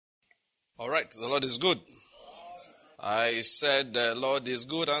All right, the Lord is good. I said the Lord is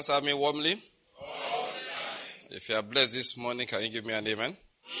good. Answer me warmly. If you are blessed this morning, can you give me an amen? Amen.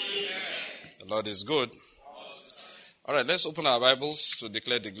 The Lord is good. All right, let's open our Bibles to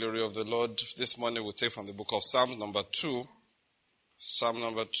declare the glory of the Lord. This morning we'll take from the book of Psalms number 2. Psalm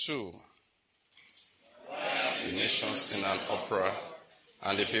number 2. The nations sing an opera,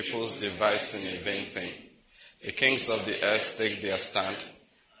 and the peoples devising a vain thing. The kings of the earth take their stand,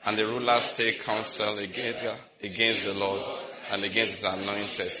 and the rulers take counsel against the Lord and against his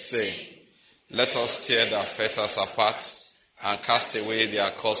anointed, saying, let us tear their fetters apart and cast away their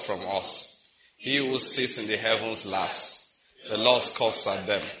cords from us. He who sits in the heavens laughs. The Lord scoffs at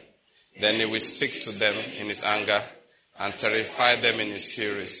them. Then he will speak to them in his anger and terrify them in his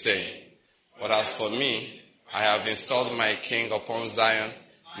fury, saying, but as for me, I have installed my king upon Zion,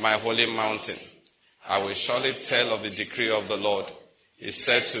 my holy mountain. I will surely tell of the decree of the Lord. He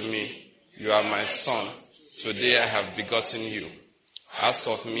said to me, you are my son. Today I have begotten you. Ask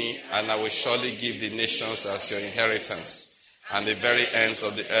of me, and I will surely give the nations as your inheritance, and the very ends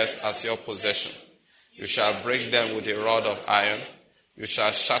of the earth as your possession. You shall break them with a rod of iron. You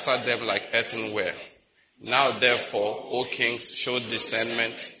shall shatter them like earthenware. Now therefore, O kings, show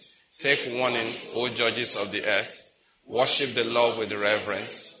discernment. Take warning, O judges of the earth. Worship the Lord with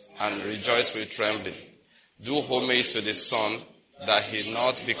reverence, and rejoice with trembling. Do homage to the Son, that he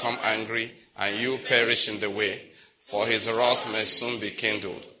not become angry, and you perish in the way, for his wrath may soon be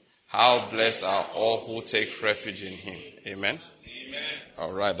kindled. How blessed are all who take refuge in him. Amen? Amen.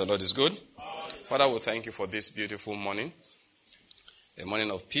 All right, the Lord is good. Father, we thank you for this beautiful morning, a morning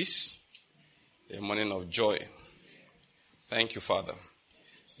of peace, a morning of joy. Thank you, Father,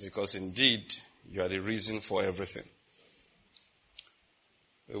 because indeed you are the reason for everything.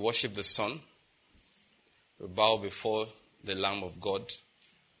 We worship the Son. We bow before the Lamb of God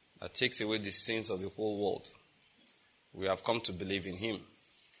that takes away the sins of the whole world. We have come to believe in him.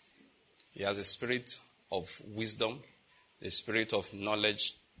 He has a spirit of wisdom, the spirit of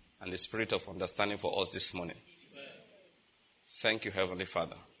knowledge, and the spirit of understanding for us this morning. Thank you, Heavenly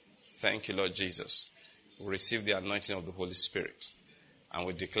Father. Thank you, Lord Jesus. We receive the anointing of the Holy Spirit. And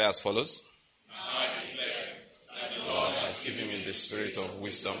we declare as follows. I declare that the Lord has given me the spirit of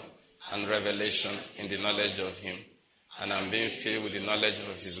wisdom and revelation in the knowledge of him. And I'm being filled with the knowledge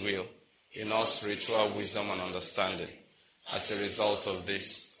of his will in all spiritual wisdom and understanding. As a result of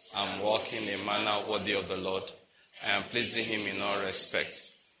this, I'm walking in a manner worthy of the Lord. I am pleasing him in all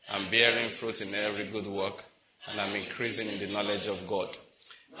respects. I'm bearing fruit in every good work, and I'm increasing in the knowledge of God.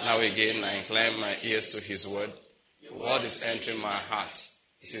 Now again, I incline my ears to his word. The word is entering my heart.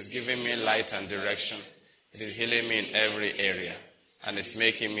 It is giving me light and direction. It is healing me in every area, and it's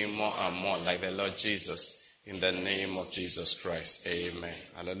making me more and more like the Lord Jesus. In the name of Jesus Christ. Amen.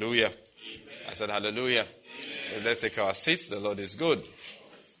 Hallelujah. Amen. I said hallelujah. Amen. Let's take our seats. The Lord is good.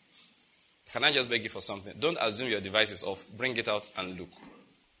 Can I just beg you for something? Don't assume your device is off. Bring it out and look.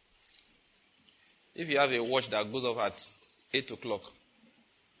 If you have a watch that goes off at 8 o'clock,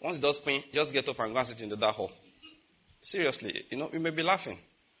 once it does ping, just get up and go and sit in the dark hall. Seriously, you may be laughing.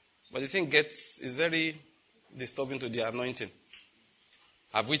 But the thing is very disturbing to the anointing.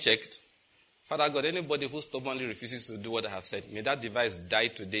 Have we checked? Father God, anybody who stubbornly refuses to do what I have said, may that device die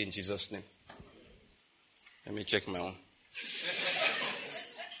today in Jesus' name. Let me check my own.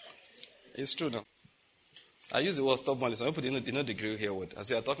 It's true now. I use the word stubbornly. Some people did not agree here word. As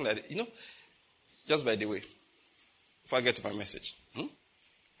you are talking like that, just by the way, before I get to my message,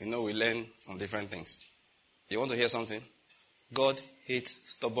 we learn from different things. You want to hear something? God hates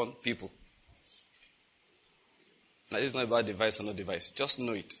stubborn people. Now, this is not about device or no device. Just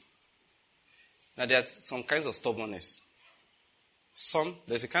know it. Now, there are some kinds of stubbornness.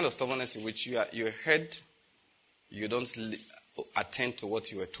 There's a kind of stubbornness in which your head, you don't attend to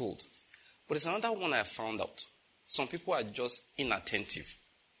what you were told. But there's another one I found out. Some people are just inattentive.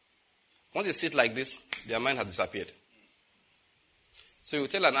 Once they sit like this, their mind has disappeared. So you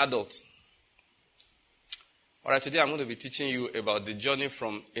tell an adult, all right, today I'm going to be teaching you about the journey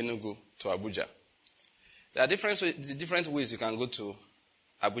from Enugu to Abuja. There are different ways you can go to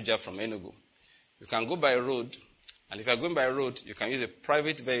Abuja from Enugu. You can go by road, and if you are going by road, you can use a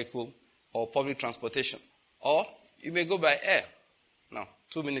private vehicle or public transportation. Or you may go by air. Now,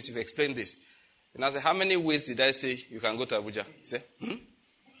 2 minutes, you've explained this. And I say, how many ways did I say you can go to Abuja? You say,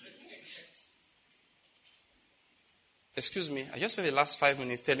 Excuse me, I just spent the last 5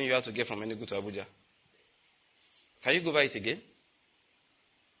 minutes telling you how to get from Enugu to Abuja. Can you go by it again?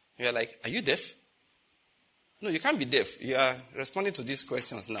 You're like, are you deaf? No, you can't be deaf. You are responding to these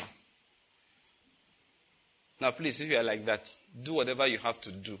questions now. Now, please, if you are like that, do whatever you have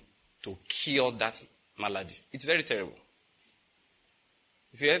to do to cure that malady. It's very terrible.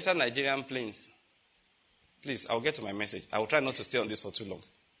 If you enter Nigerian planes, please, I'll get to my message. I will try not to stay on this for too long.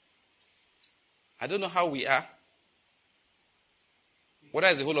 I don't know how we are. Whether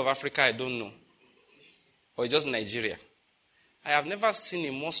it's the whole of Africa, I don't know. Or just Nigeria. I have never seen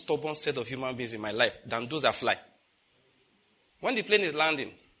a more stubborn set of human beings in my life than those that fly. When the plane is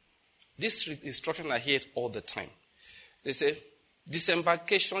landing, this instruction I hear it all the time. They say,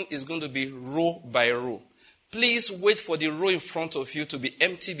 disembarkation is going to be row by row. Please wait for the row in front of you to be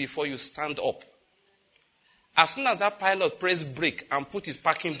empty before you stand up. As soon as that pilot press brake and put his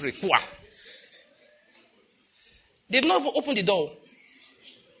parking brake, wah, they've not even opened the door.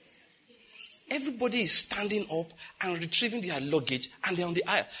 Everybody is standing up and retrieving their luggage, and they're on the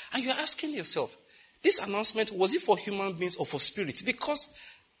aisle. And you're asking yourself, this announcement, was it for human beings or for spirits? Because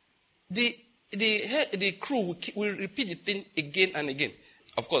the crew will repeat the thing again and again.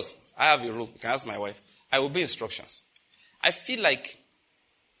 Of course, I have a rule. You can ask my wife. I obey instructions. I feel like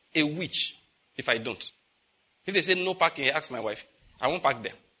a witch if I don't. If they say no parking, I ask my wife. I won't park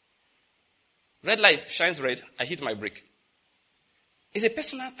there. Red light shines red, I hit my brake. It's a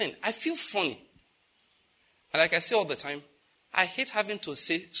personal thing. I feel funny. And like I say all the time, I hate having to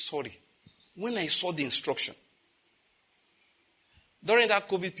say sorry when I saw the instruction. During that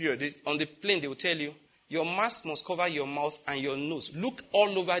COVID period, on the plane, they will tell you, your mask must cover your mouth and your nose. Look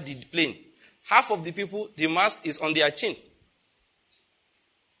all over the plane. Half of the people, the mask is on their chin.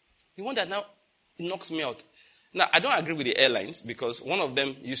 The one that now knocks me out. Now, I don't agree with the airlines because one of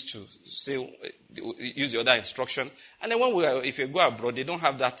them used to say, use the other instruction. And then if you go abroad, they don't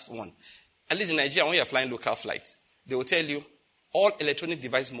have that one. At least in Nigeria, when you're flying local flights, they will tell you all electronic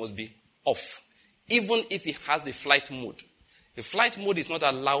devices must be off, even if it has the flight mode. The flight mode is not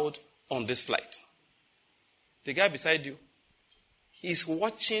allowed on this flight. The guy beside you, he's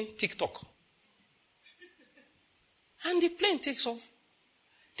watching TikTok. And the plane takes off.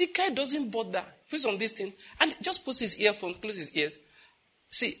 The guy doesn't bother. Puts on this thing and just puts his earphones, closes his ears.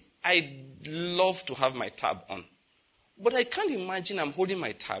 See, I love to have my tab on. But I can't imagine I'm holding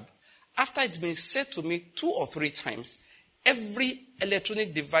my tab after it's been said to me 2 or 3 times, every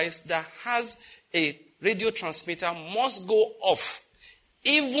electronic device that has a radio transmitter must go off,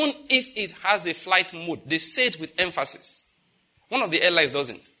 even if it has a flight mode. They say it with emphasis. One of the airlines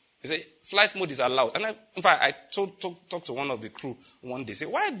doesn't. They say, flight mode is allowed. And in fact, I talked to one of the crew one day. Say,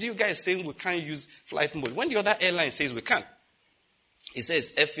 why do you guys say we can't use flight mode when the other airline says we can? It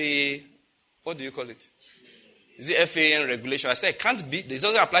says FAA, what do you call it? Is it FAA regulation? I said, it can't be. This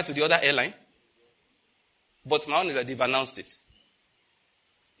doesn't apply to the other airline. But my own is that they've announced it.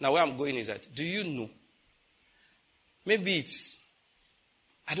 Now, where I'm going is that, do you know? Maybe it's,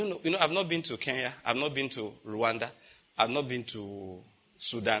 I don't know. You know, I've not been to Kenya. I've not been to Rwanda. I've not been to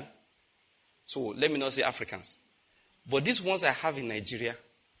Sudan. So let me not say Africans. But these ones I have in Nigeria,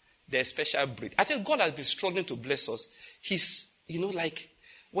 they're a special breed. I tell you, God has been struggling to bless us. He's, like,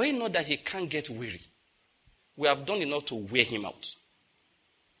 when you know that he can't get weary, we have done enough to wear him out.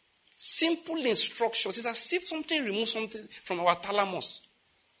 Simple instructions. It's as if something removes something from our thalamus,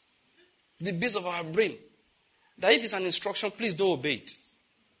 the base of our brain. That if it's an instruction, please don't obey it.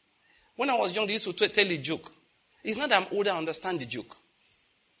 When I was young, they used to tell a joke. It's not that I'm older, I understand the joke.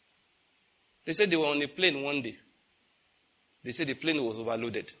 They said they were on a plane one day. They said the plane was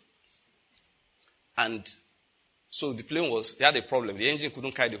overloaded. And so the plane they had a problem. The engine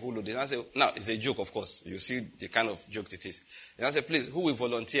couldn't carry the whole load. I said, now, it's a joke, of course. You see the kind of joke it is. And I said, please, who will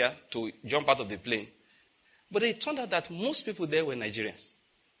volunteer to jump out of the plane? But it turned out that most people there were Nigerians.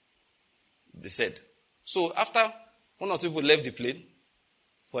 They said. So after 1 or 2 people left the plane,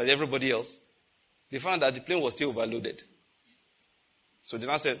 for everybody else, they found that the plane was still overloaded. So they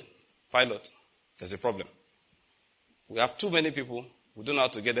now said, pilot, there's a problem. We have too many people. We don't know how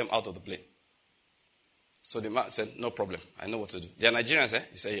to get them out of the plane. So the man said, no problem. I know what to do. They are Nigerians, eh?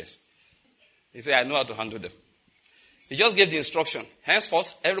 He said, yes. He said, I know how to handle them. He just gave the instruction.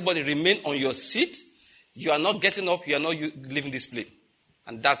 Henceforth, everybody remain on your seat. You are not getting up. You are not leaving this plane.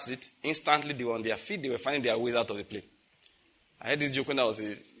 And that's it. Instantly, they were on their feet. They were finding their way out of the plane. I heard this joke when I was,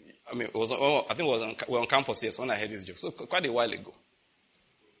 we were on campus, yes, when I heard this joke. So quite a while ago.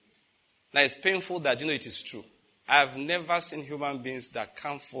 Now, it's painful that, it is true. I've never seen human beings that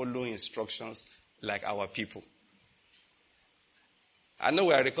can't follow instructions like our people. I know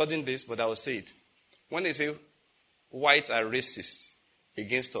we are recording this, but I will say it. When they say whites are racist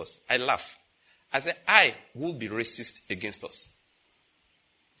against us, I laugh. I say, I will be racist against us.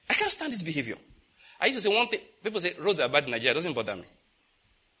 I can't stand this behavior. I used to say one thing. People say, roads are bad in Nigeria. It doesn't bother me.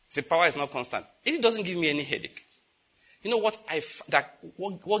 Say, power is not constant. It doesn't give me any headache. You know what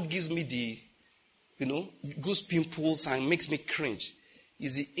what gives me the, goose pimples and makes me cringe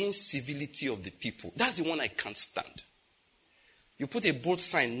is the incivility of the people. That's the one I can't stand. You put a bold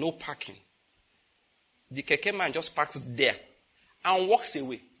sign, no parking. The keke man just parks there and walks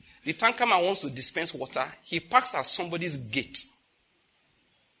away. The tanker man wants to dispense water. He parks at somebody's gate.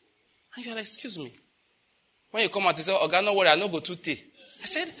 And you're like, excuse me. When you come out, you say, Oga, no worry, I'll not go to tea. I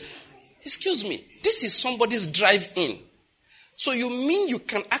said, excuse me, this is somebody's drive-in. So you mean you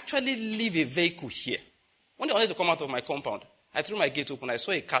can actually leave a vehicle here? When they wanted to come out of my compound, I threw my gate open. I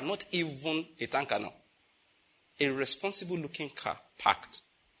saw a car, not even a tanker now. A responsible-looking car parked.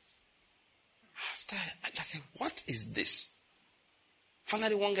 After, what is this?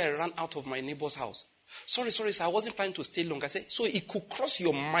 Finally, one guy ran out of my neighbor's house. Sorry, sir, I wasn't planning to stay long. I said, so it could cross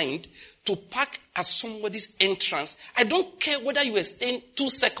your mind to park at somebody's entrance. I don't care whether you were staying 2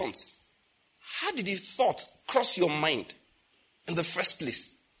 seconds. How did the thought cross your mind in the first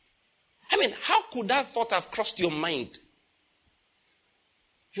place? I mean, how could that thought have crossed your mind?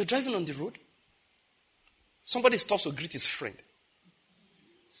 You're driving on the road. Somebody stops to greet his friend.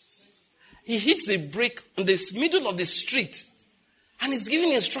 He hits the brake in the middle of the street and he's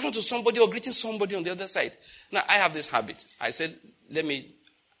giving instruction to somebody or greeting somebody on the other side. Now, I have this habit. I said,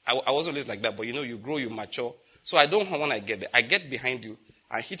 I was always like that, but you grow, you mature. So I don't want when I get there. I get behind you,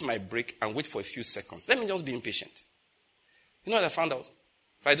 I hit my brake and wait for a few seconds. Let me just be impatient. You know what I found out?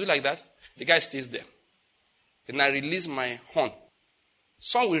 If I do like that, the guy stays there. Then I release my horn.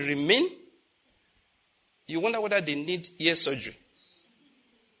 Some will remain. You wonder whether they need ear surgery.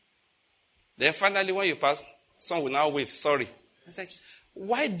 Then finally, when you pass, some will now wave, sorry. It's like,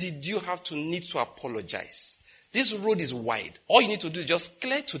 why did you have to need to apologize? This road is wide. All you need to do is just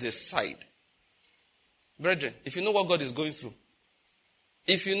clear to the side. Brethren, if you know what God is going through,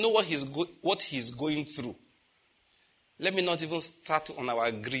 if you know what he's going through, let me not even start on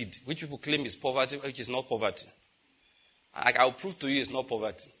our greed, which people claim is poverty, which is not poverty. I'll prove to you it's not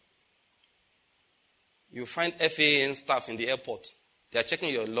poverty. You find FAN staff in the airport. They are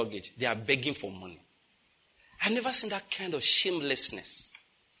checking your luggage. They are begging for money. I've never seen that kind of shamelessness.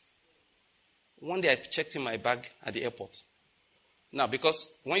 One day I checked in my bag at the airport. Now,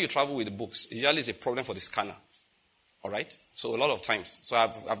 because when you travel with books, usually it's a problem for the scanner. All right? So a lot of times. So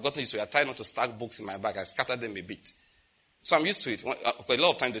I've gotten used to it. I try not to stack books in my bag. I scatter them a bit. So I'm used to it. A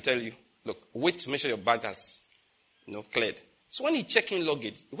lot of time to tell you, look, wait to make sure your bag has cleared. So when you check in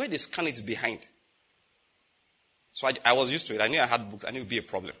luggage, where they scan it is behind. So I was used to it. I knew I had books. I knew it would be a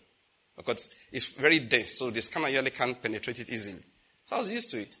problem. Because it's very dense, so the scanner usually can't penetrate it easily. So I was used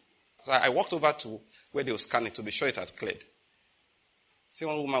to it. So I walked over to where they were scanning to be sure it had cleared. See,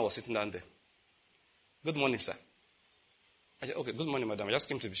 one woman was sitting down there. Good morning, sir. I said, okay, good morning, madam. I just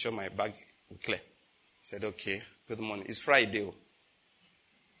came to be sure my bag would clear. I said, okay, good morning. It's Friday.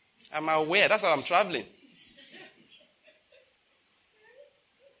 I'm aware. That's how I'm traveling.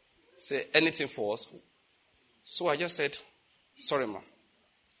 Say, anything for us? So I just said, sorry, ma'am.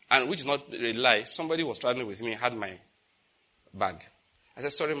 And which is not a lie. Somebody was traveling with me, had my bag. I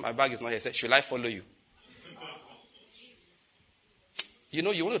said, sorry, my bag is not here. I said, should I follow you? You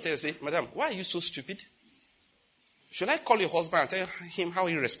want to tell her, say, madam, why are you so stupid? Should I call your husband and tell him how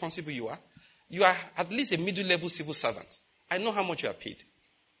irresponsible you are? You are at least a middle-level civil servant. I know how much you are paid.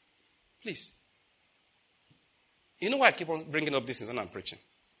 Please. You know why I keep on bringing up this when I'm preaching?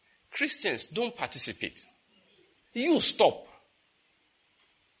 Christians don't participate. You stop.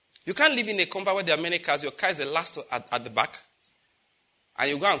 You can't live in a compound where there are many cars. Your car is the last at the back. And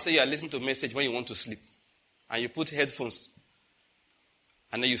you go and say you are listening to a message when you want to sleep. And you put headphones.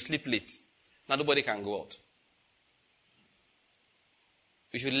 And then you sleep late. Now nobody can go out.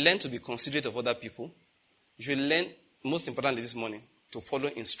 You should learn to be considerate of other people. You should learn, most importantly this morning, to follow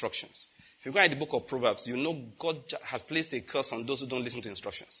instructions. If you go in the book of Proverbs, you know God has placed a curse on those who don't listen to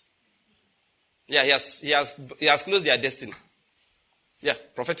instructions. Yeah, he has closed their destiny. Yeah,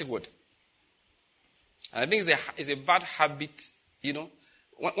 prophetic word. And I think it's a bad habit,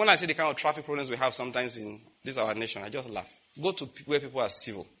 When I see the kind of traffic problems we have sometimes in our nation, I just laugh. Go to where people are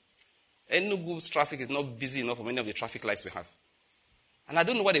civil. Enugu's traffic is not busy enough for many of the traffic lights we have. And I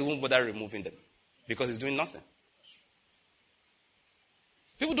don't know why they won't bother removing them. Because it's doing nothing.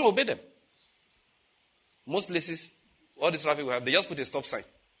 People don't obey them. Most places, all this traffic we have, they just put a stop sign.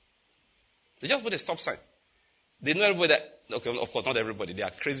 They just put a stop sign. They know everybody that, okay, of course, not everybody. There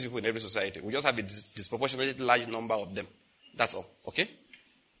are crazy people in every society. We just have a disproportionately large number of them. That's all, okay?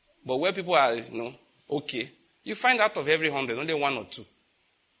 But where people are, okay, you find out of every 100, only 1 or 2.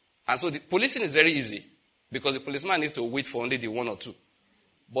 And so the policing is very easy because the policeman needs to wait for only the 1 or 2.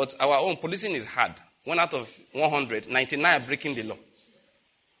 But our own policing is hard. 1 out of 100, 99 are breaking the law.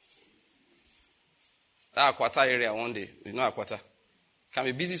 That Akwata area one day, you know Akwata, can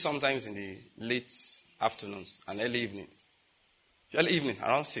be busy sometimes in the late afternoons and early evenings. Early evening,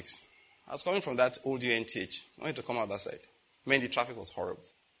 around 6. I was coming from that old UNTH. I wanted to come out that side. Man, the traffic was horrible.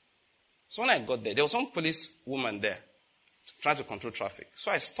 So when I got there was one police woman there trying to control traffic.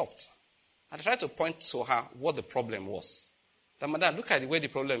 So I stopped. I tried to point to her what the problem was. That, madam, look at the way the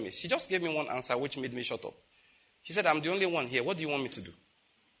problem is. She just gave me one answer which made me shut up. She said, I'm the only one here. What do you want me to do?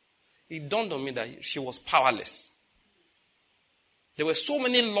 It dawned on me that she was powerless. There were so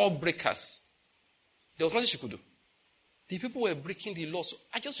many lawbreakers. There was nothing she could do. The people were breaking the law. So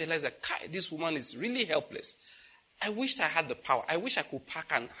I just realized that this woman is really helpless. I wished I had the power. I wish I could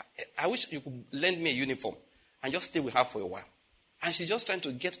pack and I wish you could lend me a uniform and just stay with her for a while. And she's just trying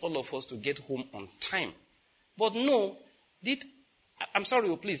to get all of us to get home on time. But no, I'm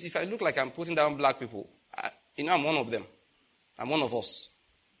sorry, please, if I look like I'm putting down black people, I'm one of them. I'm one of us.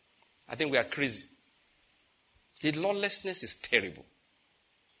 I think we are crazy. The lawlessness is terrible.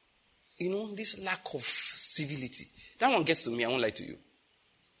 This lack of civility. That one gets to me, I won't lie to you.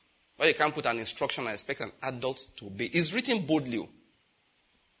 Or you can't put an instruction and expect an adult to obey. It's written boldly.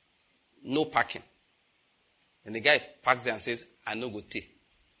 No parking. And the guy parks there and says, I no go take.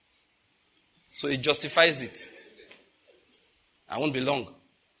 So it justifies it. I won't be long.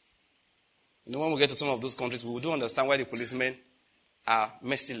 When we get to some of those countries, we do understand why the policemen are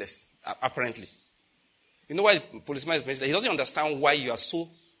merciless, apparently. You know why the policeman is merciless? He doesn't understand why you are so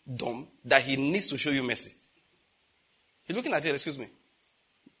dumb that he needs to show you mercy. He's looking at it, excuse me.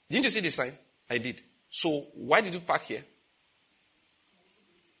 Didn't you see the sign? I did. So why did you park here?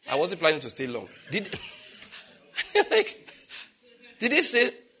 I wasn't planning to stay long. Did they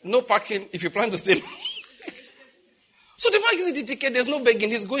say no parking if you plan to stay long? So the man gives you the ticket, there's no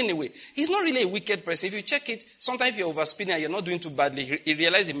begging, he's going away. He's not really a wicked person. If you check it, sometimes if you're overspeeding and you're not doing too badly, he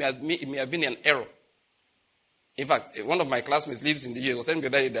realizes it may have been an error. In fact, one of my classmates lives in the US, was telling me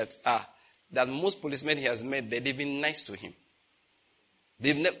the other day that most policemen he has met, they've been nice to him.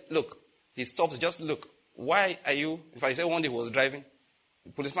 Look, he stops, just look. Why are you, if I say one day he was driving,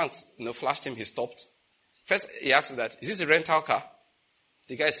 the policeman flashed him, he stopped. First, he asked that, is this a rental car?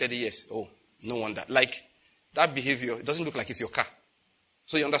 The guy said yes. Oh, no wonder. Like, that behavior, it doesn't look like it's your car.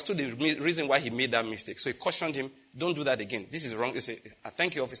 So he understood the reason why he made that mistake. So he cautioned him, don't do that again. This is wrong. He said,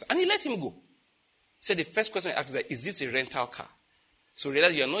 thank you, officer. And he let him go. He said the first question he asked is, is this a rental car? So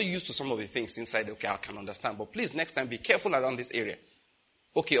realize you are not used to some of the things inside. Okay, I can understand. But please, next time, be careful around this area.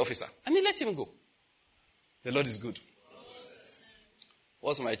 Okay, officer. And he let him go. The Lord is good.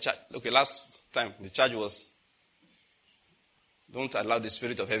 What's my charge? Okay, last time, the charge was, don't allow the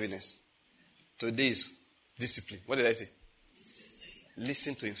spirit of heaviness. Today is discipline. What did I say?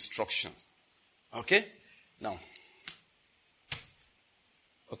 Listen to instructions. Okay? Now.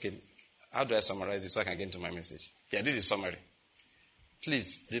 Okay. How do I summarize this so I can get into my message? Yeah, this is summary.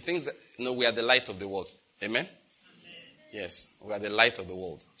 Please, the things that, we are the light of the world. Amen? Amen? Yes, we are the light of the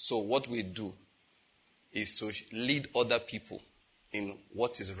world. So what we do is to lead other people in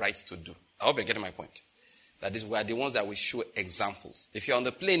what is right to do. I hope you're getting my point. That is, we are the ones that will show examples. If you're on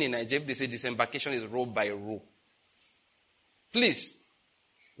the plane in Nigeria, they say disembarkation is row by row. Please,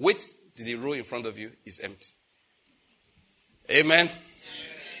 wait till the row in front of you is empty. Amen?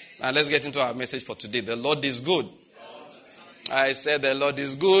 Now let's get into our message for today. The Lord is good. I said the Lord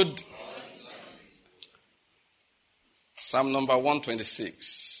is good. Psalm number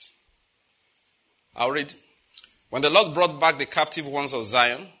 126. I'll read. When the Lord brought back the captive ones of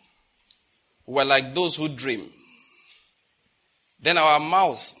Zion, we were like those who dream. Then our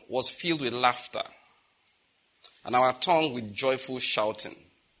mouth was filled with laughter, and our tongue with joyful shouting.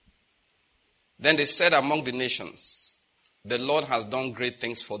 Then they said among the nations, the Lord has done great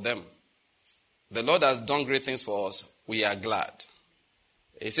things for them. The Lord has done great things for us. We are glad.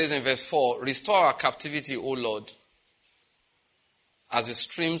 It says in verse 4, restore our captivity, O Lord, as the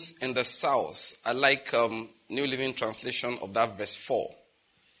streams in the south. I like New Living Translation of that verse 4.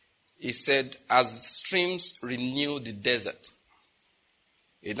 He said, as streams renew the desert.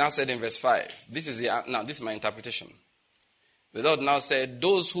 It now said in verse 5, this is my interpretation. The Lord now said,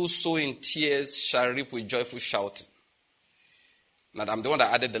 those who sow in tears shall reap with joyful shouting. Now I'm the one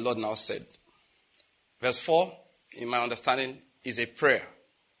that added the Lord now said. Verse 4, in my understanding, is a prayer.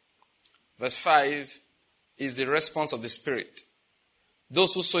 Verse 5 is the response of the Spirit.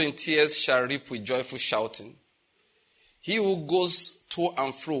 Those who sow in tears shall reap with joyful shouting. He who goes to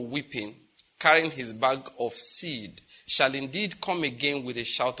and fro weeping, carrying his bag of seed, shall indeed come again with a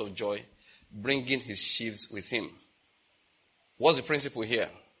shout of joy, bringing his sheaves with him. What's the principle here?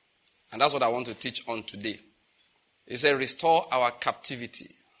 And that's what I want to teach on today. He said, restore our captivity.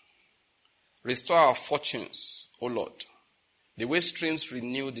 Restore our fortunes, O Lord. The way streams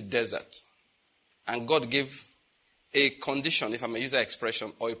renew the desert. And God gave a condition, if I may use that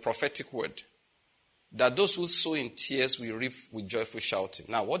expression, or a prophetic word, that those who sow in tears will reap with joyful shouting.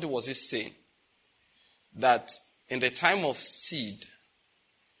 Now, what was he saying? That in the time of seed,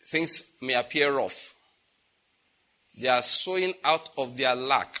 things may appear rough. They are sowing out of their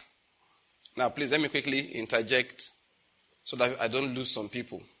lack. Now, please, let me quickly interject so that I don't lose some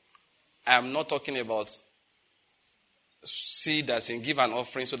people. I am not talking about seed as in give an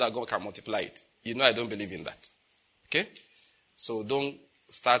offering so that God can multiply it. You know I don't believe in that. Okay? So don't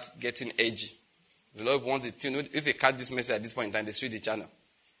start getting edgy. The Lord wants it. You know, if they cut this message at this point in time, they switch the channel.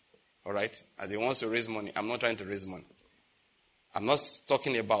 All right? And they want to raise money. I'm not trying to raise money. I'm not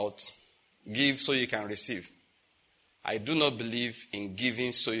talking about give so you can receive. I do not believe in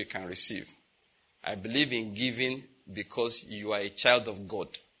giving so you can receive. I believe in giving because you are a child of God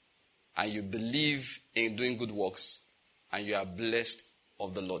and you believe in doing good works and you are blessed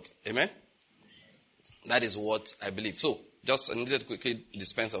of the Lord. Amen? That is what I believe. So, just I needed to quickly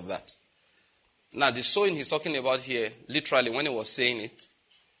dispense of that. Now, the sowing he's talking about here, literally, when he was saying it,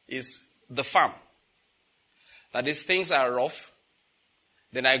 is the farm. That these things are rough.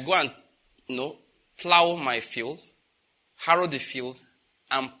 Then I go and, plow my field, harrow the field,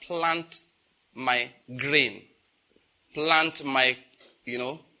 and plant my grain. Plant my,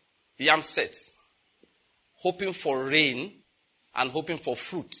 yam sets. Hoping for rain and hoping for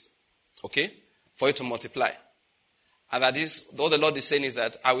fruit. Okay? For it to multiply. And that is, what the Lord is saying is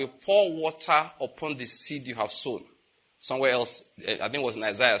that I will pour water upon the seed you have sown. Somewhere else, I think it was in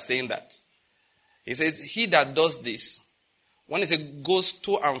Isaiah saying that. He says, he that does this, when it goes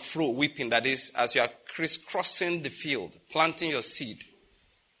to and fro weeping, that is, as you are crisscrossing the field, planting your seed,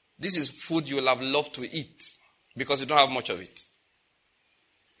 this is food you will have loved to eat because you don't have much of it.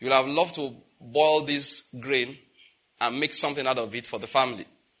 You will have loved to boil this grain and make something out of it for the family.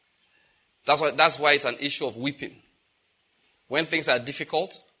 That's why it's an issue of weeping. When things are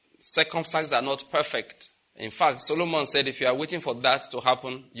difficult, circumstances are not perfect. In fact, Solomon said if you are waiting for that to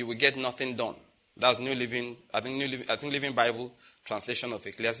happen, you will get nothing done. That's New Living Bible translation of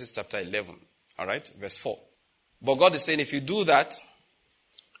Ecclesiastes chapter 11. All right, verse 4. But God is saying if you do that,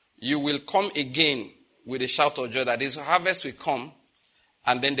 you will come again with a shout of joy. That is, harvest will come,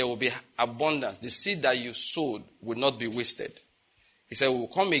 and then there will be abundance. The seed that you sowed will not be wasted. He said, we will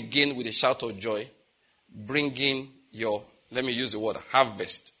come again with a shout of joy, bringing your, let me use the word,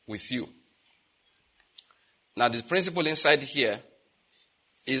 harvest with you. Now, the principle inside here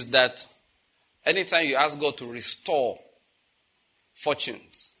is that anytime you ask God to restore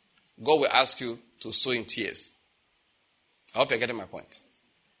fortunes, God will ask you to sow in tears. I hope you're getting my point.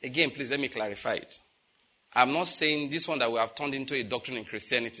 Again, please let me clarify it. I'm not saying this one that we have turned into a doctrine in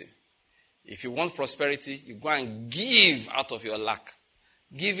Christianity. If you want prosperity, you go and give out of your lack.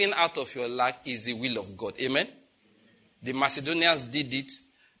 Giving out of your lack is the will of God. Amen? The Macedonians did it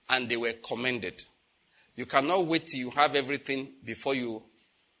and they were commended. You cannot wait till you have everything before you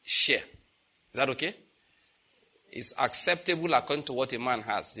share. Is that okay? It's acceptable according to what a man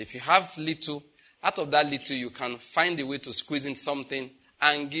has. If you have little, out of that little you can find a way to squeeze in something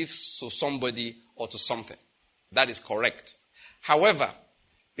and give to somebody or to something. That is correct. However,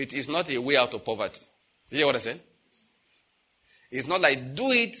 it is not a way out of poverty. You hear what I said? It's not like do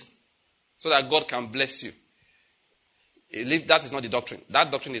it so that God can bless you. That is not the doctrine. That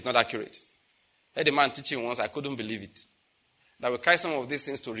doctrine is not accurate. I had a man teaching once, I couldn't believe it. That we carry some of these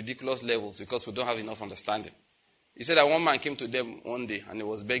things to ridiculous levels because we don't have enough understanding. He said that one man came to them one day and he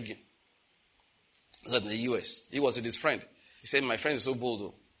was begging. He was in the US. He was with his friend. He said, my friend is so bold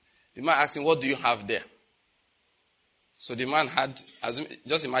though. The man asked him, what do you have there? So the man had,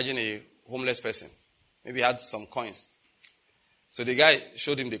 just imagine a homeless person. Maybe he had some coins. So the guy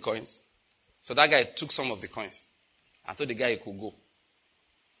showed him the coins. So that guy took some of the coins. I told the guy he could go.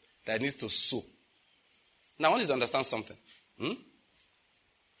 That he needs to sow. Now I want you to understand something.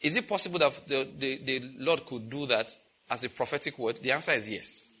 Is it possible that the Lord could do that as a prophetic word? The answer is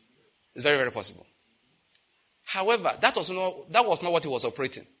yes. It's very, very possible. However, that was not what he was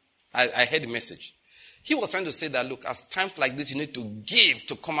operating. I heard the message. He was trying to say that, look, at times like this, you need to give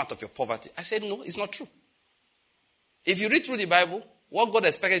to come out of your poverty. I said, no, it's not true. If you read through the Bible, what God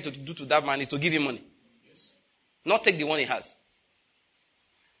expected you to do to that man is to give him money. Yes. Not take the one he has.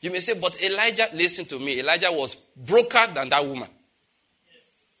 You may say, but Elijah, listen to me, Elijah was broker than that woman.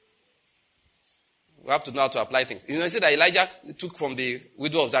 Yes. We have to know how to apply things. You say that Elijah took from the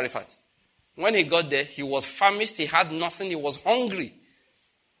widow of Zarephath. When he got there, he was famished, he had nothing, he was hungry.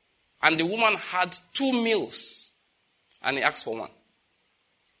 And the woman had 2 meals. And he asked for one.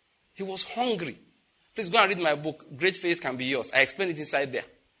 He was hungry. Please go and read my book, Great Faith Can Be Yours. I explain it inside there.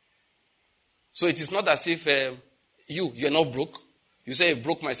 So it is not as if you're not broke. You say,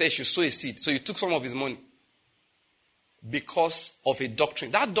 broke man, say, you should sow a seed. So you took some of his money. Because of a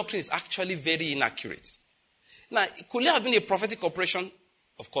doctrine. That doctrine is actually very inaccurate. Now, could it have been a prophetic operation?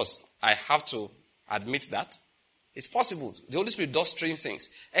 Of course, I have to admit that. It's possible. The Holy Spirit does strange things.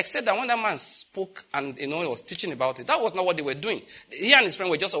 Except that when that man spoke and he was teaching about it, that was not what they were doing. He and his friend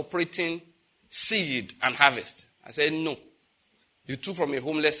were just operating seed and harvest. I said, no. You took from a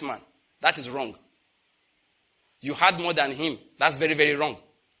homeless man. That is wrong. You had more than him. That's very, very wrong.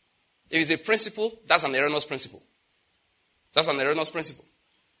 If it's a principle, that's an erroneous principle. That's an erroneous principle.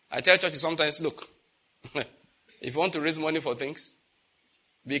 I tell churches sometimes, look, if you want to raise money for things,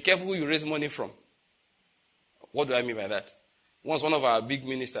 be careful who you raise money from. What do I mean by that? Once one of our big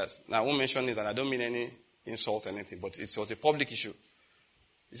ministers, now I won't mention this and I don't mean any insult or anything, but it was a public issue.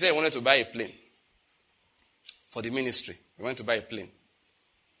 He said he wanted to buy a plane for the ministry. He wanted to buy a plane.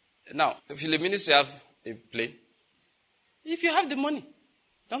 Now, if the ministry have a plane, if you have the money,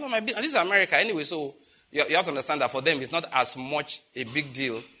 that's not my business. And this is America anyway, so you have to understand that for them it's not as much a big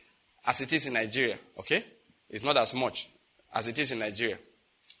deal as it is in Nigeria, okay? It's not as much as it is in Nigeria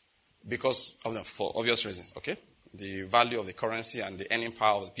because for obvious reasons, okay? The value of the currency and the earning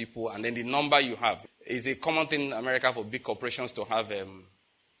power of the people and then the number you have. Is a common thing in America for big corporations to have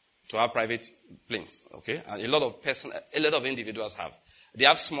private planes, okay? And a lot of individuals have. They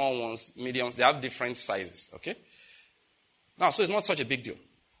have small ones, mediums, they have different sizes, okay? Now, so it's not such a big deal.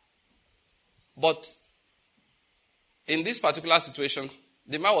 But in this particular situation,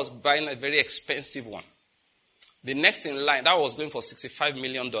 the man was buying a very expensive one. The next in line, that was going for $65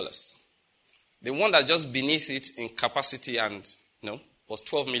 million. The one that just beneath it in capacity and, was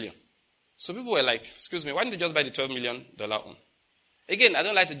 $12 million. So people were like, excuse me, why didn't you just buy the $12 million one? Again, I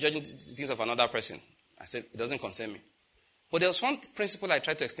don't like to judge the things of another person. I said, it doesn't concern me. But there was one principle I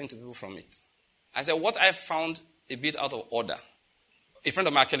tried to explain to people from it. I said, what I found a bit out of order. A friend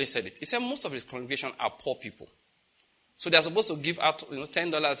of mine actually said it. He said most of his congregation are poor people. So they're supposed to give out $10,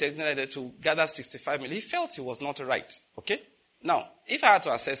 something like that, to gather 65 million. He felt it was not right. Okay? Now, if I had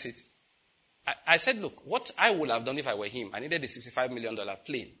to assess it, I said, look, what I would have done if I were him, I needed a $65 million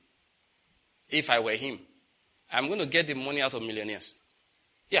plane. If I were him, I'm going to get the money out of millionaires.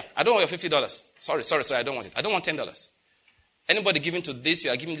 Yeah, I don't want your $50. Sorry, I don't want it. I don't want $10. Anybody giving to this,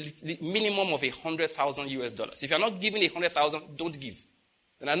 you are giving the minimum of $100,000 If you're not giving 100,000, don't give.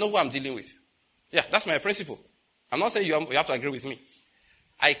 Then I know who I'm dealing with. Yeah, that's my principle. I'm not saying you have to agree with me.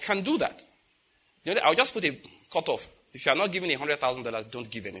 I can do that. I'll just put a cutoff. If you are not giving $100,000, don't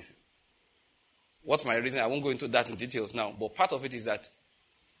give anything. What's my reason? I won't go into that in details now. But part of it is that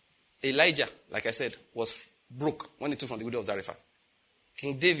Elijah, like I said, was broke when he took from the widow of Zarephath.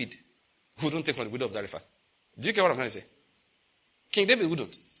 King David wouldn't take from the widow of Zarephath. Do you get what I'm trying to say? King David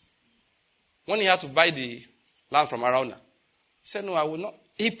wouldn't. When he had to buy the land from Araunah, he said, no, I will not.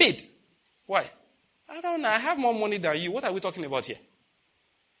 He paid. Why? Araunah, I have more money than you. What are we talking about here?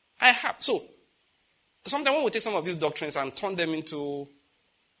 I have. So, sometimes when we take some of these doctrines and turn them into,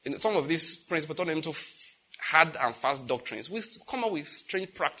 some of these principles, turn them into hard and fast doctrines, we come up with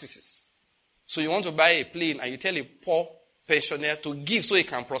strange practices. So you want to buy a plane and you tell a poor pensioner to give so he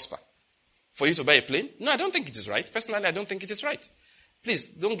can prosper. For you to buy a plane? No, I don't think it is right. Personally, I don't think it is right. Please,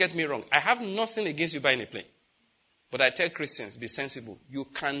 don't get me wrong. I have nothing against you buying a plane. But I tell Christians, be sensible. You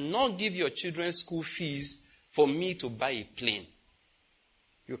cannot give your children school fees for me to buy a plane.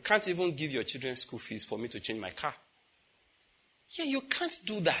 You can't even give your children school fees for me to change my car. Yeah, you can't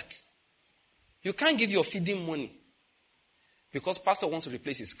do that. You can't give your feeding money because pastor wants to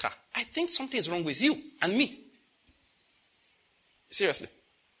replace his car. I think something is wrong with you and me. Seriously.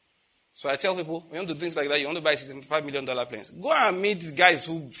 So I tell people, when you want to do things like that, you want to buy $65 million planes. Go and meet guys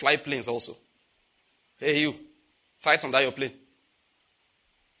who fly planes also. Hey, you, tight on that your plane.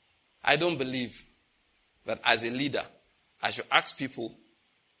 I don't believe that as a leader, I should ask people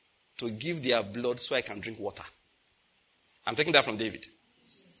to give their blood so I can drink water. I'm taking that from David.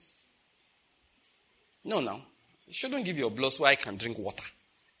 No. You shouldn't give your blood so I can drink water.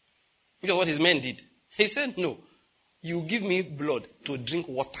 Which is what his men did. He said, no, you give me blood to drink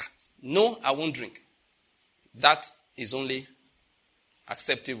water. No, I won't drink. That is only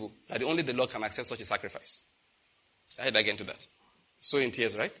acceptable. That only the Lord can accept such a sacrifice. I head again to that. So in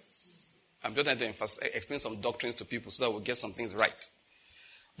tears, right? I'm just trying to explain some doctrines to people so that we'll get some things right.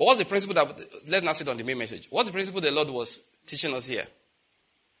 But what's the principle that, let's not sit on the main message. What's the principle the Lord was teaching us here?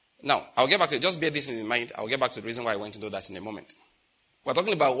 Now, I'll get back to it. Just bear this in mind. I'll get back to the reason why I went to do that in a moment. We're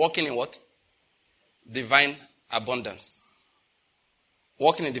talking about walking in what? Divine abundance.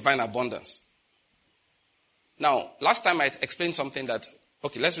 Walking in divine abundance. Now, last time I explained something that,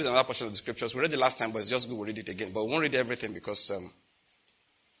 okay, let's read another portion of the scriptures. We read it last time, but it's just good we read it again. But we won't read everything because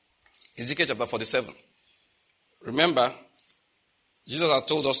Ezekiel chapter 47. Remember, Jesus had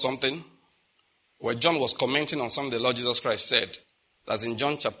told us something where John was commenting on something the Lord Jesus Christ said. That's in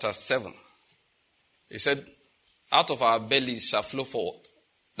John chapter 7. He said, out of our bellies shall flow forth.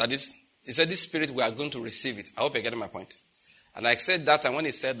 That is, he said, this spirit, we are going to receive it. I hope you're getting my point. And I said that, and when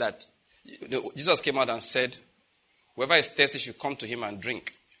he said that, Jesus came out and said, whoever is thirsty should come to him and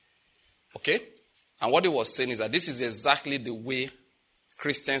drink. Okay? And what he was saying is that this is exactly the way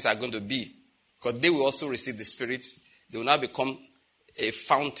Christians are going to be. Because they will also receive the Spirit. They will now become a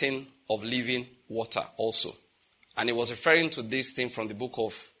fountain of living water also. And he was referring to this thing from the book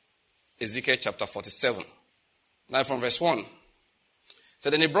of Ezekiel chapter 47. Now from verse 1. So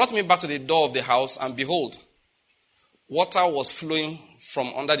then he brought me back to the door of the house, and behold, water was flowing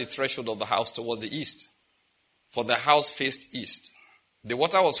from under the threshold of the house towards the east. For the house faced east. The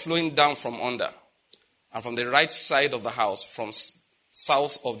water was flowing down from under, and from the right side of the house, from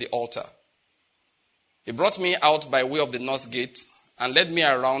south of the altar. He brought me out by way of the north gate, and led me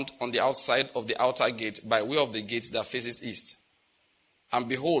around on the outside of the outer gate by way of the gate that faces east. And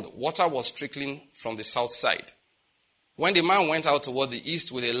behold, water was trickling from the south side. When the man went out toward the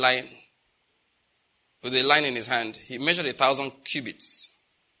east with a line in his hand, he measured 1,000 cubits.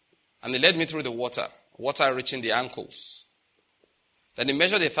 And he led me through the water reaching the ankles. Then he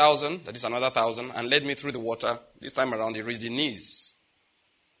measured 1,000, that is another 1,000, and led me through the water. This time around, he reached the knees.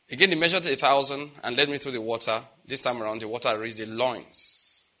 Again, he measured 1,000 and led me through the water. This time around, the water reached the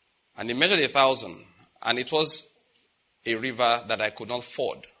loins. And he measured 1,000, and it was a river that I could not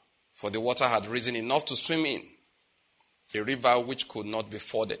ford, for the water had risen enough to swim in, a river which could not be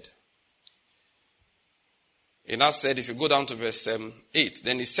forded. He now said, if you go down to verse 8,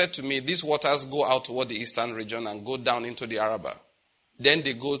 then he said to me, these waters go out toward the eastern region and go down into the Arabah. Then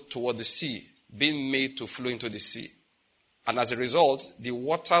they go toward the sea, being made to flow into the sea. And as a result, the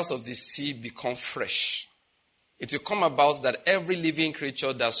waters of the sea become fresh. It will come about that every living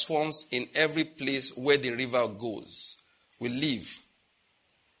creature that swarms in every place where the river goes will live.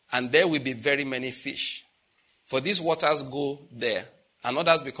 And there will be very many fish. For these waters go there, and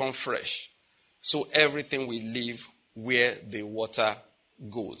others become fresh. So everything will live where the water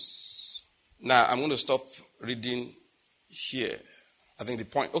goes. Now, I'm going to stop reading here. I think the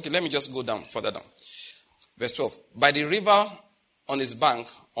point. Okay, let me just go down, further down. Verse 12. By the river on its bank,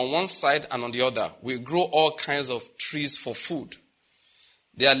 on one side and on the other, will grow all kinds of trees for food.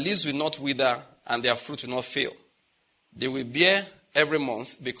 Their leaves will not wither, and their fruit will not fail. They will bear every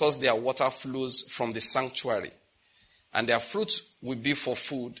month, because their water flows from the sanctuary. And their fruit will be for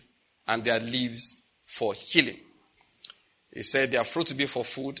food, and their leaves for healing. He said their fruit will be for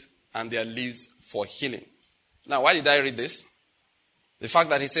food, and their leaves for healing. Now, why did I read this? The fact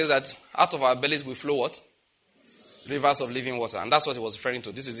that he says that out of our bellies will flow what? Rivers of living water. And that's what he was referring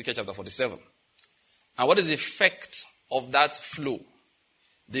to. This is Ezekiel chapter 47. And what is the effect of that flow?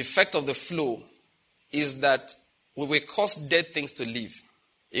 The effect of the flow is that we will cause dead things to live.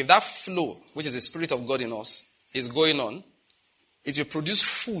 If that flow, which is the Spirit of God in us, is going on, it will produce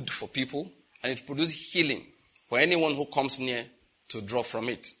food for people, and it will produce healing for anyone who comes near to draw from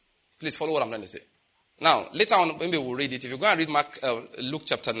it. Please follow what I'm trying to say. Now, later on, maybe we'll read it. If you go and read Luke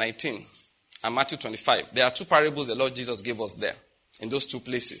chapter 19 and Matthew 25, there are two parables the Lord Jesus gave us there, in those two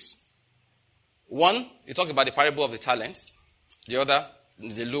places. One, he talked about the parable of the talents. The other,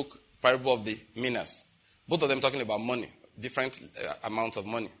 the Luke parable of the minas. Both of them talking about money, different amounts of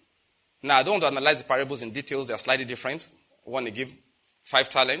money. Now, I don't want to analyze the parables in details. They are slightly different. One, he gave 5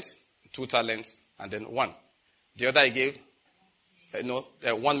 talents, 2 talents, and then 1. The other, he gave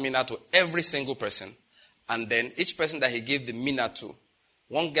 1 mina to every single person. And then each person that he gave the mina to,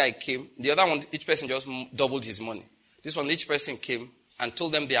 one guy came. The other one, each person just doubled his money. This one, each person came and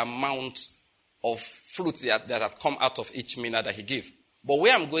told them the amount of fruit that had come out of each mina that he gave. But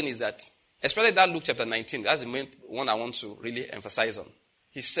where I'm going is that, especially that Luke chapter 19, that's the main one I want to really emphasize on.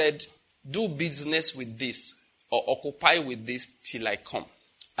 He said, do business with this, or occupy with this till I come.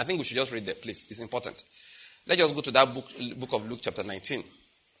 I think we should just read that, please. It's important. Let's just go to that book of Luke chapter 19.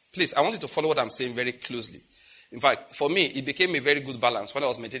 Please, I want you to follow what I'm saying very closely. In fact, for me, it became a very good balance when I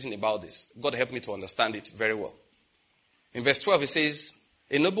was meditating about this. God helped me to understand it very well. In verse 12, it says,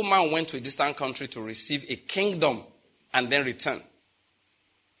 a nobleman went to a distant country to receive a kingdom and then return.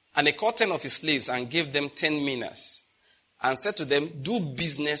 And he called 10 of his slaves and gave them 10 minas and said to them, do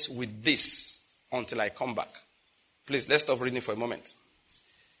business with this until I come back. Please, let's stop reading for a moment.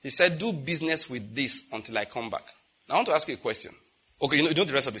 He said, do business with this until I come back. Now, I want to ask you a question. Okay, you know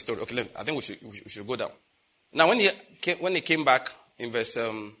the rest of the story. Okay, I think we should go down. Now, when he came back in verse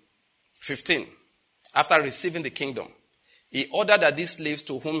 15, after receiving the kingdom, he ordered that these slaves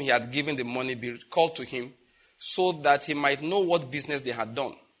to whom he had given the money be called to him so that he might know what business they had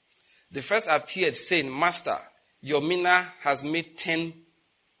done. The first appeared, saying, Master, your mina has made 10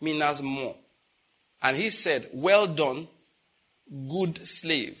 minas more. And he said, well done, good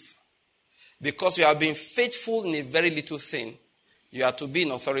slave. Because you have been faithful in a very little thing, you are to be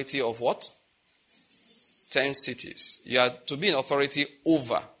in authority of what? 10 cities. You are to be in authority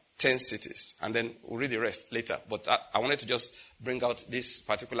over 10 cities. And then we'll read the rest later. But I wanted to just bring out this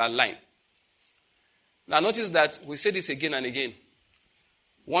particular line. Now notice that we say this again and again.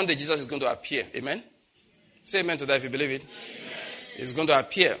 One day Jesus is going to appear. Amen? Say amen to that if you believe it. Amen. He's going to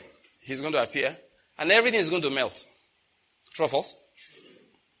appear. He's going to appear. And everything is going to melt. True or false?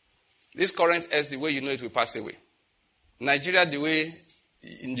 This current earth, the way you know it, will pass away. Nigeria, the way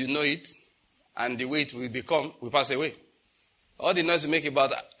you know it, and the way it will become, will pass away. All the noise we make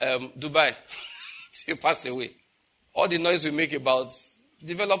about Dubai, it will pass away. All the noise we make about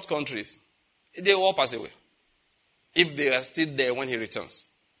developed countries, they will all pass away. If they are still there when he returns.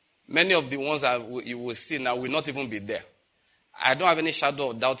 Many of the ones that you will see now will not even be there. I don't have any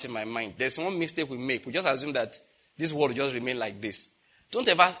shadow of doubt in my mind. There's one mistake we make. We just assume that this world will just remain like this. Don't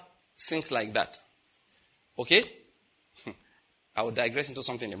ever think like that. Okay? I will digress into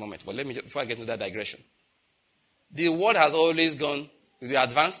something in a moment. But let me, before I get into that digression. The world has always gone, the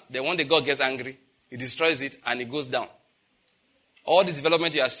advance, then one day God gets angry, he destroys it, and it goes down. All the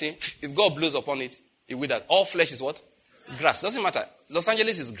development you are seeing, if God blows upon it, it will that. All flesh is what? Grass. Doesn't matter. Los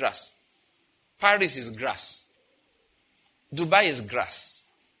Angeles is grass. Paris is grass. Dubai is grass.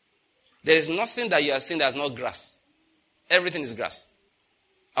 There is nothing that you are seeing that is not grass. Everything is grass.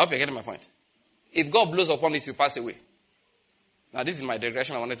 I hope you're getting my point. If God blows upon it, you pass away. Now, this is my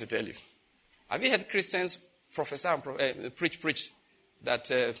digression I wanted to tell you. Have you heard Christians prophesy and preach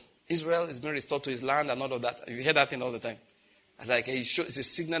that Israel is being restored to his land and all of that? You hear that thing all the time. Like, it's a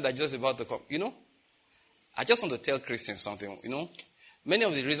signal that Jesus is about to come. You know, I just want to tell Christians something. You know, many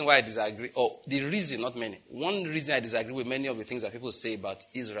of the reasons why I disagree, or the reason, not many, one reason I disagree with many of the things that people say about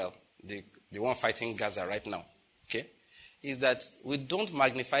Israel, the one fighting Gaza right now, okay, is that we don't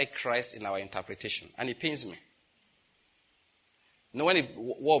magnify Christ in our interpretation. And it pains me. You know, when the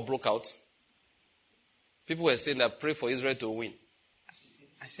war broke out, people were saying that pray for Israel to win.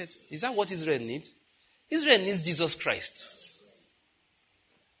 I said, is that what Israel needs? Israel needs Jesus Christ.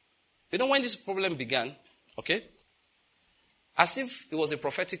 You know, when this problem began, okay, as if it was a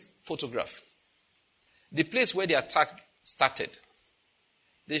prophetic photograph, the place where the attack started,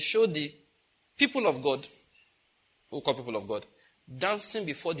 they showed the people of God, who call people of God, dancing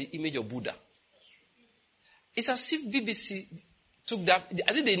before the image of Buddha. It's as if BBC took that,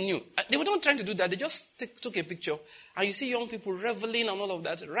 as if they knew. They were not trying to do that. They just took a picture. And you see young people reveling and all of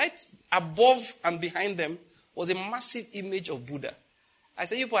that. Right above and behind them was a massive image of Buddha. I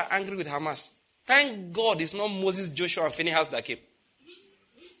said, you people are angry with Hamas. Thank God it's not Moses, Joshua, and Phinehas that came.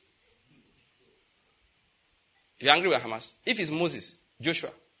 You're angry with Hamas. If it's Moses, Joshua,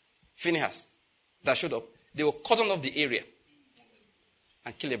 Phinehas that showed up, they will cordon off the area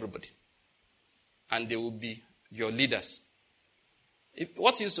and kill everybody. And they will be your leaders.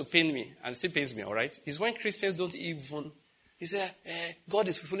 What used to pain me, and still pains me, all right, is when Christians don't even, he said, God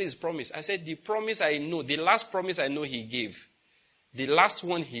is fulfilling his promise. I said, the promise I know, the last promise I know he gave, the last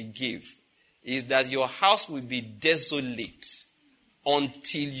one he gave, is that your house will be desolate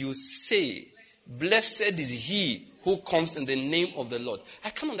until you say, blessed is he who comes in the name of the Lord.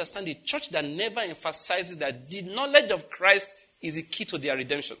 I can't understand a church that never emphasizes that the knowledge of Christ is the key to their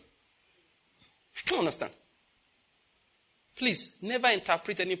redemption. I can't understand. Please, never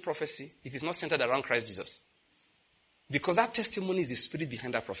interpret any prophecy if it's not centered around Christ Jesus. Because that testimony is the spirit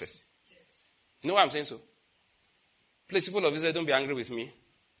behind that prophecy. You know why I'm saying so? Please, people of Israel, don't be angry with me.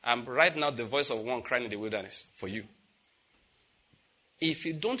 I'm right now the voice of one crying in the wilderness for you. If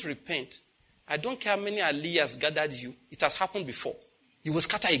you don't repent, I don't care how many Aliyahs gathered you, it has happened before. You will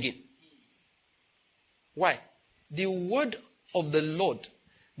scatter again. Why? The word of the Lord,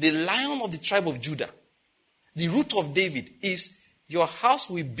 the Lion of the tribe of Judah, the root of David, is your house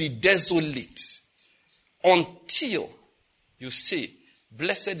will be desolate until you say,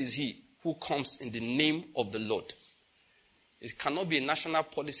 blessed is he who comes in the name of the Lord. It cannot be a national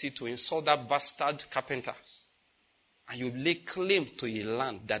policy to insult that bastard carpenter. And you lay claim to a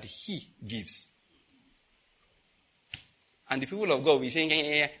land that he gives. And the people of God will be saying,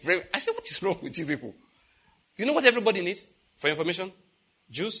 I said, what is wrong with you people? You know what everybody needs for information?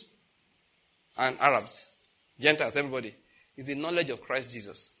 Jews and Arabs, Gentiles, everybody, is the knowledge of Christ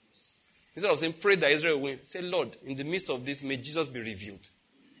Jesus. Instead of saying, pray that Israel will win, say, Lord, in the midst of this, may Jesus be revealed.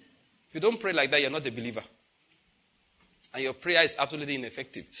 If you don't pray like that, you're not a believer. And your prayer is absolutely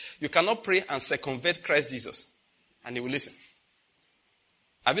ineffective. You cannot pray and circumvent Christ Jesus, and he will listen.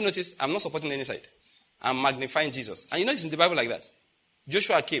 Have you noticed? I'm not supporting any side. I'm magnifying Jesus. And you know it's in the Bible like that.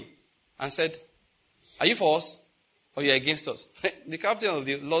 Joshua came and said, are you for us or you are against us? The captain of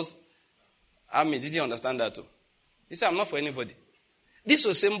the Lord's army didn't understand that too. He said, I'm not for anybody. This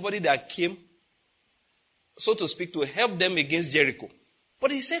was somebody that came, so to speak, to help them against Jericho.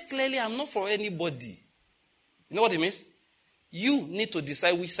 But he said clearly, I'm not for anybody. You know what it means? You need to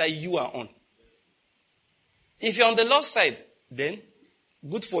decide which side you are on. If you're on the Lord's side, then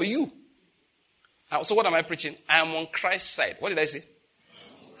good for you. So what am I preaching? I am on Christ's side. What did I say?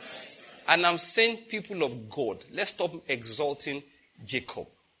 And I'm saying, people of God, let's stop exalting Jacob.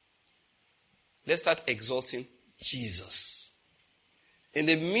 Let's start exalting Jesus. In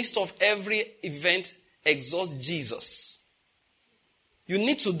the midst of every event, exalt Jesus. You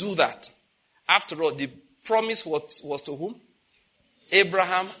need to do that. After all, the promise was to whom?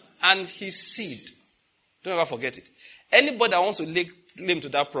 Abraham and his seed. Don't ever forget it. Anybody that wants to lay claim to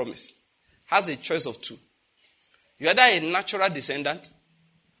that promise has a choice of two. You are either a natural descendant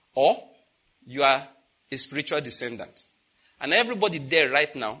or you are a spiritual descendant. And everybody there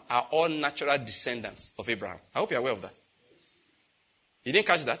right now are all natural descendants of Abraham. I hope you're aware of that. You didn't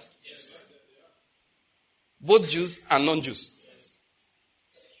catch that? Yes, sir. Both Jews and non-Jews.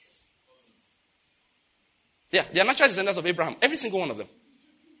 Yeah, they are natural descendants of Abraham. Every single one of them.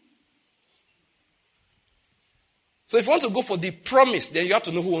 So if you want to go for the promise, then you have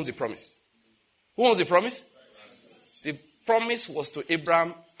to know who owns the promise. Who owns the promise? The promise was to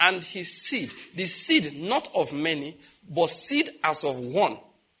Abraham and his seed. The seed not of many, but seed as of one.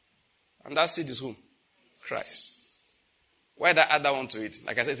 And that seed is whom? Christ. Why did I add that one to it?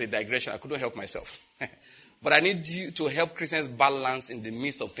 Like I said, it's a digression. I couldn't help myself. But I need you to help Christians balance in the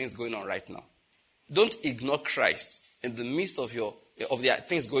midst of things going on right now. Don't ignore Christ in the midst of the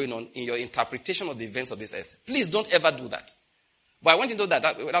things going on in your interpretation of the events of this earth. Please don't ever do that. But I went into that.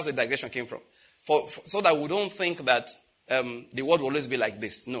 That's where the digression came from. So that we don't think that the world will always be like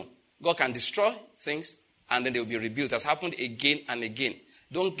this. No. God can destroy things and then they will be rebuilt. It has happened again and again.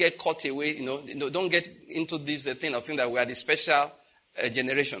 Don't get caught away, don't get into this thing of thinking that we are the special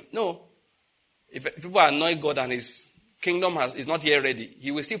generation. No. If people annoy God and his kingdom is not yet ready,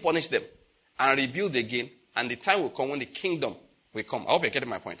 he will still punish them and rebuild again, and the time will come when the kingdom will come. I hope you're getting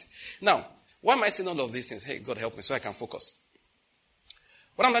my point. Now, why am I saying all of these things? Hey, God help me so I can focus.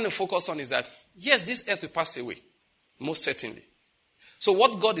 What I'm going to focus on is that, yes, this earth will pass away. Most certainly. So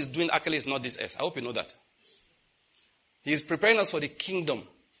what God is doing actually is not this earth. I hope you know that. He is preparing us for the kingdom.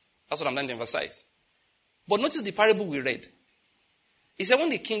 That's what I'm trying to emphasize. But notice the parable we read. He said when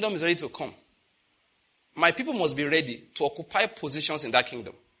the kingdom is ready to come, my people must be ready to occupy positions in that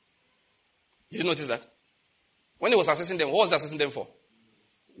kingdom. Did you notice that? When he was assessing them, what was he assessing them for?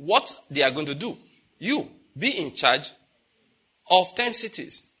 What they are going to do. You, be in charge of 10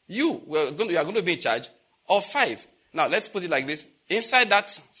 cities. You are going to be in charge of 5. Now, let's put it like this. Inside that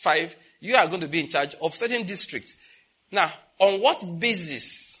 5, you are going to be in charge of certain districts. Now, on what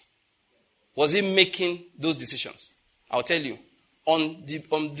basis was he making those decisions? I'll tell you. On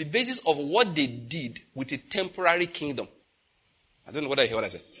the basis of what they did with a temporary kingdom. I don't know whether you hear what I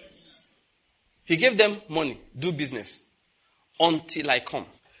said. He gave them money, do business, until I come.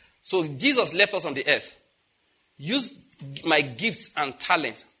 So Jesus left us on the earth. Use my gifts and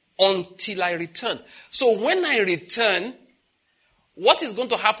talents until I return. So when I return, what is going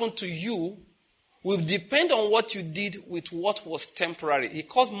to happen to you will depend on what you did with what was temporary. He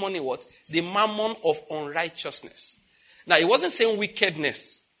calls money what? The mammon of unrighteousness. Now, he wasn't saying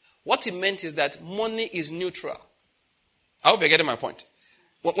wickedness. What he meant is that money is neutral. I hope you're getting my point.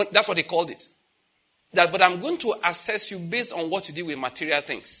 That's what he called it. But I'm going to assess you based on what you did with material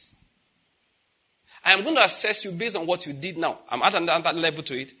things. I am going to assess you based on what you did now. I'm at another level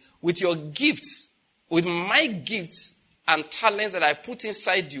to it. With your gifts, with my gifts and talents that I put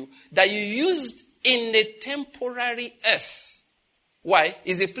inside you, that you used in a temporary earth. Why?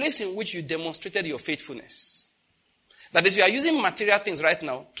 It's a place in which you demonstrated your faithfulness. That is, you are using material things right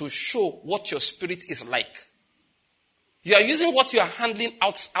now to show what your spirit is like. You are using what you are handling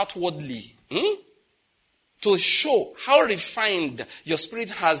outwardly. To show how refined your spirit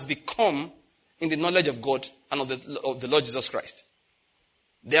has become in the knowledge of God and of the Lord Jesus Christ.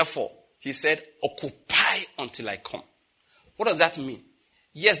 Therefore, he said, occupy until I come. What does that mean?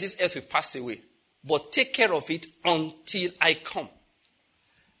 Yes, this earth will pass away, but take care of it until I come.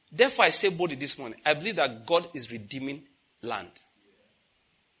 Therefore, I say boldly this morning, I believe that God is redeeming land.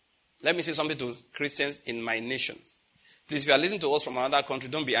 Let me say something to Christians in my nation. Please, if you are listening to us from another country,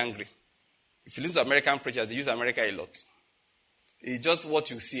 don't be angry. If you listen to American preachers, they use America a lot. It's just what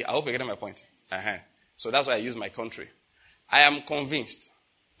you see. I hope you're getting my point. So that's why I use my country. I am convinced,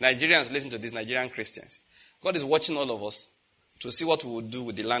 Nigerians, listen to this, Nigerian Christians. God is watching all of us to see what we will do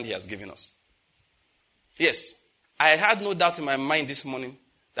with the land he has given us. Yes, I had no doubt in my mind this morning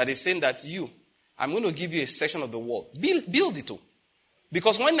that he's saying that I'm going to give you a section of the world. Build it all.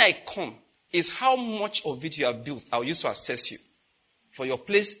 Because when I come, it's how much of it you have built I'll use to assess you for your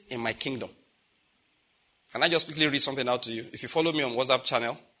place in my kingdom. Can I just quickly read something out to you? If you follow me on WhatsApp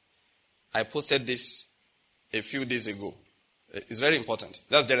channel, I posted this a few days ago. It's very important.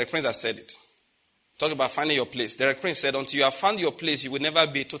 That's Derek Prince that said it. Talk about finding your place. Derek Prince said, until you have found your place, you will never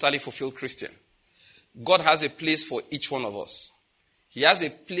be a totally fulfilled Christian. God has a place for each one of us. He has a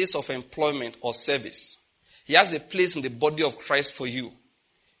place of employment or service. He has a place in the body of Christ for you.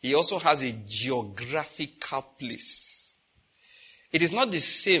 He also has a geographical place. It is not the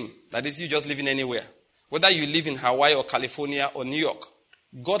same, that is you just living anywhere. Whether you live in Hawaii or California or New York,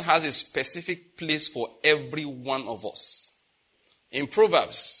 God has a specific place for every one of us. In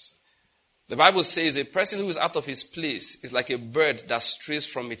Proverbs, the Bible says a person who is out of his place is like a bird that strays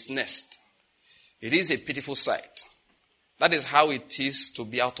from its nest. It is a pitiful sight. That is how it is to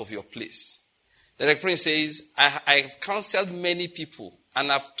be out of your place. The Prince says, I've counseled many people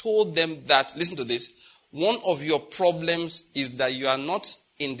and I've told them that, listen to this, one of your problems is that you are not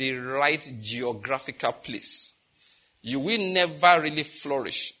in the right geographical place. You will never really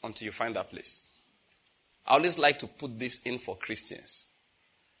flourish until you find that place. I always like to put this in for Christians.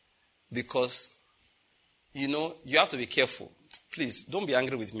 Because, you have to be careful. Please, don't be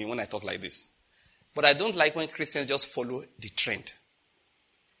angry with me when I talk like this. But I don't like when Christians just follow the trend.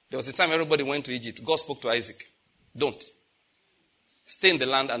 There was a time everybody went to Egypt. God spoke to Isaac. Don't. Stay in the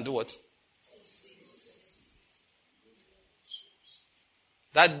land and do what?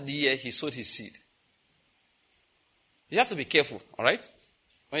 That year he sowed his seed. You have to be careful, all right?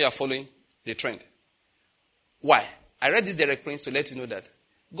 When you are following the trend. Why? I read this Derek Prince to let you know that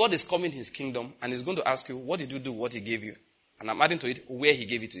God is coming in his kingdom and he's going to ask you, what did you do, what he gave you? And I'm adding to it, where he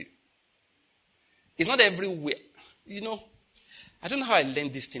gave it to you. It's not everywhere. I don't know how I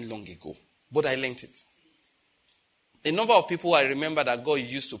learned this thing long ago, but I learned it. A number of people I remember that God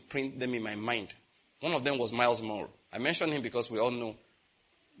used to print them in my mind. One of them was Miles Monroe. I mentioned him because we all know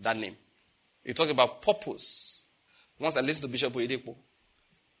that name. He talked about purpose. Once I listened to Bishop Oyedepo,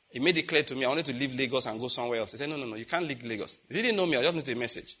 he made it clear to me I wanted to leave Lagos and go somewhere else. He said, no, you can't leave Lagos. He didn't know me. I just listened to a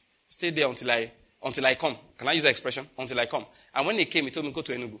message. Stay there until I come. Can I use that expression? Until I come. And when he came, he told me, go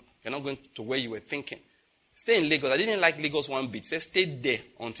to Enugu. You're not going to where you were thinking. Stay in Lagos. I didn't like Lagos one bit. He said, stay there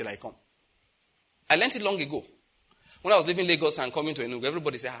until I come. I learned it long ago. When I was leaving Lagos and coming to Enugu,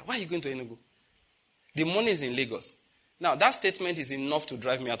 everybody said, why are you going to Enugu? The money is in Lagos. Now, that statement is enough to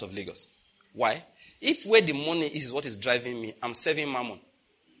drive me out of Lagos. Why? If where the money is what is driving me, I'm serving mammon.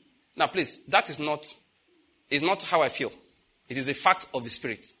 Now, please, that is not how I feel. It is a fact of the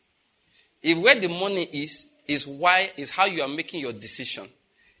spirit. If where the money is how you are making your decision,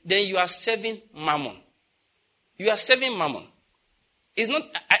 then you are serving mammon. You are serving mammon. It's not.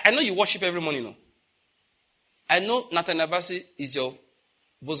 I know you worship every morning, no. I know Nathan Abasi is your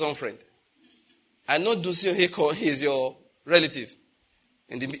bosom friend. I know Dusio Heko is your relative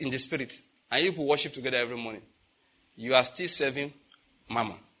in the spirit. And you people worship together every morning. You are still serving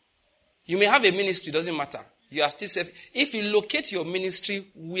mammon. You may have a ministry, it doesn't matter. You are still serving. If you locate your ministry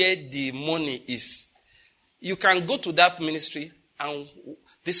where the money is, you can go to that ministry and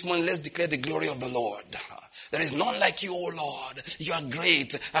this morning let's declare the glory of the Lord. There is none like you, O Lord. You are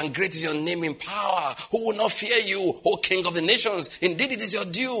great, and great is your name in power. Who will not fear you, O King of the nations? Indeed, it is your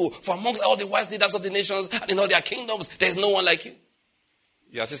due. For amongst all the wise leaders of the nations and in all their kingdoms, there is no one like you.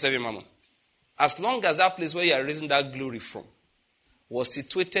 You are still serving mammon. As long as that place where you are raising that glory from was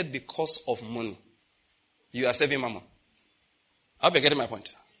situated because of money, you are serving mammon. I hope you're getting my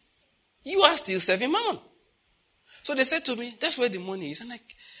point. You are still serving mammon. So they said to me, that's where the money is. I'm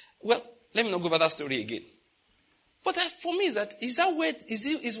like, well, let me not go over that story again. But for me,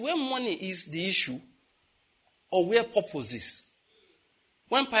 is where money is the issue or where purpose is?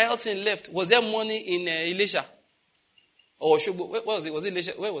 When Pialton left, was there money in Elisha? Or Shogbo? Where was it? Was it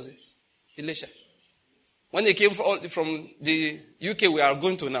Elisha? Where was it? Elisha. When he came from the UK we are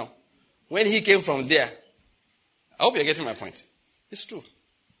going to now, when he came from there, I hope you're getting my point. It's true.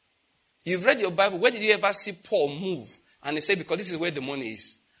 You've read your Bible. Where did you ever see Paul move? And he said, because this is where the money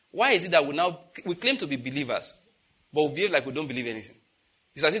is. Why is it that we claim to be believers, but we behave like we don't believe anything?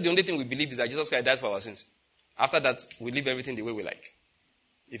 It's as if the only thing we believe is that Jesus Christ died for our sins. After that, we live everything the way we like.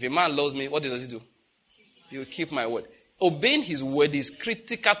 If a man loves me, what does he do? He will keep my word. Obeying his word is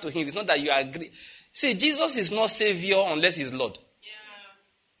critical to him. It's not that you agree. See, Jesus is not Savior unless he's Lord.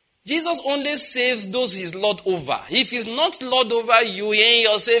 Jesus only saves those he's Lord over. If he's not Lord over you, he ain't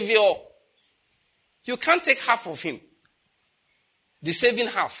your Savior. You can't take half of him, the saving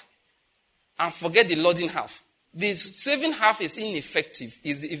half, and forget the Lording half. The saving half is ineffective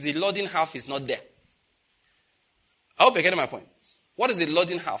if the Lording half is not there. I hope you're getting my point. What is the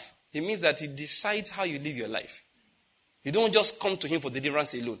Lording half? It means that he decides how you live your life. You don't just come to him for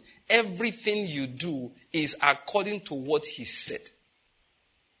deliverance alone. Everything you do is according to what he said.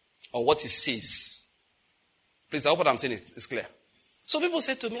 Or what he says. Please, I hope what I'm saying is clear. So people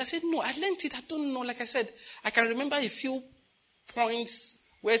said to me, I said, no, I learned it. I don't know. Like I said, I can remember a few points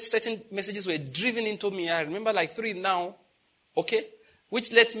where certain messages were driven into me. I remember like 3 now. Okay?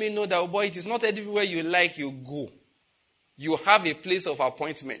 Which let me know that, oh boy, it is not everywhere you like you go. You have a place of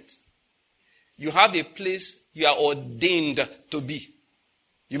appointment. You have a place you are ordained to be.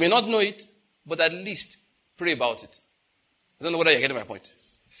 You may not know it, but at least pray about it. I don't know whether you're getting my point.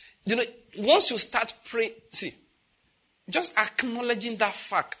 You know, once you start praying, see, just acknowledging that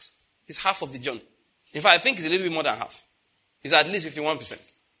fact is half of the journey. In fact, I think it's a little bit more than half. It's at least 51%.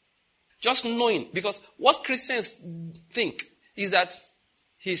 Just knowing, because what Christians think is that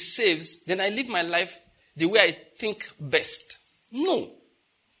he saves, then I live my life the way I think best. No.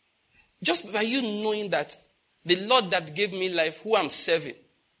 Just by you knowing that the Lord that gave me life, who I'm serving,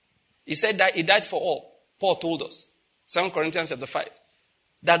 he said that he died for all. Paul told us. 2 Corinthians chapter 5.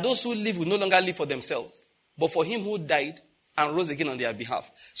 That those who live will no longer live for themselves, but for him who died and rose again on their behalf.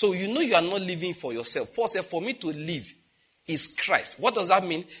 So you know you are not living for yourself. Paul said, for me to live is Christ. What does that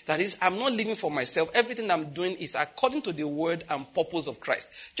mean? That is, I'm not living for myself. Everything I'm doing is according to the word and purpose of Christ.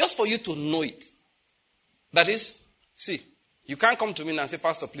 Just for you to know it. That is, see, you can't come to me and say,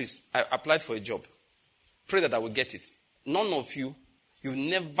 Pastor, please, I applied for a job. Pray that I will get it. None of you, you've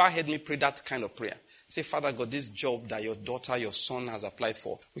never heard me pray that kind of prayer. Say, Father God, this job that your daughter, your son has applied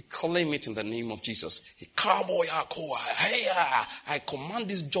for, we claim it in the name of Jesus. I command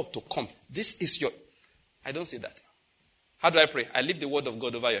this job to come. This is your... I don't say that. How do I pray? I leave the word of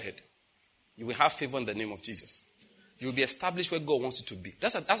God over your head. You will have favor in the name of Jesus. You will be established where God wants you to be.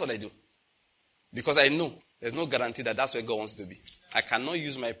 That's what I do. Because I know there's no guarantee that that's where God wants you to be. I cannot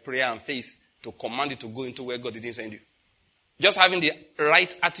use my prayer and faith to command you to go into where God didn't send you. Just having the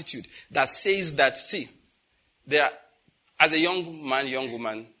right attitude that says that, see, as a young man, young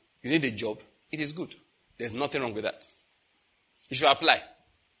woman, you need a job. It is good. There's nothing wrong with that. You should apply.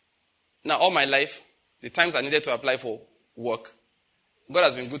 Now, all my life, the times I needed to apply for work, God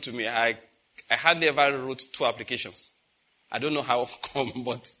has been good to me. I hardly ever wrote 2 applications. I don't know how come,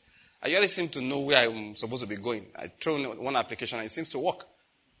 but I usually seem to know where I'm supposed to be going. I throw in 1 application and it seems to work.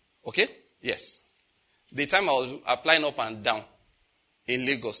 Okay? Yes. The time I was applying up and down in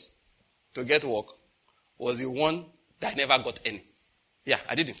Lagos to get work was the one that I never got any. Yeah,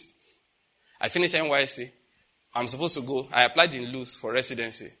 I didn't. I finished NYC. I'm supposed to go. I applied in Luz for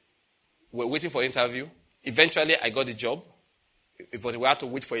residency. We're waiting for interview. Eventually, I got the job. But we had to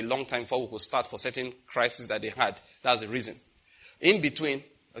wait for a long time before we could start for certain crises that they had. That's the reason. In between,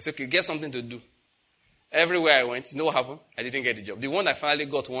 I said, okay, get something to do. Everywhere I went, you know what happened? I didn't get the job. The one I finally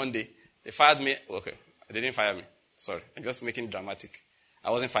got one day, they fired me. Okay. They didn't fire me. Sorry. I'm just making it dramatic.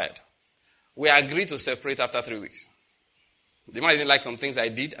 I wasn't fired. We agreed to separate after 3 weeks. The man didn't like some things I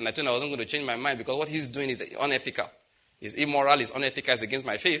did, and I told him I wasn't going to change my mind because what he's doing is unethical. It's immoral, it's unethical, it's against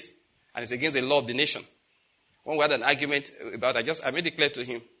my faith, and it's against the law of the nation. When we had an argument about it, I made it clear to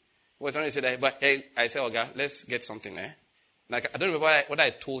him. He was trying to say that, but hey, I said, okay, let's get something, Like, I don't remember whether I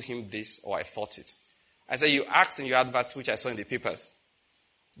told him this or I thought it. I said, you asked in your adverts, which I saw in the papers,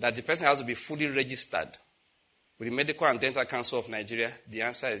 that the person has to be fully registered with the Medical and Dental Council of Nigeria. The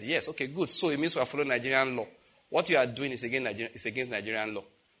answer is yes. Okay, good. So it means we are following Nigerian law. What you are doing is against Nigerian law.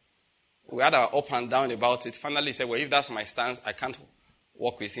 We had our up and down about it. Finally, he said, well, if that's my stance, I can't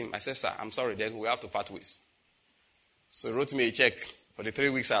work with him. I said, sir, I'm sorry, then we have to part ways. So he wrote me a check for the 3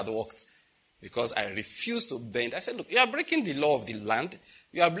 weeks I had worked because I refused to bend. I said, look, you are breaking the law of the land.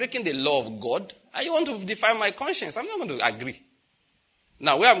 You are breaking the law of God. And you want to define my conscience. I'm not going to agree.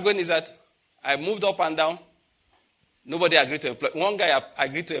 Now, where I'm going is that I moved up and down. Nobody agreed to employ. One guy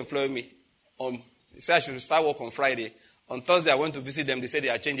agreed to employ me. He said I should start work on Friday. On Thursday, I went to visit them. They said they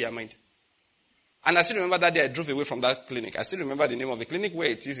had changed their mind. And I still remember that day I drove away from that clinic. I still remember the name of the clinic, where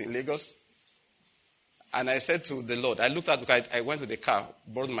it is in Lagos. And I said to the Lord, I looked out because I went to the car,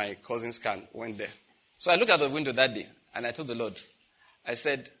 borrowed my cousin's car, went there. So I looked out the window that day, and I told the Lord, I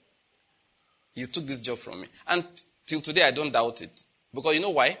said, you took this job from me. And till today, I don't doubt it. Because you know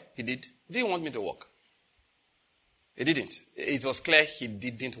why he did? He didn't want me to work. He didn't. It was clear he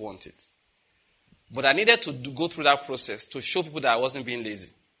didn't want it. But I needed to go through that process to show people that I wasn't being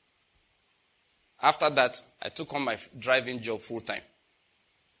lazy. After that, I took on my driving job full time.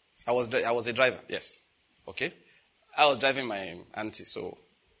 I was a driver, yes. Okay? I was driving my auntie, so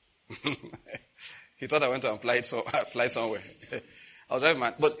he thought I went to apply somewhere. I was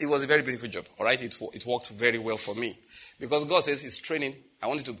driving but it was a very beautiful job, all right? It worked very well for me. Because God says it's training. I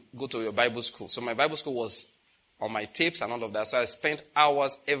wanted to go to a Bible school. So my Bible school was on my tapes and all of that. So I spent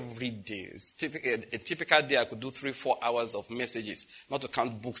hours every day. A typical day, I could do 3-4 hours of messages, not to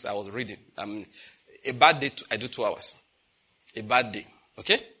count books I was reading. A bad day, I do 2 hours. A bad day,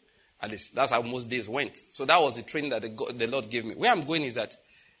 okay? At least that's how most days went. So that was the training that the Lord gave me. Where I'm going is that,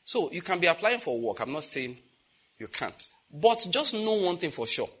 so you can be applying for work. I'm not saying you can't. But just know one thing for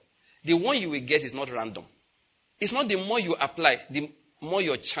sure. The one you will get is not random. It's not the more you apply, the more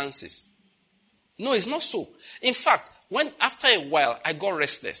your chances. No, it's not so. In fact, after a while, I got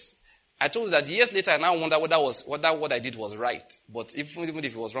restless. I told you that years later, I now wonder whether what I did was right. But even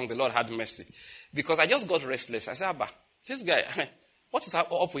if it was wrong, the Lord had mercy. Because I just got restless. I said, Abba, this guy, what is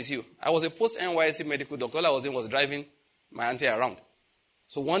up with you? I was a post-NYC medical doctor. All I was doing was driving my auntie around.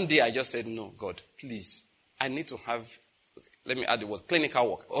 So one day I just said, no, God, please, I need to have, let me add the word, clinical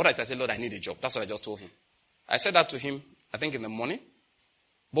work. All right, I said, Lord, I need a job. That's what I just told him. I said that to him, I think in the morning.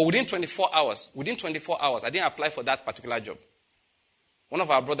 But within 24 hours, I didn't apply for that particular job. One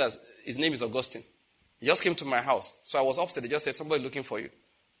of our brothers, his name is Augustine. He just came to my house. So I was upset. He just said, somebody looking for you.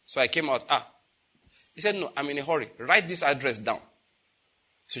 So I came out. He said, no, I'm in a hurry. Write this address down.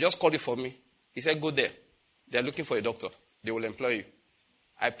 So just called it for me. He said, go there. They're looking for a doctor. They will employ you.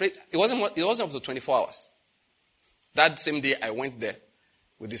 I prayed. It wasn't up to 24 hours. That same day, I went there.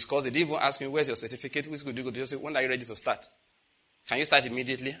 We discussed. They didn't even ask me, where's your certificate? Which school do you go to? They just said, when are you ready to start? Can you start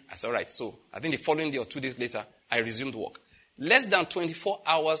immediately? I said, all right. So I think the following day or 2 days later, I resumed work. Less than 24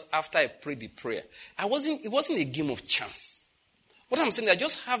 hours after I prayed the prayer. It wasn't a game of chance. What I'm saying is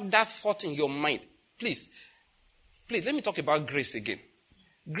just have that thought in your mind. Please, let me talk about grace again.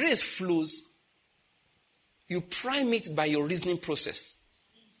 Grace flows. You prime it by your reasoning process.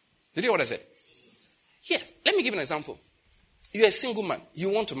 Did you hear what I said? Yes. Let me give you an example. You're a single man. You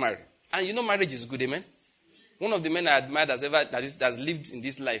want to marry. And you know marriage is good, amen? One of the men I admired that's lived in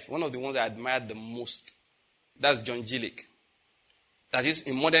this life, one of the ones I admired the most, that's John Gillick. That is,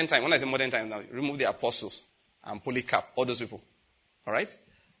 in modern time, when I say modern time now, remove the apostles and Polycarp, all those people. All right?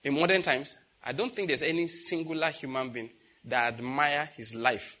 In modern times, I don't think there's any singular human being that admire his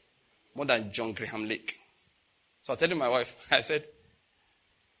life more than John Graham Lake. So I told my wife, I said,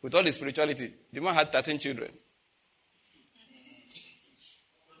 with all his spirituality, the man had 13 children.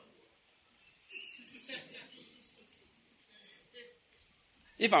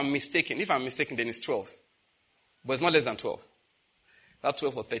 If I'm mistaken, then it's 12. But it's not less than 12. That's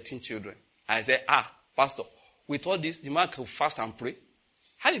 12 or 13 children. I said, Pastor, with all this, the man could fast and pray.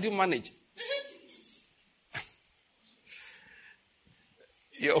 How did you manage?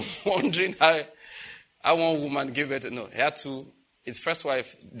 You're wondering how one woman gave birth to. No, he had two. His first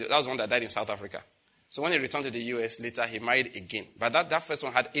wife, that was one that died in South Africa. So when he returned to the US later, he married again. But that first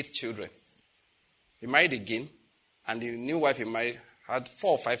one had 8 children. He married again, and the new wife he married had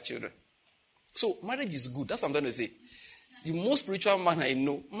 4 or 5 children. So marriage is good. That's what I'm trying to say. The most spiritual man I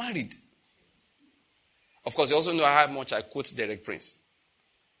know married. Of course, you also know how much I quote Derek Prince.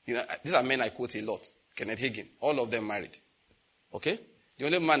 You know, these are men I quote a lot. Kenneth Hagin. All of them married. Okay? The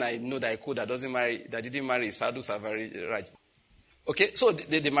only man I know that I quote that didn't marry is Sadhu Savari Raj. Okay, so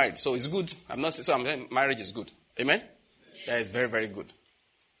they married. So it's good. I'm saying marriage is good. Amen? Yeah, it's very, very good.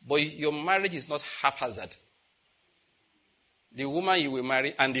 But your marriage is not haphazard. The woman you will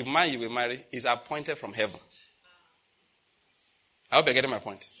marry and the man you will marry is appointed from heaven. I hope you're getting my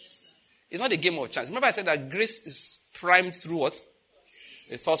point. It's not a game of chance. Remember I said that grace is primed through what?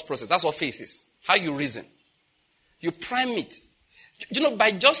 A thought process. That's what faith is. How you reason. You prime it. You know,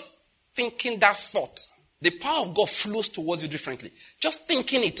 by just thinking that thought, the power of God flows towards you differently. Just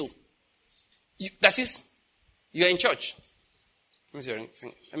thinking it too. That is, you're in church. Let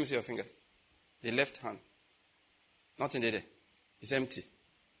me see your finger. The left hand. Nothing there. It's empty.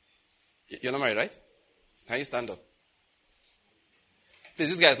 You're not married, right? Can you stand up? Please,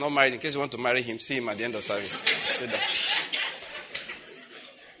 this guy is not married. In case you want to marry him, see him at the end of service. Sit down.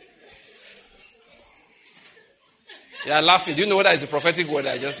 You are laughing. Do you know what is the prophetic word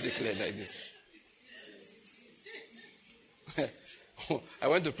I just declared like this? I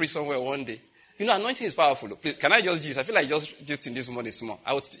went to preach somewhere one day. You know, anointing is powerful. Please, can I just gist? I feel like just in this morning small.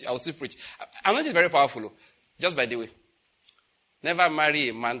 I will still preach. Anointing is very powerful. Just by the way. Never marry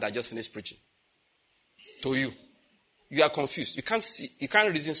a man that just finished preaching. To you. You are confused. You can't see. You can't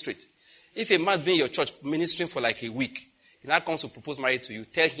reason straight. If a man's been in your church ministering for like a week, he now comes to propose marriage to you,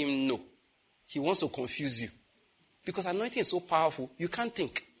 tell him no. He wants to confuse you. Because anointing is so powerful, you can't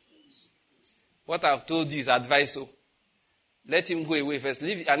think. What I've told you is advice. So let him go away first.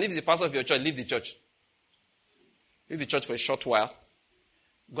 Leave, and if he's a pastor of your church, leave the church. Leave the church for a short while.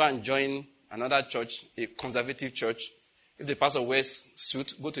 Go and join another church, a conservative church. If the pastor wears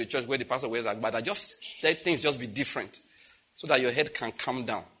suit, go to a church where the pastor wears agbada. Just let things just be different so that your head can calm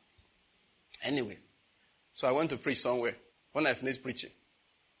down. Anyway, so I went to preach somewhere. When I finished preaching,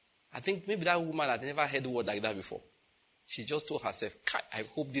 I think maybe that woman had never heard a word like that before. She just told herself, I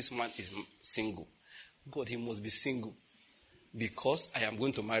hope this man is single. God, he must be single because I am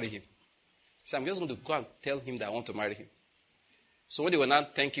going to marry him. So I'm just going to go and tell him that I want to marry him. So when they were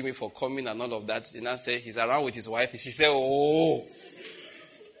not thanking me for coming and all of that, they now say he's around with his wife. She said, oh.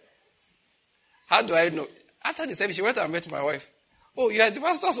 How do I know? After the service, she went and met my wife. Oh, you are the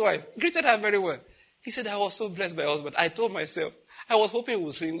pastor's wife. Greeted her very well. He said, I was so blessed by my husband. I told myself, I was hoping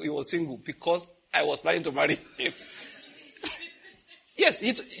he was single because I was planning to marry him. Yes,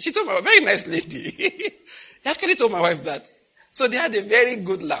 she told my wife, very nice lady. He actually told my wife that. So they had a very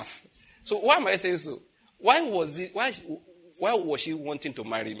good laugh. So why am I saying so? Why was she wanting to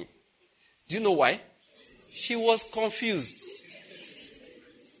marry me? Do you know why? She was confused.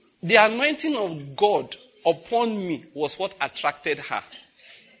 The anointing of God upon me was what attracted her.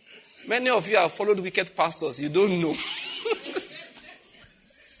 Many of you have followed wicked pastors. You don't know.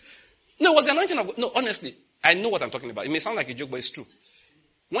 No, it was the anointing of God. No, honestly, I know what I'm talking about. It may sound like a joke, but it's true.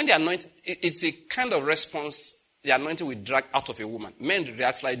 When the anointing, it's a kind of response the anointing will drag out of a woman. Men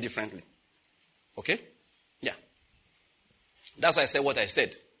react slightly differently. Okay? Yeah. That's why I said what I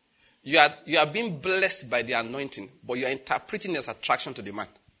said. You are being blessed by the anointing, but you are interpreting it as attraction to the man.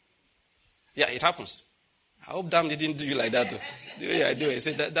 Yeah, it happens. I hope damn didn't do you like that. The way I do it, I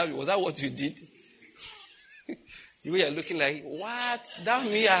said, was that what you did? The way you're looking like, what?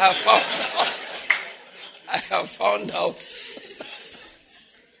 Damn me, I have found out. I have found out.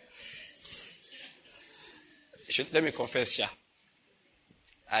 Let me confess, Sha.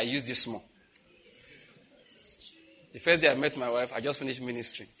 I use this more. The first day I met my wife, I just finished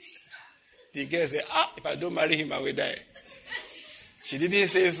ministry. The girl said, if I don't marry him, I will die. She didn't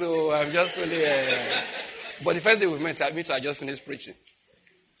say so. I'm just really... But the first day we met, I just finished preaching.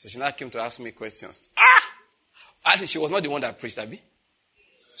 So she now came to ask me questions. Actually, she was not the one that preached, Abby.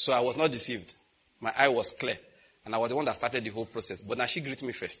 So I was not deceived. My eye was clear. And I was the one that started the whole process. But now she greeted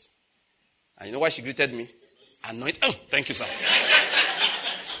me first. And you know why she greeted me? Anointing. Oh, thank you, sir.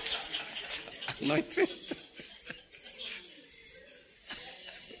 Anointing.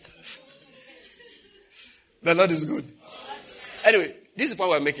 The Lord is good. Anyway, this is the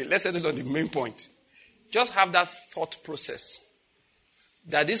point we're making. Let's settle on the main point. Just have that thought process.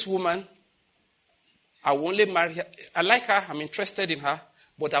 That this woman, I will only marry her. I like her. I'm interested in her.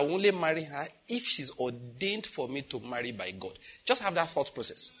 But I will only marry her if she's ordained for me to marry by God. Just have that thought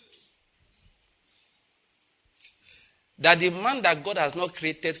process. That the man that God has not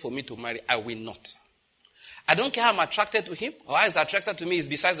created for me to marry, I will not. I don't care how I'm attracted to him or how he's attracted to me is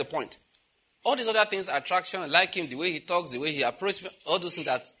besides the point. All these other things, attraction, like him, the way he talks, the way he approaches, all those things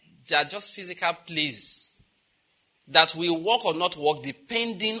that they are just physical plays that will work or not work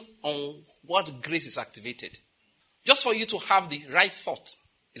depending on what grace is activated. Just for you to have the right thought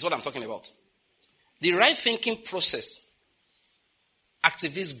is what I'm talking about. The right thinking process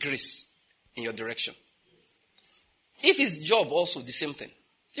activates grace in your direction. If it's job also, the same thing.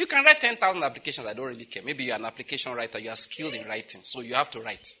 You can write 10,000 applications, I don't really care. Maybe you're an application writer, you are skilled in writing, so you have to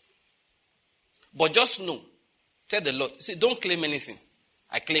write. But just know, tell the Lord, see, don't claim anything.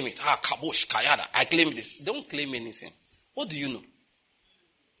 I claim it. Kabosh, Kayada, I claim this. Don't claim anything. What do you know?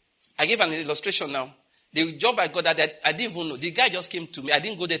 I gave an illustration now. The job I got that I didn't even know. The guy just came to me. I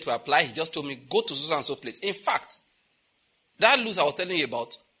didn't go there to apply. He just told me, go to so and so place. In fact, that Lutz I was telling you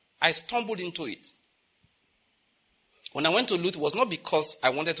about, I stumbled into it. When I went to Lutz, it was not because I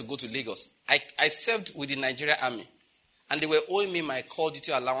wanted to go to Lagos. I served with the Nigerian army. And they were owing me my call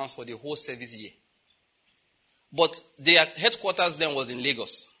duty allowance for the whole service year. But their headquarters then was in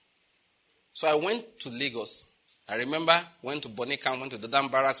Lagos. So I went to Lagos. I remember, went to Bonny-Camp, went to the Dam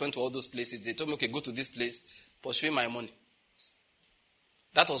Barracks, went to all those places. They told me, okay, go to this place, pursue my money.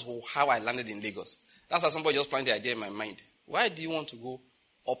 That was how I landed in Lagos. That's how somebody just planted the idea in my mind. Why do you want to go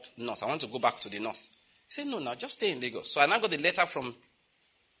up north? I want to go back to the north. He said, no, just stay in Lagos. So I now got a letter from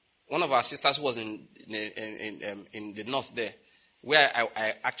one of our sisters who was in the north there, where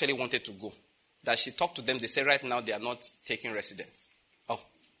I actually wanted to go, that she talked to them. They said right now they are not taking residents. Oh.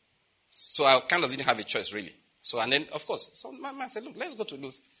 So I kind of didn't have a choice, really. So, and then, of course, so my man said, look, let's go to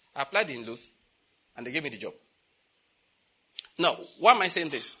Luth. I applied in Luth, and they gave me the job. Now, why am I saying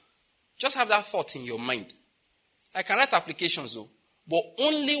this? Just have that thought in your mind. I can write applications, though, but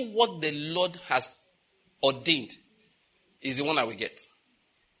only what the Lord has ordained is the one I will get.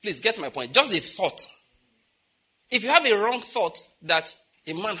 Please get my point. Just a thought. If you have a wrong thought that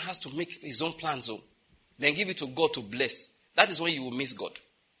a man has to make his own plans, then give it to God to bless, that is when you will miss God.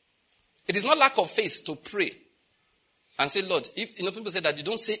 It is not lack of faith to pray and say, Lord, if people say that you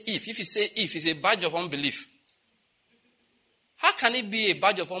don't say if. If you say if, it's a badge of unbelief. How can it be a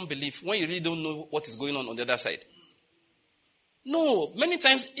badge of unbelief when you really don't know what is going on the other side? No, many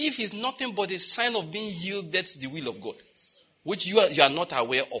times if is nothing but a sign of being yielded to the will of God, which you are not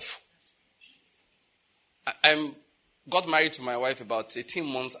aware of. I got married to my wife about 18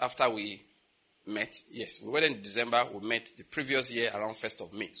 months after we met. Yes, we went in December. We met the previous year around 1st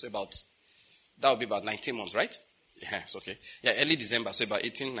of May. So that would be about 19 months, right? Yeah, it's okay. Yeah, early December. So about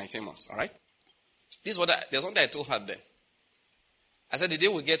 18, 19 months, all right? There's something I told her then. I said, the day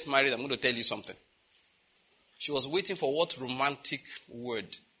we get married, I'm going to tell you something. She was waiting for what romantic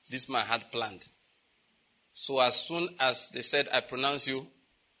word this man had planned. So as soon as they said, I pronounce you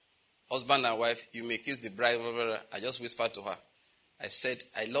husband and wife, you may kiss the bride, blah, blah, blah, I just whispered to her. I said,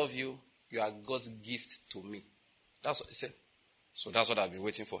 I love you. You are God's gift to me. That's what I said. So that's what I've been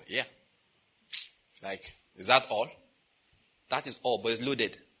waiting for. Yeah. Like, is that all? That is all, but it's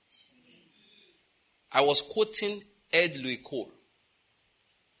loaded. I was quoting Ed Louis Cole.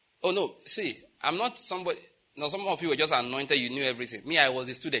 Oh, no. See, I'm not somebody. Now, some of you were just anointed. You knew everything. Me, I was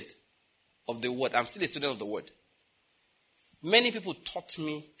a student of the word. I'm still a student of the word. Many people taught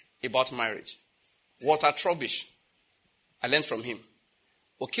me about marriage. Walter Trubbish. I learned from him.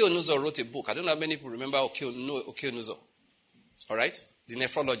 Okeonuzo wrote a book. I don't know how many people remember Okeonuzo. All right? The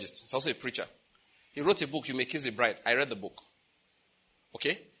nephrologist. He's also a preacher. He wrote a book, You May Kiss the Bride. I read the book.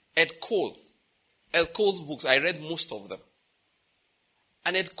 Okay? Ed Cole's books, I read most of them.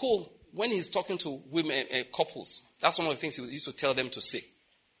 And Ed Cole, when he's talking to women, couples, that's one of the things he used to tell them to say.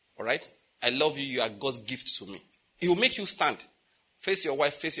 All right? I love you. You are God's gift to me. He will make you stand. Face your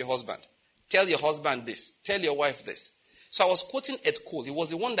wife, face your husband. Tell your husband this. Tell your wife this. So I was quoting Ed Cole. He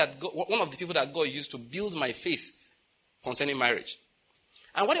was the one of the people that God used to build my faith concerning marriage.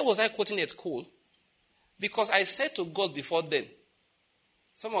 And why was I quoting Ed Cole? Because I said to God before then,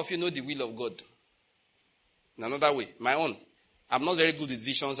 some of you know the will of God. In another way, my own. I'm not very good with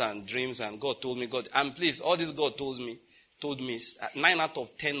visions and dreams, and God told me, and please, all this God told me, 9 out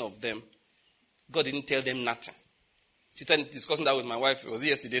of 10 of them, God didn't tell them nothing. Discussing that with my wife, it was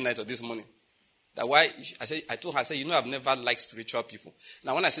yesterday night or this morning. That why, I told her, I've never liked spiritual people.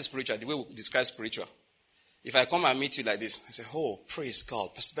 Now, when I say spiritual, the way we describe spiritual, if I come and meet you like this, I say, oh, praise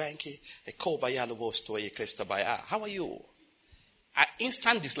God, Pastor Banky, how are you? I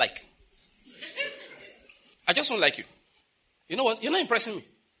instant dislike. I just don't like you. You know what? You're not impressing me.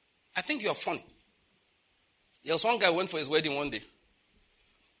 I think you're funny. There was one guy who went for his wedding one day.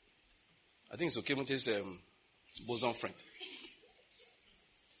 I think it's Okemute's bosom friend.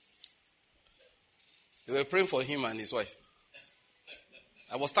 They were praying for him and his wife.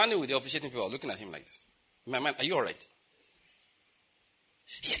 I was standing with the officiating people looking at him like this. In my mind, are you all right?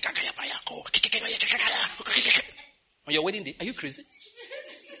 On your wedding day, are you crazy?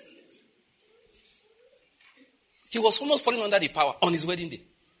 He was almost falling under the power on his wedding day.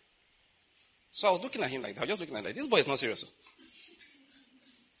 So I was looking at him like that. I was just looking at him like, this boy is not serious.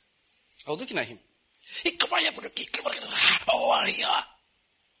 I was looking at him. You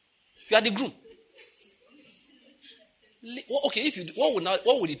are the groom. Okay,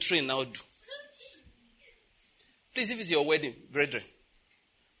 what would the train now do? Please, if it's your wedding, brethren,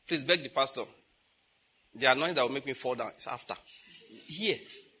 please beg the pastor. The anointing that will make me fall down is after. Here,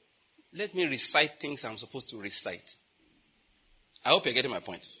 let me recite things I'm supposed to recite. I hope you're getting my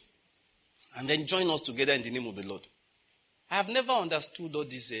point. And then join us together in the name of the Lord. I have never understood all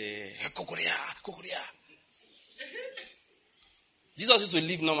this. Jesus used to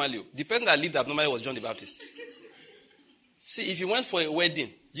live normally. The person that lived abnormally was John the Baptist. See, if you went for a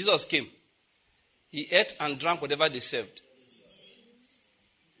wedding, Jesus came. He ate and drank whatever they served.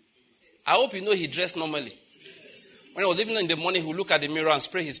 I hope you know he dressed normally. When he was leaving in the morning, he would look at the mirror and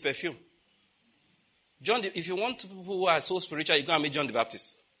spray his perfume. If you want people who are so spiritual, you go and meet John the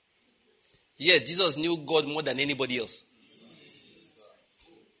Baptist. Yeah, Jesus knew God more than anybody else.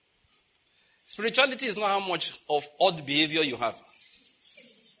 Spirituality is not how much of odd behavior you have.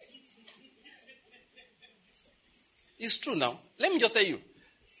 It's true now. Let me just tell you.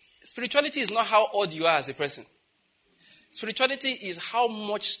 Spirituality is not how odd you are as a person. Spirituality is how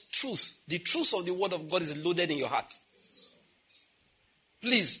much truth, the truth of the word of God is loaded in your heart.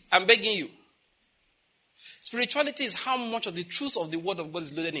 Please, I'm begging you. Spirituality is how much of the truth of the word of God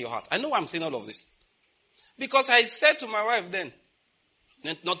is loaded in your heart. I know why I'm saying all of this. Because I said to my wife then,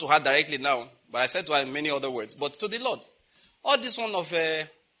 not to her directly now, but I said to her in many other words, but to the Lord, all this one of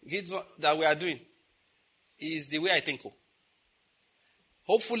gigs that we are doing is the way I think.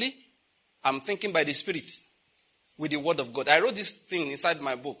 Hopefully, I'm thinking by the Spirit with the word of God. I wrote this thing inside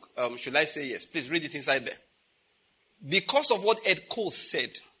my book. Should I say yes? Please read it inside there. Because of what Ed Cole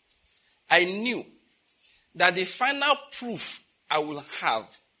said, I knew that the final proof I will have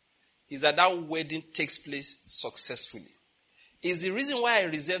is that wedding takes place successfully. Is the reason why I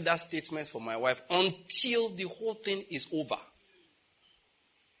reserved that statement for my wife until the whole thing is over.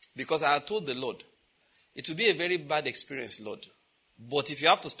 Because I had told the Lord, it will be a very bad experience, Lord. But if you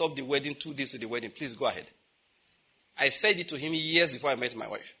have to stop the wedding 2 days to the wedding, please go ahead. I said it to him years before I met my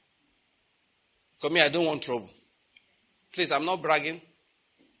wife. Because me, I don't want trouble. Please, I'm not bragging.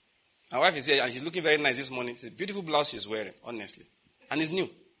 My wife is here and she's looking very nice this morning. It's a beautiful blouse she's wearing, honestly. And it's new.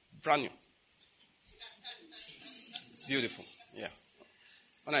 Brand new. It's beautiful. Yeah.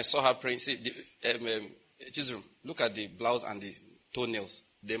 When I saw her praying, see, Chisholm, look at the blouse and the toenails.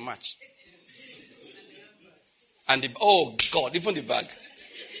 They match. And oh God, even the bag.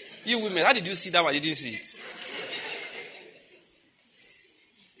 You women, how did you see that one? You didn't see it.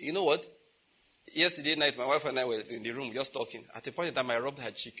 You know what? Yesterday night, my wife and I were in the room just talking. At a point in time, I rubbed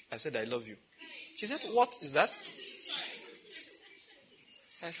her cheek. I said, I love you. She said, what is that?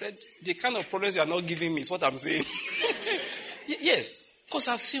 I said, the kind of problems you are not giving me is what I'm saying. Yes, because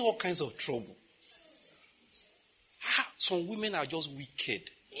I've seen all kinds of trouble. Some women are just wicked.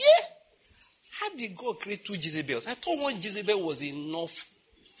 Yeah. How did God create 2 Jezebels? I thought one Jezebel was enough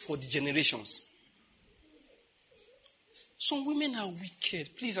for the generations. Some women are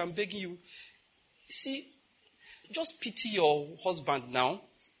wicked. Please, I'm begging you. See, just pity your husband now.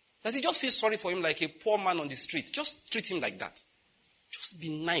 That he just feels sorry for him like a poor man on the street. Just treat him like that. Just be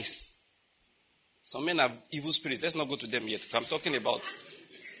nice. Some men have evil spirits. Let's not go to them yet. I'm talking about.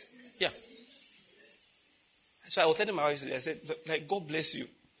 Yeah. So I was telling my wife, I said, like, God bless you.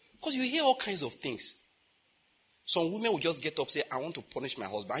 Because you hear all kinds of things. Some women will just get up and say, I want to punish my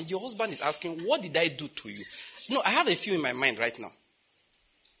husband. And your husband is asking, what did I do to you? No, I have a few in my mind right now.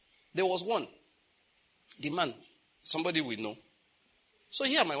 There was one. The man, somebody we know. So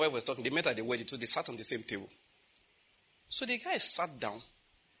here my wife was talking. They met at the wedding, so they sat on the same table. So the guy sat down,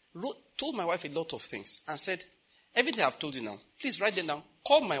 told my wife a lot of things, and said, everything I've told you now, please write them down.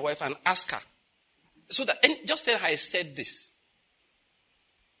 Call my wife and ask her. So that, and just tell her I said this.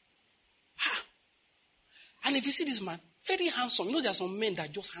 And if you see this man, very handsome. You know there are some men that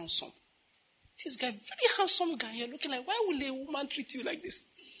are just handsome. This guy, very handsome guy, you're looking like, why will a woman treat you like this?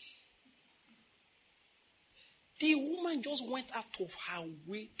 The woman just went out of her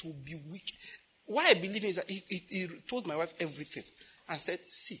way to be wicked. Why I believe is that he told my wife everything and said,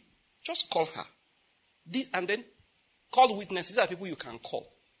 see, just call her. This, and then call witnesses. These are people you can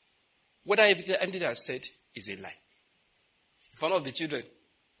call. Whether anything I said is a lie. One of the children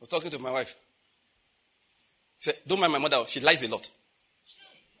was talking to my wife. He said, don't mind my mother, she lies a lot.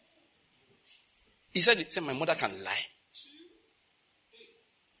 He said, my mother can lie.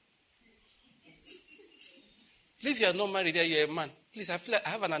 If you are not married, you're a man. Please, I feel like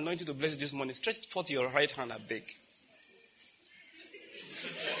I have an anointing to bless you this morning. Stretch forth your right hand, I beg.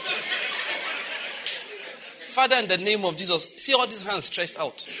 Father, in the name of Jesus, see all these hands stretched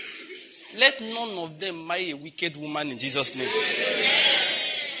out. Let none of them marry a wicked woman in Jesus' name.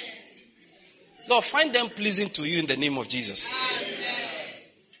 Lord, find them pleasing to you in the name of Jesus.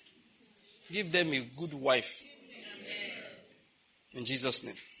 Give them a good wife. In Jesus'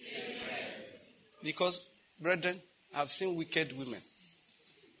 name. Because, brethren, I've seen wicked women.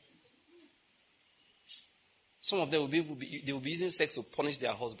 Some of them will be using sex to punish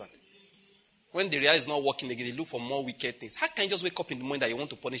their husband. When the realize is not working again, they look for more wicked things. How can you just wake up in the morning that you want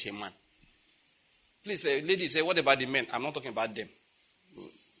to punish a man? Please, ladies, say, what about the men? I'm not talking about them.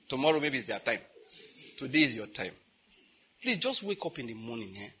 Tomorrow maybe it's their time. Today is your time. Please just wake up in the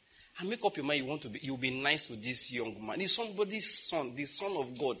morning, and make up your mind you'll be nice to this young man. He's somebody's son, the son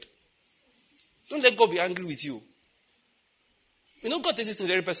of God. Don't let God be angry with you. You know, God takes this thing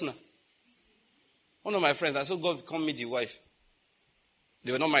very personal. One of my friends, I saw God come meet the wife.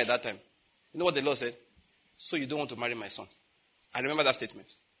 They were not married at that time. You know what the Lord said? So you don't want to marry my son. I remember that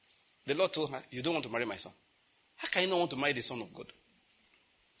statement. The Lord told her, you don't want to marry my son. How can you not want to marry the son of God?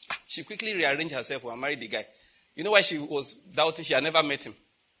 She quickly rearranged herself and married the guy. You know why she was doubting? She had never met him.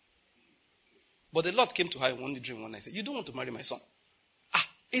 But the Lord came to her in one dream one night and said, you don't want to marry my son. Ah,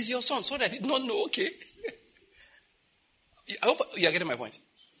 is your son? Sorry, I did not know. Okay. I hope you are getting my point.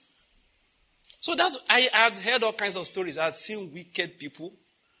 So I had heard all kinds of stories. I had seen wicked people.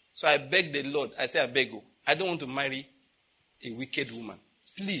 So I begged the Lord. I said, I beg you. I don't want to marry a wicked woman.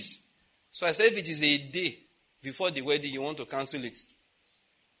 Please. So I said, if it is a day before the wedding, you want to cancel it,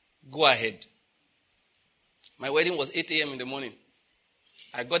 go ahead. My wedding was 8 a.m. in the morning.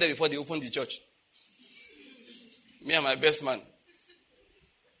 I got there before they opened the church. Me and my best man.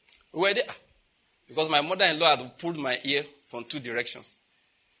 We were there. Because my mother-in-law had pulled my ear from two directions.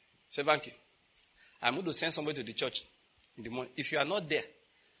 She said, Banky, I'm going to send somebody to the church in the morning. If you are not there,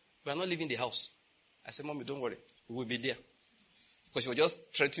 we are not leaving the house. I said, Mommy, don't worry. We will be there. Because she was just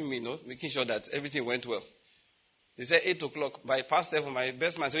threatening me, making sure that everything went well. They said 8 o'clock. By past 7, my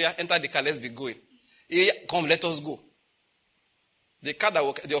best man said, yeah, enter the car, let's be going. Yeah, come, let us go. The car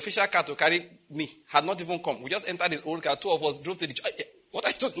the official car to carry me had not even come. We just entered the old car. 2 of us drove to the church. What are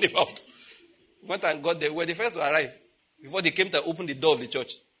you talking about? Went and got there. We were the first to arrive before they came to open the door of the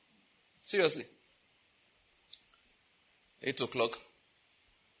church. Seriously. 8 o'clock,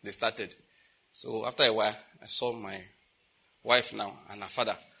 they started. So after a while, I saw my wife now and her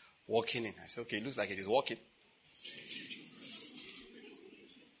father walking in. I said, okay, it looks like it is walking.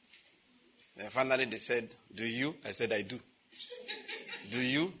 Then finally they said, do you? I said, I do. Do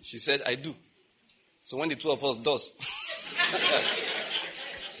you? She said, I do. So when the two of us does.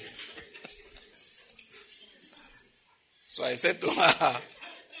 So I said to her,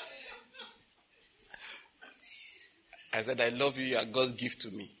 I said, I love you. You are God's gift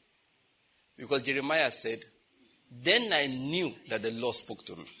to me. Because Jeremiah said, then I knew that the Lord spoke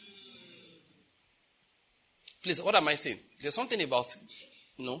to me. Please, what am I saying? There's something about,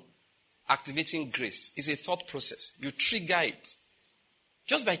 activating grace. It's a thought process. You trigger it.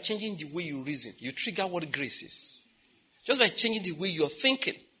 Just by changing the way you reason, you trigger what grace is. Just by changing the way you're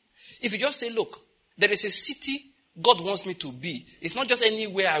thinking. If you just say, look, there is a city God wants me to be. It's not just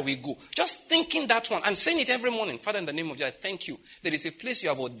anywhere I will go. Just thinking that one and saying it every morning. Father, in the name of Jesus, I thank you. There is a place you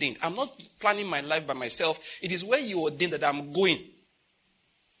have ordained. I'm not planning my life by myself. It is where you ordained that I'm going.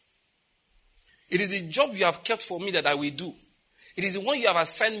 It is the job you have kept for me that I will do. It is the one you have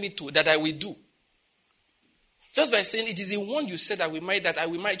assigned me to that I will do. Just by saying it is the one you said I will marry that I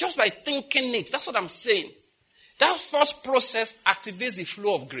will marry. Just by thinking it. That's what I'm saying. That thought process activates the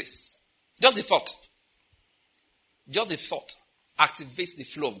flow of grace. Just the thought. Just the thought activates the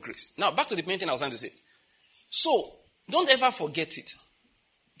flow of grace. Now, back to the main thing I was trying to say. So, don't ever forget it.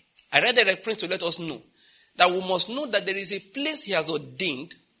 I read the reference to let us know that we must know that there is a place he has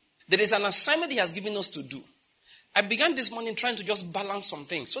ordained. There is an assignment he has given us to do. I began this morning trying to just balance some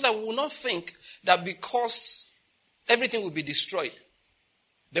things so that we will not think that because everything will be destroyed,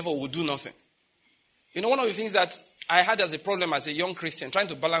 therefore we'll do nothing. One of the things that I had as a problem as a young Christian, trying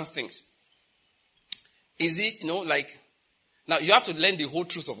to balance things, is it, now you have to learn the whole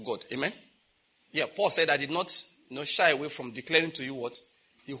truth of God. Amen? Yeah, Paul said, I did not shy away from declaring to you what?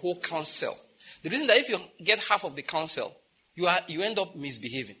 The whole counsel. The reason that if you get half of the counsel, you end up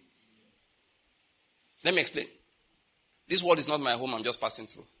misbehaving. Let me explain. This word is not my home, I'm just passing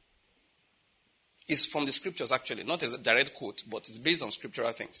through. It's from the scriptures actually, not as a direct quote, but it's based on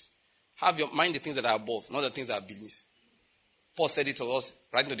scriptural things. Have your mind the things that are above, not the things that are beneath. Paul said it to us,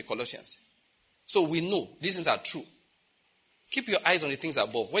 writing to the Colossians. So we know these things are true. Keep your eyes on the things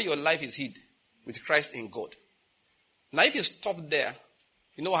above, where your life is hid with Christ in God. Now if you stop there,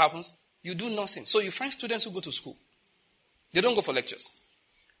 you know what happens? You do nothing. So you find students who go to school. They don't go for lectures.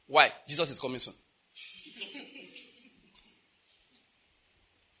 Why? Jesus is coming soon.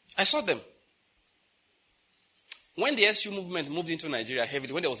 I saw them. When the SU movement moved into Nigeria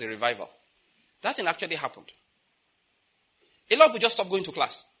heavily, when there was a revival, that thing actually happened. A lot of people just stopped going to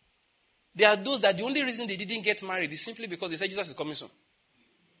class. There are those that the only reason they didn't get married is simply because they said Jesus is coming soon.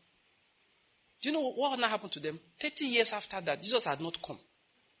 Do you know what now happened to them? 30 years after that, Jesus had not come.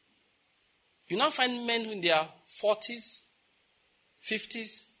 You now find men in their 40s,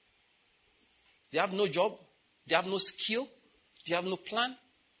 50s. They have no job. They have no skill. They have no plan.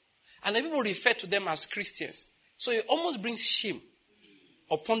 And then people refer to them as Christians. So it almost brings shame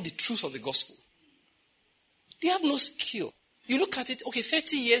upon the truth of the gospel. They have no skill. You look at it, okay,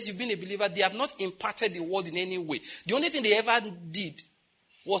 30 years you've been a believer, they have not imparted the word in any way. The only thing they ever did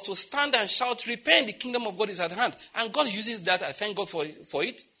was to stand and shout, repent, the kingdom of God is at hand. And God uses that, I thank God for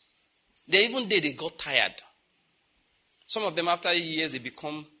it. They got tired. Some of them, after years, they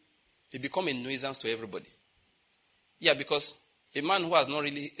become a nuisance to everybody. Yeah, because a man who has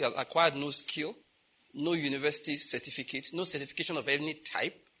acquired no skill, no university certificate, no certification of any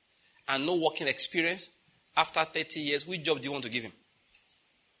type, and no working experience, after 30 years, which job do you want to give him?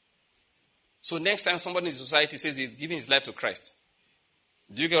 So next time somebody in society says he's giving his life to Christ,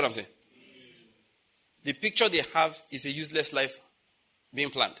 do you get what I'm saying? The picture they have is a useless life being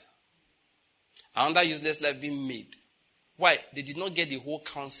planned. Another useless life being made. Why? They did not get the whole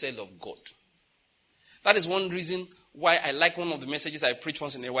counsel of God. That is one reason why I like one of the messages I preach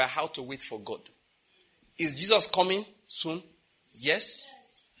once in a while, how to wait for God. Is Jesus coming soon? Yes.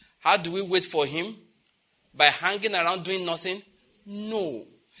 How do we wait for him? By hanging around doing nothing? No.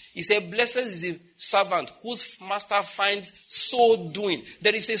 He said, blessed is the servant whose master finds so doing.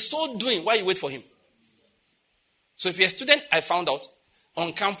 There is a so doing while you wait for him. So if you're a student, I found out,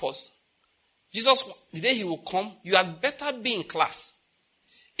 on campus, Jesus, the day he will come, you had better be in class.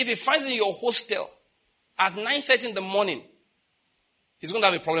 If he finds in your hostel at 9:30 in the morning, he's going to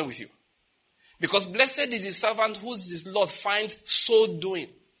have a problem with you. Because blessed is the servant whose his Lord finds so doing.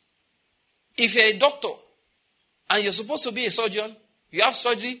 If you're a doctor and you're supposed to be a surgeon, you have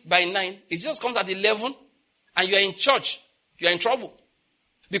surgery by 9. If Jesus comes at 11 and you are in church, you are in trouble.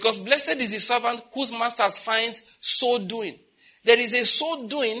 Because blessed is the servant whose master finds so doing. There is a so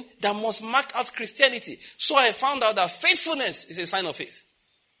doing that must mark out Christianity. So I found out that faithfulness is a sign of faith.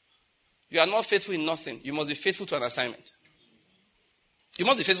 You are not faithful in nothing. You must be faithful to an assignment. You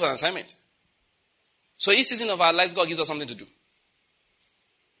must be faithful to an assignment. So each season of our lives, God gives us something to do.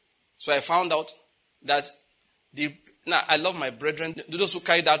 So I found out that now I love my brethren, those who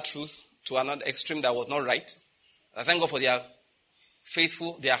carry that truth to another extreme that was not right. I thank God for their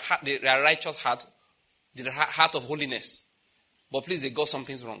faithful, their righteous heart, their heart of holiness. But please, they got some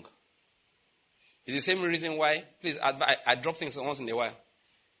things wrong. It's the same reason why, please, I drop things once in a while.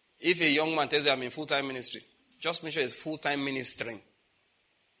 If a young man tells you I'm in full-time ministry, just make sure it's full-time ministering.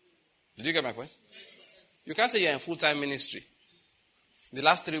 Did you get my point? You can't say you're in full-time ministry. The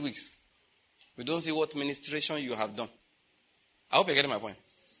last 3 weeks, we don't see what ministration you have done. I hope you're getting my point.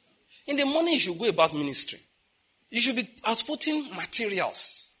 In the morning, you should go about ministry. You should be outputting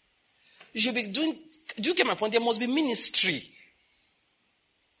materials. You should be doing, do you get my point? There must be ministry.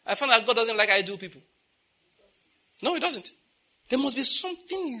 I found out God doesn't like I do people. No, he doesn't. There must be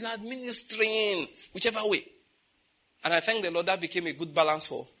something you are ministering, whichever way. And I thank the Lord that became a good balance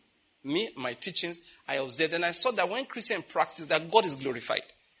for me, my teachings. I observed and I saw that when Christians practice that, God is glorified.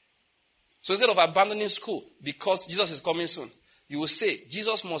 So instead of abandoning school because Jesus is coming soon, you will say,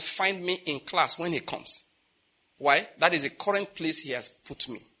 Jesus must find me in class when he comes. Why? That is the current place he has put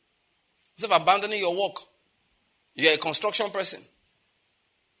me. Instead of abandoning your work, you are a construction person.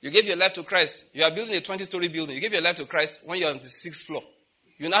 You gave your life to Christ. You are building a 20-story building. You gave your life to Christ when you are on the 6th floor.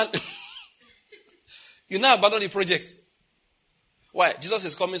 You now abandon the project. Why? Jesus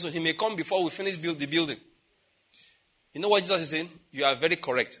is coming soon. He may come before we finish the building. You know what Jesus is saying? You are very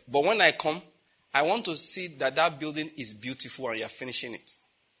correct. But when I come, I want to see that building is beautiful and you are finishing it.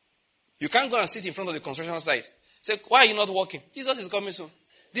 You can't go and sit in front of the construction site. Say, why are you not working? Jesus is coming soon.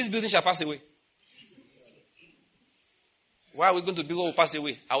 This building shall pass away. Why are we going to build what will pass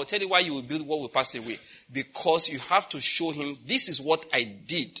away? I will tell you why you will build what will pass away. Because you have to show him, this is what I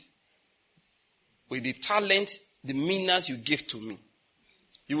did with the talent, the meanness you gave to me.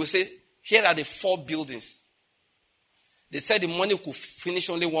 You will say, here are the 4 buildings. They said the money could finish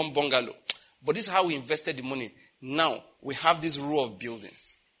only 1 bungalow. But this is how we invested the money. Now, we have this row of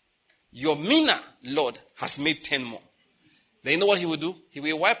buildings. Your mina, Lord, has made 10 more. Then you know what he will do? He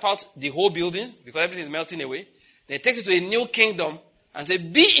will wipe out the whole building because everything is melting away. Then he takes it to a new kingdom and say,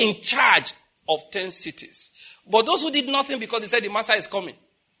 be in charge of 10 cities. But those who did nothing because he said the master is coming,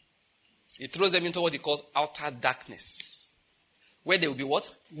 he throws them into what he calls outer darkness. Where there will be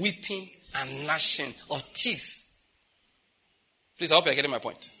what? Weeping and gnashing of teeth. Please, I hope you're getting my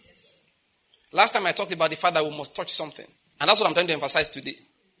point. Last time I talked about the fact that we must touch something. And that's what I'm trying to emphasize today.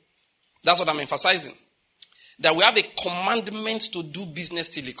 That's what I'm emphasizing. That we have a commandment to do business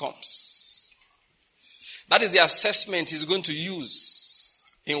till he comes. That is the assessment he's going to use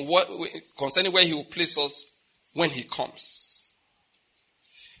in what concerning where he will place us when he comes.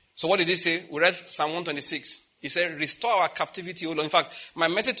 So what did he say? We read Psalm 126. He said, restore our captivity, O Lord. In fact, my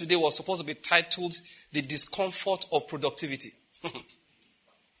message today was supposed to be titled, The Discomfort of Productivity.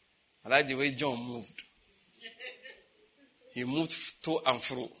 I like the way John moved. He moved to and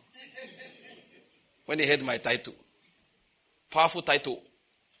fro when he heard my title. Powerful title.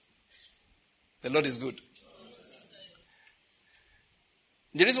 The Lord is good.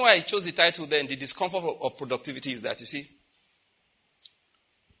 The reason why I chose the title then, The Discomfort of Productivity, is that, you see,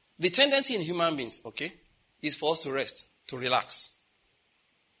 the tendency in human beings, okay, is for us to rest, to relax.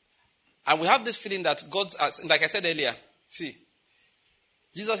 And we have this feeling that God, like I said earlier, see,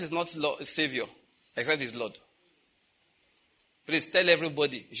 Jesus is not Lord, Savior, except He's Lord. Please tell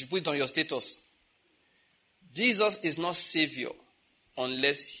everybody, you should put it on your status. Jesus is not Savior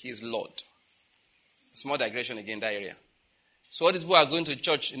unless He's Lord. Small digression again in that area. So all these people are going to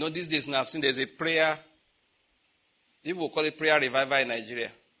church. These days now I've seen there's a prayer. People call it prayer revival in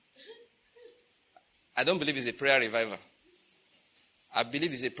Nigeria. I don't believe it's a prayer revival. I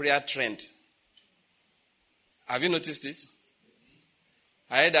believe it's a prayer trend. Have you noticed it?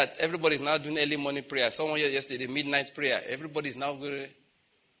 I heard that everybody is now doing early morning prayer. Someone here yesterday, midnight prayer. Everybody is now going.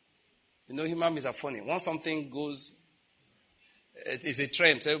 Human beings are funny. Once something goes, it's a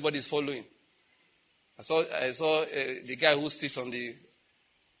trend. So everybody is following. I saw the guy who sits on the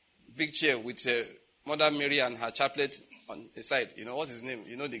big chair with Mother Mary and her chaplet on the side. What's his name?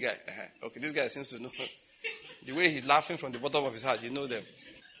 You know the guy. Okay, this guy seems to know. The way he's laughing from the bottom of his heart, you know them.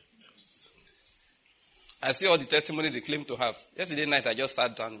 I see all the testimonies they claim to have. Yesterday night, I just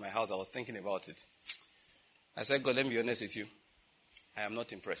sat down in my house. I was thinking about it. I said, God, let me be honest with you. I am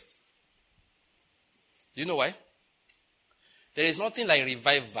not impressed. Do you know why? There is nothing like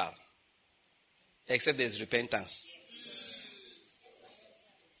revival except there is repentance.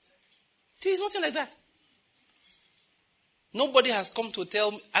 There is nothing like that. Nobody has come to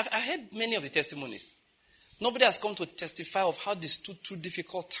tell me. I heard many of the testimonies. Nobody has come to testify of how they stood through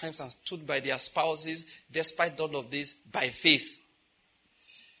difficult times and stood by their spouses despite all of this by faith.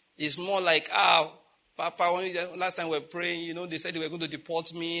 It's more like, Papa, last time we were praying, they said they were going to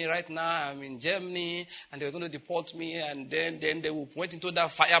deport me. Right now I'm in Germany and they were going to deport me, and then they went into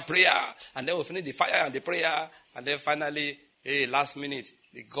that fire prayer, and then we finished the fire and the prayer, and then finally, last minute,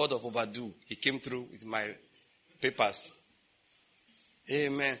 the God of overdue, He came through with my papers.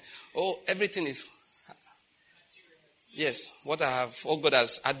 Amen. Oh, everything is... Yes, what God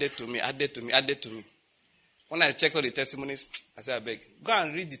has added to me. When I checked all the testimonies, I said, I beg, go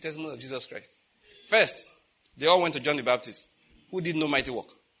and read the testimony of Jesus Christ. First, they all went to John the Baptist, who did no mighty work.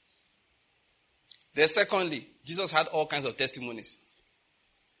 Then secondly, Jesus had all kinds of testimonies.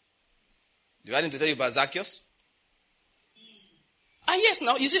 Do you want him to tell you about Zacchaeus? Yes,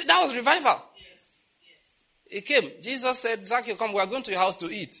 now, you see, that was revival. Yes. He came. Jesus said, Zacchaeus, come, we are going to your house to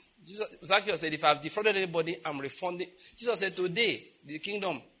eat. Zacchaeus said, if I have defrauded anybody, I'm refunding. Jesus said, today, the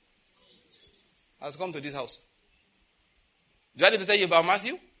kingdom has come to this house. Do I need to tell you about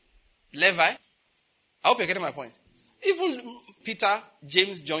Matthew? Levi? I hope you're getting my point. Even Peter,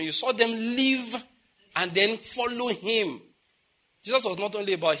 James, John, you saw them live and then follow him. Jesus was not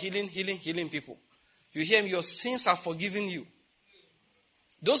only about healing people. You hear him, your sins are forgiven you.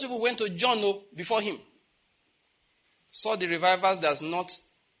 Those people went to John before him. Saw the revivals that's not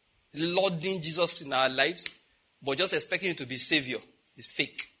lauding Jesus in our lives, but just expecting him to be Savior. It's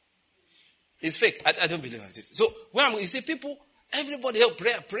fake. It's fake. I don't believe it. So when you see people, everybody help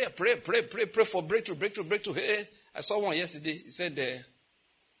pray for breakthrough. Hey, I saw one yesterday. He said,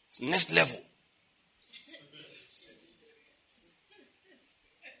 it's next level.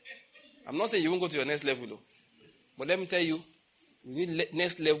 I'm not saying you won't go to your next level, though. But let me tell you, you need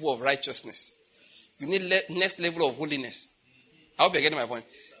next level of righteousness. You need next level of holiness. I hope you're getting my point.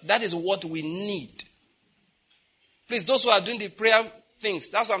 That is what we need. Please, those who are doing the prayer things,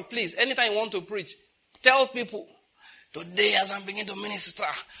 that's one. Please, anytime you want to preach, tell people, today as I'm beginning to minister,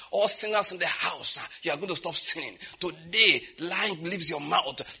 all singers in the house, you are going to stop sinning. Today, lying leaves your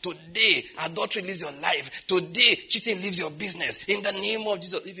mouth. Today, adultery leaves your life. Today, cheating leaves your business. In the name of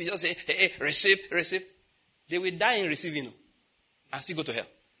Jesus, if you just say, hey, receive, they will die in receiving and still go to hell.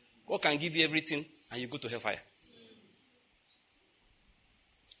 God can give you everything and you go to hellfire.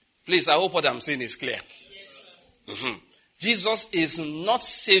 Please, I hope what I'm saying is clear. Mm-hmm. Jesus is not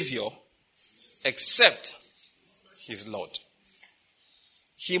Savior except He's Lord.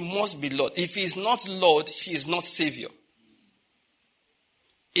 He must be Lord. If He is not Lord, He is not Savior.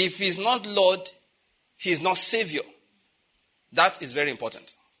 If He is not Lord, He is not Savior. That is very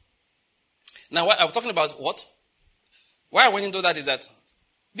important. Now, what I'm talking about what? Why I went into that is that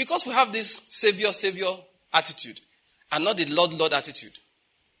because we have this Savior attitude and not the Lord attitude,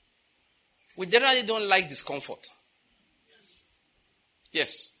 we generally don't like discomfort.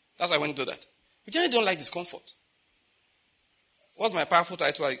 Yes, that's why I went into that. We generally don't like discomfort. What's my powerful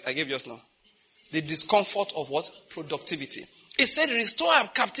title I gave just now? The discomfort of what? Productivity. It said, restore our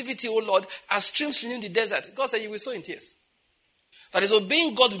captivity, O Lord, as streams flowing in the desert. God said, you will sow in tears. That is,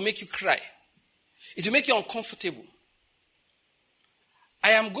 obeying God will make you cry. It will make you uncomfortable.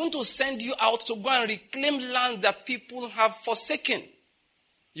 I am going to send you out to go and reclaim land that people have forsaken.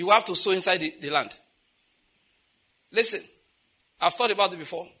 You have to sow inside the land. Listen, I've thought about it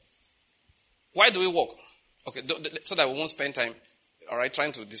before. Why do we work? Okay, so that we won't spend time, all right,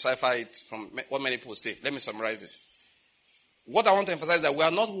 trying to decipher it from what many people say. Let me summarize it. What I want to emphasize is that we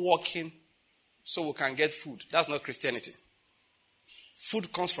are not working so we can get food. That's not Christianity.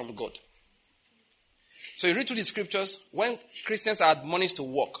 Food comes from God. So you read through the scriptures, when Christians are admonished to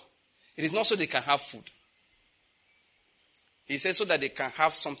work, it is not so they can have food. He says so that they can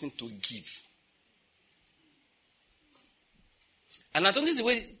have something to give. And I don't think the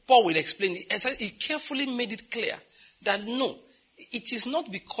way Paul will explain it, he carefully made it clear that no, it is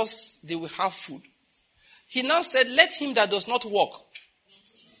not because they will have food. He now said, let him that does not work.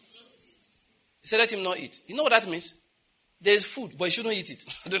 He said, let him not eat. You know what that means? There is food, but you shouldn't eat it.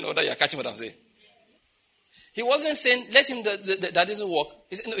 I don't know whether you're catching what I'm saying. He wasn't saying, let him that doesn't work.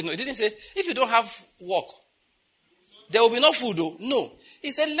 He said, no, he didn't say, if you don't have work, there will be no food though. No.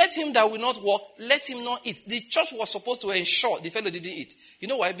 He said, let him that will not work, let him not eat. The church was supposed to ensure the fellow didn't eat. You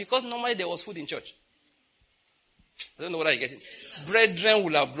know why? Because normally there was food in church. I don't know whether you're getting. Brethren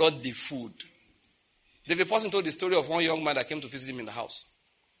will have brought the food. The person told the story of one young man that came to visit him in the house.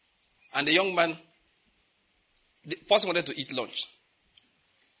 And the young man, the person wanted to eat lunch.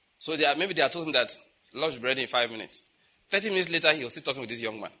 So maybe they had told him that lunch will be ready in 5 minutes. 30 minutes later, he was still talking with this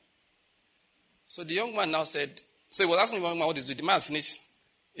young man. So the young man now said, so he was asking the young man what he's doing. The man finished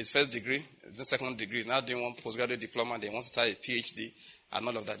his first degree, the second degree. He's now doing one postgraduate diploma. Then he wants to start a PhD and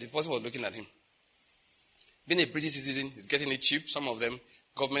all of that. The person was looking at him. Being a British citizen, he's getting it cheap. Some of them,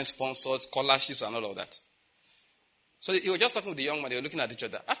 government-sponsored scholarships and all of that. So he was just talking with the young man. They were looking at each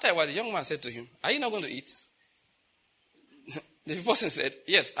other. After a while, the young man said to him, are you not going to eat? The person said,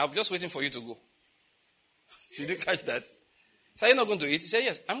 yes, I'm just waiting for you to go. Did you catch that? So are you not going to eat? He said,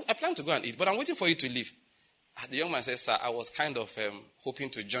 yes, I plan to go and eat, but I'm waiting for you to leave. The young man said, sir, I was kind of hoping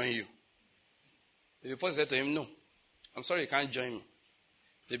to join you. The person said to him, no, I'm sorry you can't join me.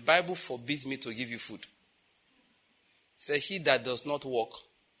 The Bible forbids me to give you food. He said, he that does not work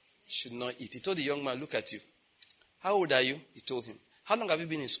should not eat. He told the young man, look at you. How old are you? He told him. How long have you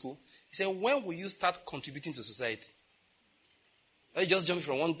been in school? He said, when will you start contributing to society? Are you just jumping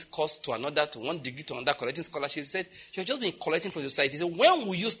from one course to another, to one degree to another, collecting scholarships? He said, you've just been collecting from society. He said, when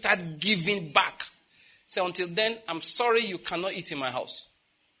will you start giving back? He said, until then, I'm sorry you cannot eat in my house.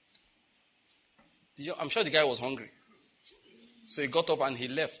 I'm sure the guy was hungry. So he got up and he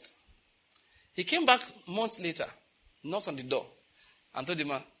left. He came back months later, knocked on the door, and told the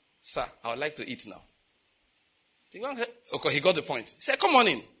man, sir, I would like to eat now. The man said, okay, he got the point. He said, come on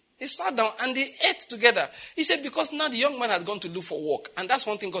in. He sat down and they ate together. He said, because now the young man had gone to look for work. And that's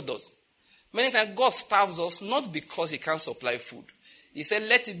one thing God does. Many times God starves us not because he can't supply food. He said,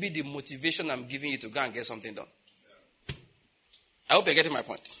 let it be the motivation I'm giving you to go and get something done. I hope you're getting my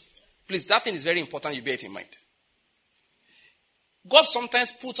point. Please, that thing is very important. You bear it in mind. God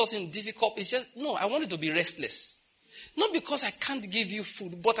sometimes puts us in difficult. It's just, no, I want you to be restless. Not because I can't give you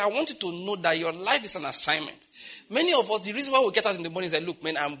food, but I want you to know that your life is an assignment. Many of us, the reason why we get out in the morning is that, look,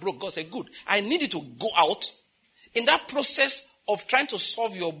 man, I'm broke. God said, good. I need you to go out. In that process of trying to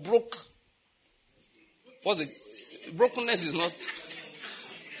solve your brokenness is not.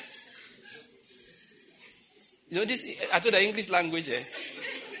 You know, this, I told the English language,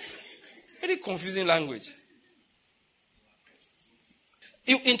 very confusing language.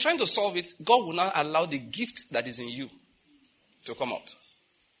 In trying to solve it, God will not allow the gift that is in you to come out.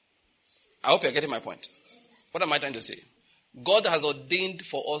 I hope you're getting my point. What am I trying to say? God has ordained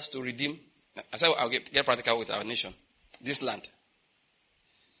for us to redeem. I said I'll get practical with our nation. This land.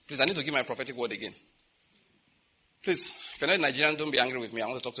 Please, I need to give my prophetic word again. Please, if you're not Nigerian, don't be angry with me. I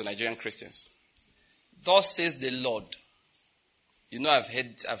want to talk to Nigerian Christians. Thus says the Lord. You know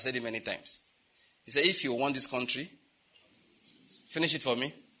I've said it many times. He said, if you want this country, finish it for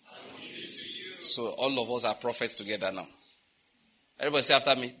me. So all of us are prophets together now. Everybody say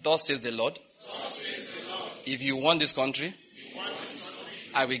after me. Thus says the Lord. If you want this country,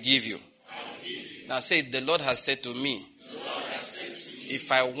 I will give you. Now say, the Lord has said to me,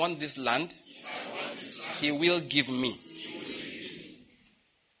 if I want this land, he will give me.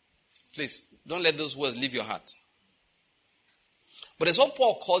 Please, don't let those words leave your heart. But it's what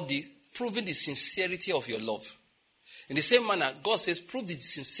Paul called proving the sincerity of your love. In the same manner, God says, prove the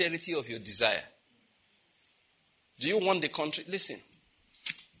sincerity of your desire. Do you want the country? Listen.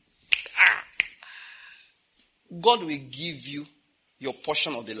 God will give you your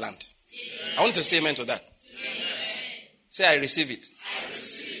portion of the land. Amen. I want to say amen to that. Amen. Say, I receive it. I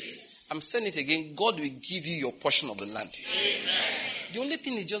receive it. I'm saying it again. God will give you your portion of the land. Amen. The only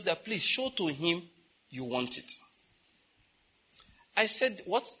thing is just that, please show to him you want it. I said,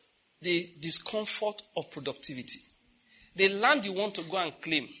 what? The discomfort of productivity. The land you want to go and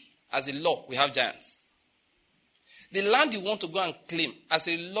claim, as a law, we have giants. The land you want to go and claim, as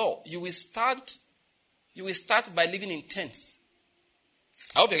a law, you will start by living in tents.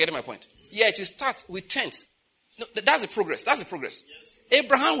 I hope you're getting my point. Yeah, it will start with tents. No, that's the progress. That's the progress. Yes.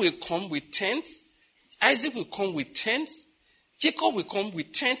 Abraham will come with tents. Isaac will come with tents. Jacob will come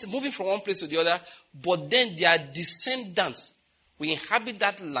with tents, moving from one place to the other. But then their descendants will inhabit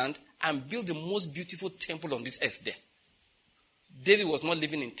that land and build the most beautiful temple on this earth there. David was not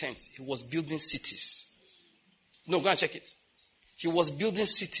living in tents. He was building cities. No, go and check it. He was building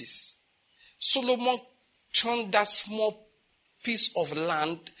cities. Solomon turned that small piece of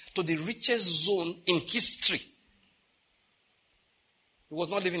land to the richest zone in history. He was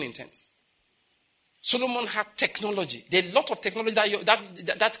not living in tents. Solomon had technology. There are a lot of technology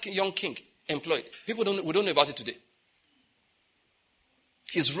that young king employed. We don't know about it today.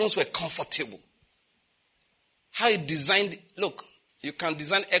 His rooms were comfortable. How he designed, look, you can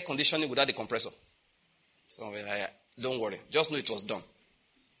design air conditioning without a compressor. So, don't worry. Just know it was done.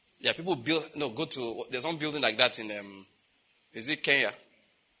 Yeah, people build, there's one building like that in, is it Kenya?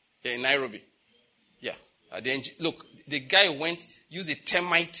 Yeah, in Nairobi. Yeah. Look, the guy used a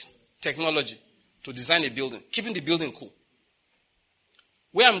termite technology to design a building, keeping the building cool.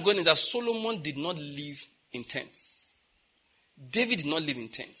 Where I'm going is that Solomon did not live in tents. David did not live in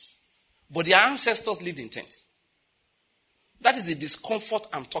tents. But their ancestors lived in tents. That is the discomfort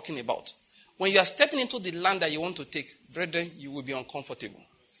I'm talking about. When you are stepping into the land that you want to take, brethren, you will be uncomfortable.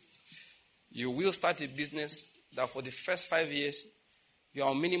 You will start a business that for the first 5 years, you are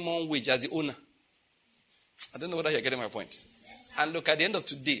on minimum wage as the owner. I don't know whether you're getting my point. And look, at the end of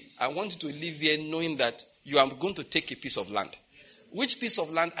today, I want you to live here knowing that you are going to take a piece of land. Which piece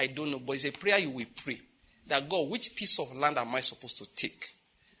of land, I don't know, but it's a prayer you will pray. That God, which piece of land am I supposed to take?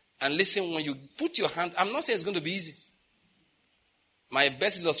 And listen, when you put your hand, I'm not saying it's going to be easy. My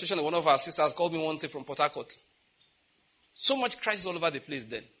best illustration, one of our sisters called me one day from Port Harcourt. So much crisis all over the place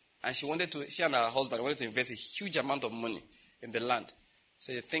then. And she and her husband wanted to invest a huge amount of money in the land.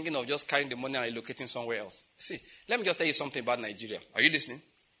 So you're thinking of just carrying the money and relocating somewhere else. See, let me just tell you something about Nigeria. Are you listening?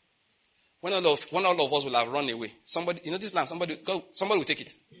 When all of us will have run away, this land, somebody will take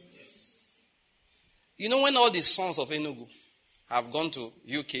it. Yes. You know, when all the sons of Enugu have gone to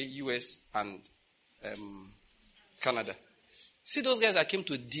UK, US, and Canada, see those guys that came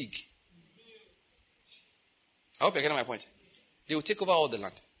to dig. I hope you're getting my point. They will take over all the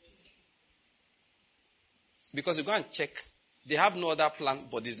land. Because you go and check, they have no other plan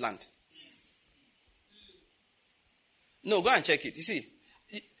but this land. No, go and check it. You see,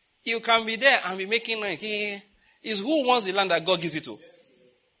 you can be there and be making noise. It's who wants the land that God gives it to.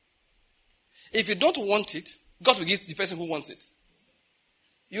 If you don't want it, God will give the person who wants it.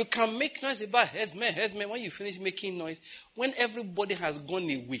 You can make noise about headsmen. When you finish making noise, when everybody has gone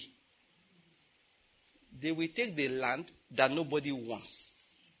away, they will take the land that nobody wants.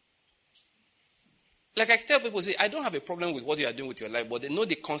 Like I tell people, say, I don't have a problem with what you are doing with your life, but they know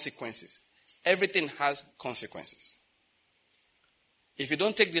the consequences. Everything has consequences. If you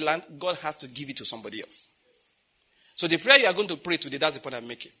don't take the land, God has to give it to somebody else. So the prayer you are going to pray today, that's the point I'm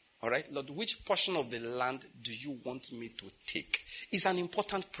making. All right? Lord, which portion of the land do you want me to take? It's an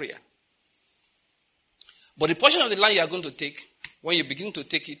important prayer. But the portion of the land you are going to take, when you are beginning to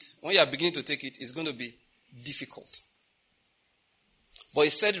take it, is going to be difficult. But he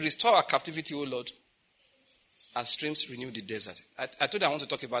said, restore our captivity, O Lord, as streams renew the desert. I told you I want to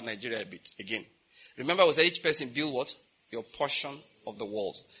talk about Nigeria a bit again. Remember, I said each person build what? Your portion of the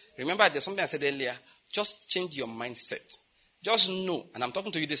walls. Remember, there's something I said earlier. Just change your mindset. Just know, and I'm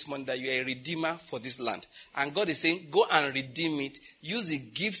talking to you this morning, that you are a redeemer for this land. And God is saying, go and redeem it. Use the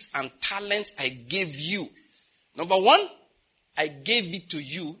gifts and talents I gave you. Number one, I gave it to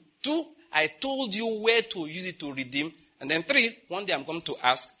you. Two, I told you where to use it to redeem. And then three, one day I'm going to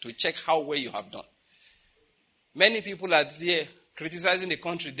ask to check how well you have done. Many people are there criticizing the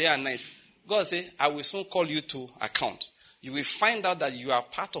country day and night. God says, I will soon call you to account. You will find out that you are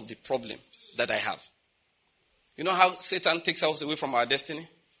part of the problem that I have. You know how Satan takes us away from our destiny?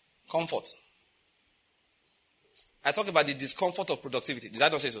 Comfort. I talk about the discomfort of productivity. Did I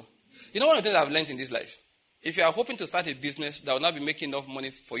not say so? You know one of the things I've learned in this life? If you are hoping to start a business that will not be making enough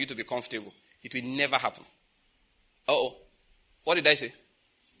money for you to be comfortable, it will never happen. Uh-oh. What did I say?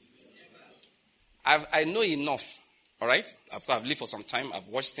 I know enough. All right? I've lived for some time. I've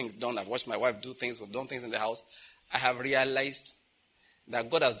watched things done. I've watched my wife do things. We've done things in the house. I have realized that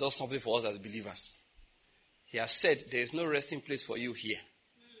God has done something for us as believers. He has said there is no resting place for you here.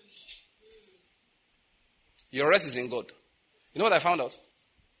 Your rest is in God. You know what I found out?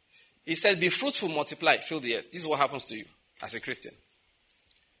 He said, be fruitful, multiply, fill the earth. This is what happens to you as a Christian.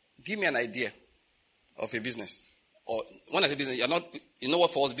 Give me an idea of a business. Or when I say business, you know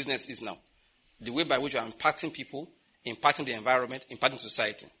what for us business is now? The way by which you are impacting people, impacting the environment, impacting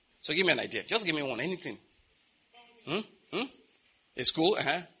society. So give me an idea. Just give me one, anything. A school?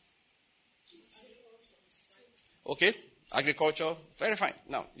 Okay, agriculture, very fine.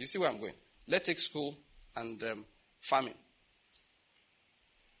 Now, you see where I'm going. Let's take school and farming.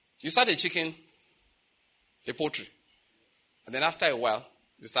 You start a chicken, a poultry. And then after a while,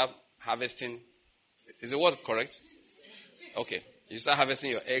 you start harvesting. Is the word correct? Okay. You start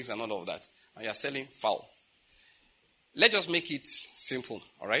harvesting your eggs and all of that. And you're selling fowl. Let's just make it simple,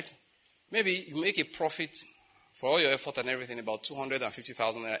 all right? Maybe you make a profit for all your effort and everything about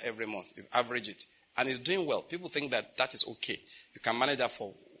 250,000 every month. You average it. And it's doing well. People think that that is okay. You can manage that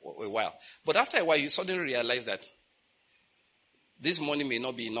for a while. But after a while, you suddenly realize that this money may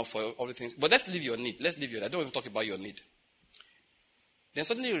not be enough for all the things. But let's leave your need. I don't even talk about your need. Then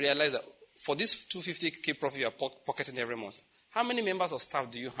suddenly you realize that for this 250K profit you are pocketing every month, how many members of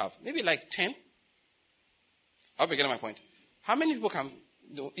staff do you have? Maybe like 10? I hope you're getting my point. How many people can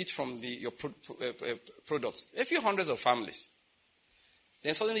eat from your products? A few hundreds of families.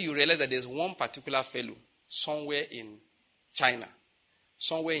 Then suddenly you realize that there's one particular fellow somewhere in China,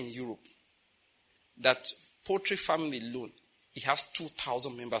 somewhere in Europe, that poultry family alone, he has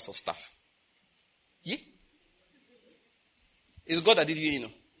 2,000 members of staff. Yeah? It's God that did you,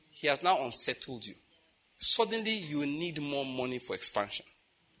 He has now unsettled you. Suddenly you need more money for expansion.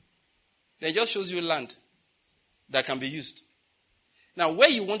 Then it just shows you land that can be used. Now, where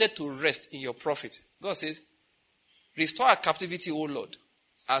you wanted to rest in your profit, God says, restore our captivity, O Lord,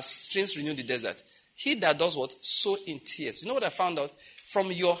 as streams renew the desert. He that does what? Sow in tears. You know what I found out?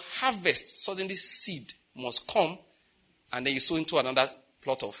 From your harvest, suddenly seed must come, and then you sow into another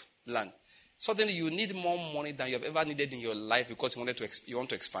plot of land. Suddenly you need more money than you have ever needed in your life because you want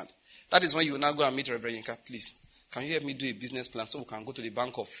to expand. That is when you now go and meet Reverend Yinka. Please, can you help me do a business plan so we can go to the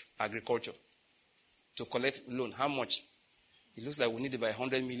Bank of Agriculture to collect loan? How much? It looks like we need it by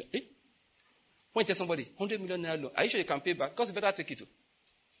 100 million. When you tell somebody, 100 million naira loan, are you sure you can pay back? Because you better take it.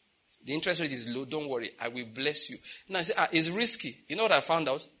 The interest rate is low. Don't worry. I will bless you. Now, I say, it's risky. You know what I found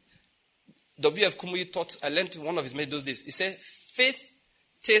out? W.F. Kumuyi taught, I learned one of his mates those days. He said, faith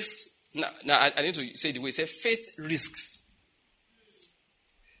takes, now I need to say it the way. He said, faith risks.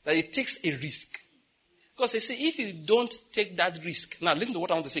 That it takes a risk. Because they say, if you don't take that risk, now listen to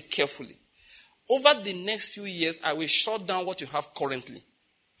what I want to say carefully. Over the next few years, I will shut down what you have currently.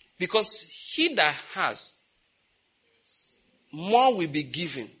 Because he that has, more will be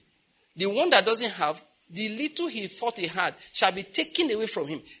given. The one that doesn't have, the little he thought he had shall be taken away from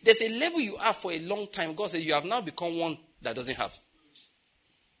him. There's a level you are for a long time. God says you have now become one that doesn't have.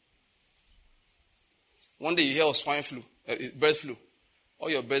 One day you hear of swine flu, bird flu. All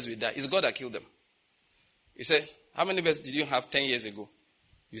your birds will die. It's God that killed them. He said, how many birds did you have 10 years ago?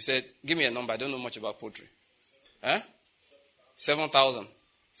 You said, give me a number. I don't know much about poultry. 7,000.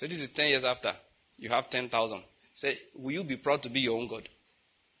 So this is 10 years after. You have 10,000. Say, will you be proud to be your own God?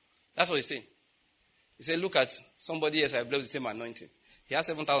 That's what he's saying. He said, look at somebody else I bless the same anointing. He has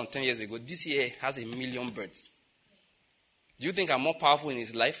 7,000 10 years ago. This year he has 1 million birds. Do you think I'm more powerful in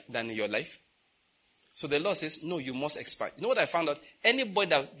his life than in your life? So the Lord says, no, you must expand. You know what I found out? Anybody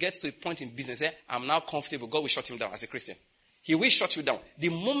that gets to a point in business, say, I'm now comfortable, God will shut him down as a Christian. He will shut you down. The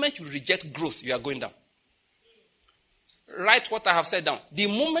moment you reject growth, you are going down. Write what I have said down. The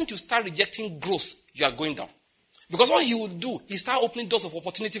moment you start rejecting growth, you are going down. Because what he will do, he start opening doors of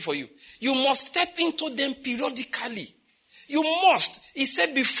opportunity for you. You must step into them periodically. You must. He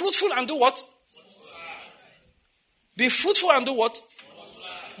said, be fruitful and do what? Be fruitful and do what?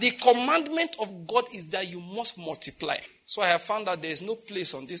 The commandment of God is that you must multiply. So I have found that there is no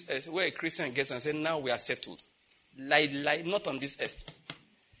place on this earth where a Christian gets and says, now we are settled. Lie, not on this earth.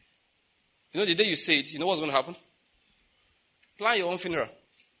 You know, the day you say it, you know what's going to happen? Plan your own funeral.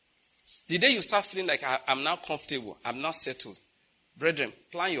 The day you start feeling like I'm now comfortable, I'm now settled. Brethren,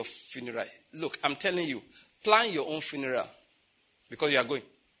 plan your funeral. Look, I'm telling you, plan your own funeral because you are going.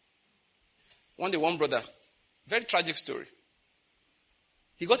 One day, one brother, very tragic story.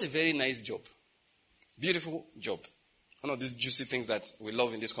 He got a very nice job. Beautiful job. One of these juicy things that we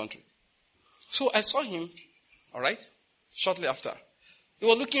love in this country. So I saw him, all right, shortly after. He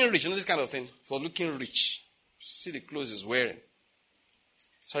was looking rich, you know this kind of thing. He was looking rich. See the clothes he's wearing.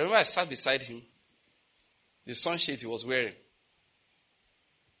 So I remember I sat beside him, the sunshades he was wearing.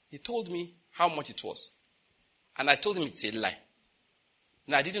 He told me how much it was. And I told him it's a lie.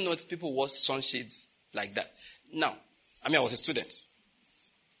 Now, I didn't know that people wore sunshades like that. Now, I was a student.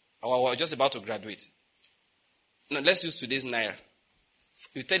 I was just about to graduate. Now, let's use today's naira.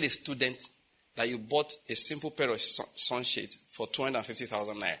 You tell a student that you bought a simple pair of sunshades for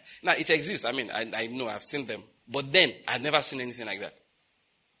 250,000 naira. Now, it exists. I mean, I know, I've seen them. But then, I've never seen anything like that.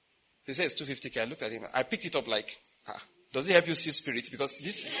 He said it's 250K. I looked at him. I picked it up like, does it help you see spirit? Because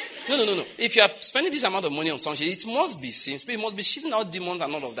this, no. If you are spending this amount of money on sunshade, it must be seen spirit. It must be shitting out demons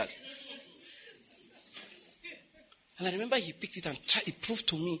and all of that. And I remember he picked it and he proved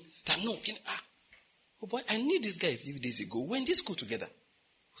to me that no, oh boy, I knew this guy a few days ago. When they school together,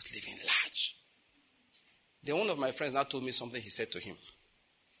 he was living large. Then one of my friends now told me something he said to him.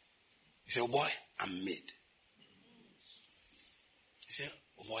 He said, oh boy, I'm made. He said,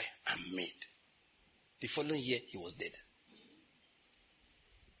 oh boy, I'm made. The following year, he was dead.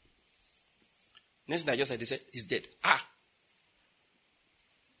 Next thing I just heard, he said, he's dead.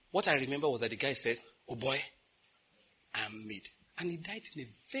 What I remember was that the guy said, oh boy, I'm made. And he died in a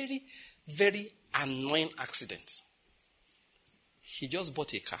very, very annoying accident. He just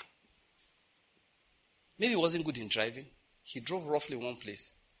bought a car. Maybe he wasn't good in driving. He drove roughly one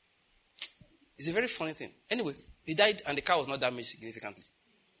place. It's a very funny thing. Anyway, he died and the car was not damaged significantly.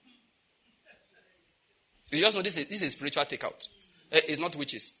 You just know this is a spiritual takeout. It's not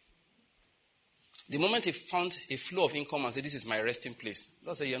witches. The moment he found a flow of income and said, this is my resting place,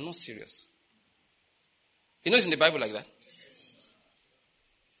 God said, you're not serious. You know it's in the Bible like that.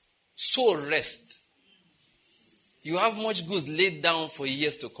 So rest. You have much goods laid down for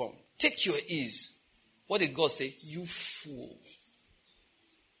years to come. Take your ease. What did God say? You fool.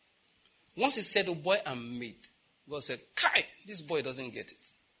 Once he said, oh boy, I'm made. God said, Kai, this boy doesn't get it.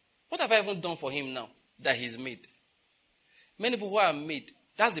 What have I even done for him now that he's made? Many people who are made,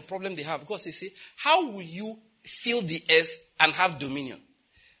 that's the problem they have. God says, see, how will you fill the earth and have dominion?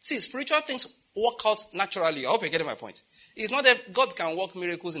 See, spiritual things work out naturally. I hope you're getting my point. It's not that God can work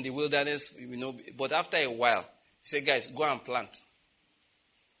miracles in the wilderness, but after a while, he said, guys, go and plant.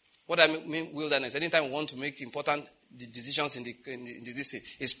 What I mean wilderness, anytime we want to make important decisions in this thing,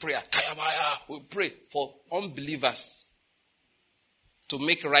 is prayer. We pray for unbelievers to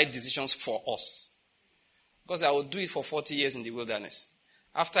make right decisions for us. Because I will do it for 40 years in the wilderness.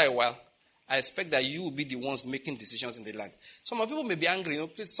 After a while, I expect that you will be the ones making decisions in the land. Some people may be angry.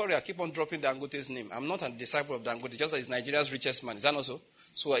 Please, sorry, I keep on dropping Dangote's name. I'm not a disciple of Dangote, just that he's Nigeria's richest man. Is that not so?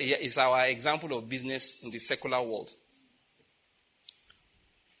 So it's our example of business in the secular world.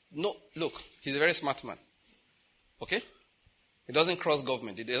 No, look, he's a very smart man. Okay? He doesn't cross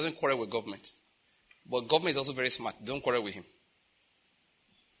government. He doesn't quarrel with government. But government is also very smart. Don't quarrel with him.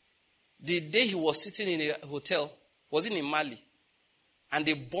 The day he was sitting in a hotel, was in Mali, and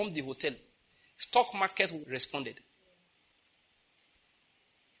they bombed the hotel, stock market responded.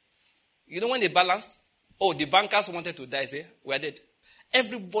 You know when they balanced? Oh, the bankers wanted to die. Say, we're dead.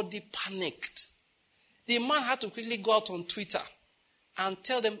 Everybody panicked. The man had to quickly go out on Twitter and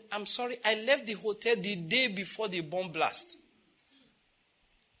tell them, I'm sorry, I left the hotel the day before the bomb blast.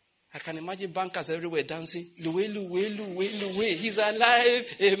 I can imagine bankers everywhere dancing. Luwe, luwe, luwe, luwe. He's alive.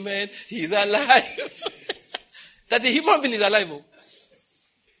 Amen. He's alive. That the human being is alive. Oh.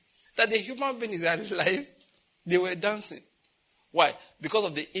 That the human being is alive. They were dancing. Why? Because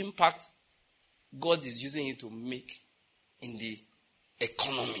of the impact God is using it to make in the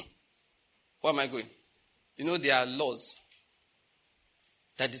economy. Where am I going? You know, there are laws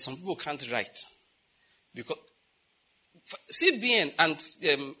that some people can't write. Because CBN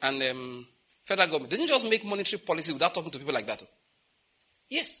and federal government didn't just make monetary policy without talking to people like that.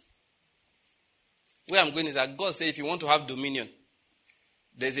 Yes. Where I'm going is that God said if you want to have dominion,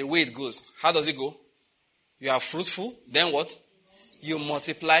 there's a way it goes. How does it go? You are fruitful, then what? You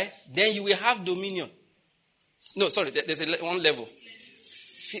multiply, then you will have dominion. No, sorry, there's one level.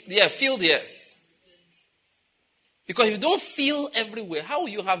 Fill the earth. Because if you don't fill everywhere, how will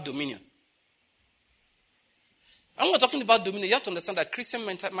you have dominion? And when we're talking about dominion, you have to understand that Christian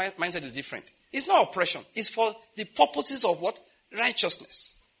mindset is different. It's not oppression. It's for the purposes of what?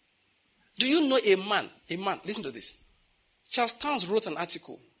 Righteousness. Do you know a man, listen to this. Charles Towns wrote an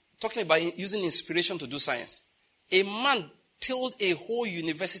article talking about using inspiration to do science. A man told a whole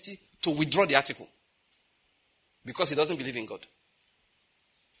university to withdraw the article because he doesn't believe in God.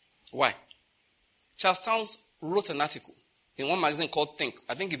 Why? Charles Towns wrote an article in one magazine called Think.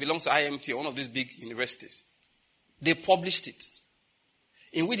 I think it belongs to IMT, one of these big universities. They published it,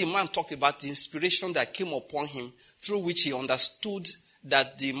 in which the man talked about the inspiration that came upon him, through which he understood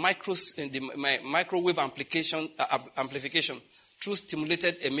that the microwave amplification through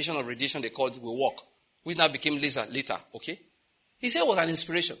stimulated emission of radiation, they called it, will work, which now became laser later. Okay, he said it was an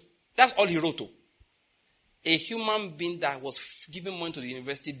inspiration. That's all he wrote. A human being that was giving money to the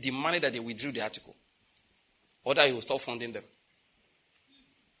university demanded that they withdrew the article, or that he would stop funding them.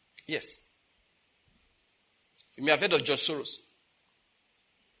 Yes. You may have heard of George Soros.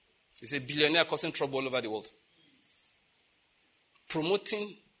 He's a billionaire causing trouble all over the world.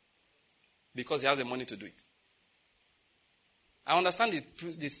 Promoting because he has the money to do it. I understand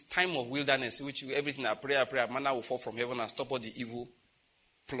this time of wilderness in which everything are prayer, manna will fall from heaven and stop all the evil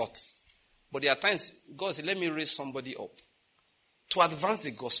plots. But there are times God says, let me raise somebody up to advance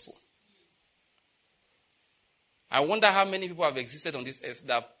the gospel. I wonder how many people have existed on this earth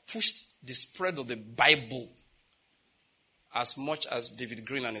that have pushed the spread of the Bible as much as David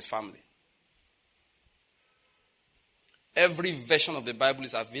Green and his family. Every version of the Bible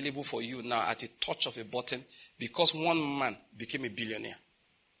is available for you now at a touch of a button because one man became a billionaire.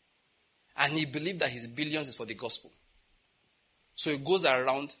 And he believed that his billions is for the gospel. So he goes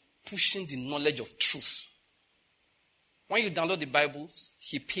around pushing the knowledge of truth. When you download the Bibles,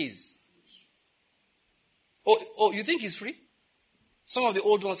 he pays. Oh, you think it's free? Some of the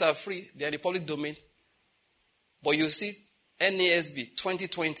old ones are free. They are in the public domain. But you see, NASB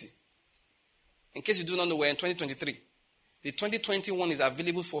 2020. In case you do not know, we're in 2023. The 2021 is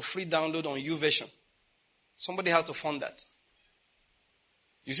available for free download on YouVersion. Somebody has to fund that.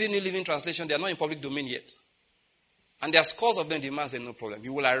 You see New Living Translation, they are not in public domain yet. And there are scores of them. The man said, no problem. He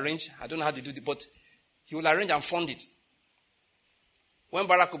will arrange. I don't know how to do it, but he will arrange and fund it. When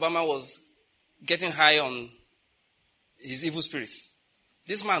Barack Obama was getting high on his evil spirits,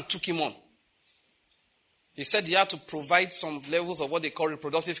 this man took him on. He said he had to provide some levels of what they call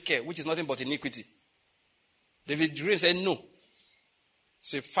reproductive care, which is nothing but iniquity. David Green said no.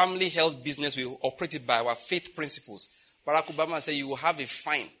 It's a family health business. We operate it by our faith principles. Barack Obama said you will have a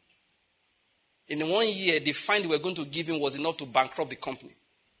fine. In 1 year, the fine they were going to give him was enough to bankrupt the company.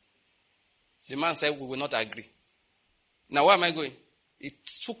 The man said, we will not agree. Now, where am I going? It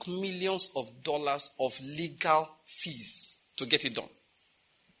took millions of dollars of legal fees to get it done.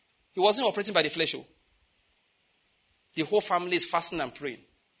 He wasn't operating by the flesh. The whole family is fasting and praying.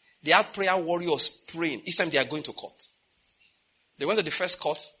 They had prayer warriors praying each time they are going to court. They went to the first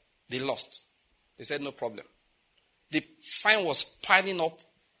court, they lost. They said, no problem. The fine was piling up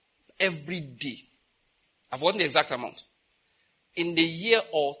every day. I've forgotten the exact amount. In the year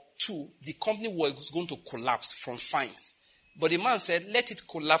or two, the company was going to collapse from fines. But the man said, let it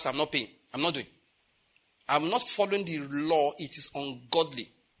collapse, I'm not paying. I'm not doing. I'm not following the law, it is ungodly.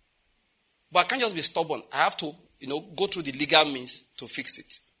 But I can't just be stubborn. I have to, go through the legal means to fix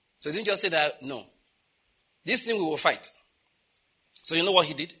it. So he didn't just say that, no. This thing we will fight. So you know what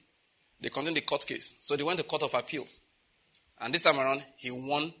he did? They continued the court case. So they went to court of appeals. And this time around, he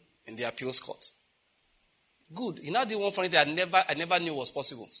won in the appeals court. Good. He now did one funny thing I never knew was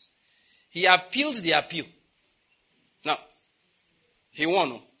possible. He appealed the appeal. Now, he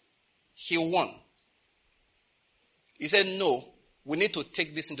won. He won. He said, no, we need to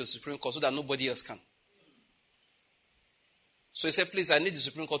take this into the Supreme Court so that nobody else can. So he said, please, I need the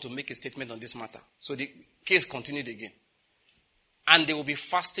Supreme Court to make a statement on this matter. So the case continued again. And they will be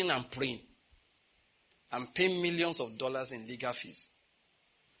fasting and praying and paying millions of dollars in legal fees.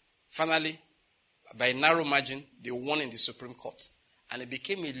 Finally, by a narrow margin, they won in the Supreme Court. And it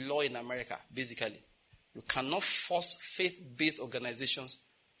became a law in America, basically. You cannot force faith-based organizations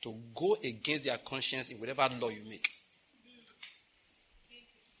to go against their conscience in whatever law you make.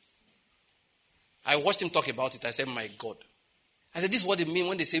 I watched him talk about it. I said, my God. I said, this is what they mean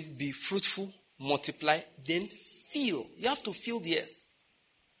when they say be fruitful, multiply, then fill. You have to fill the earth.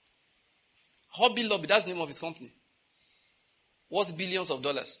 Hobby Lobby, that's the name of his company. Worth billions of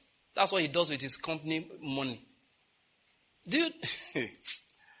dollars. That's what he does with his company money. Dude,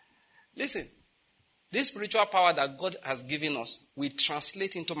 listen. This spiritual power that God has given us, we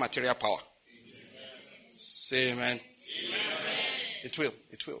translate into material power. Amen. Say amen. Amen. It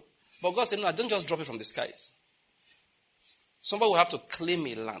will. But God said, no, don't just drop it from the skies. Somebody will have to claim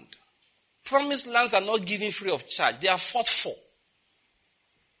a land. Promised lands are not given free of charge. They are fought for.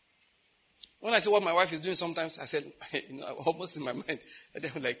 When I say what my wife is doing sometimes, I said, almost in my mind,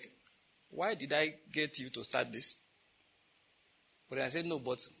 and I'm like, why did I get you to start this? But I said, no,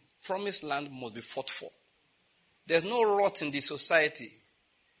 but promised land must be fought for. There's no rot in the society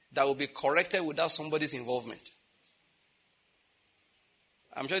that will be corrected without somebody's involvement.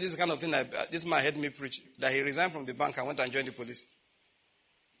 I'm sure this is the kind of thing that this man heard me preach, that he resigned from the bank and went and joined the police.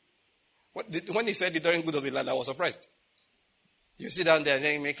 When he said the during good of the land, I was surprised. You sit down there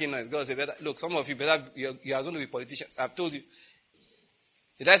saying, making noise. God said, look, some of you you are going to be politicians. I've told you.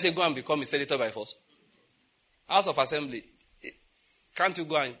 Did I say go and become a senator by force? House of Assembly, can't you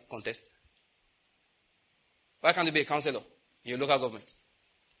go and contest? Why can't you be a councillor in your local government?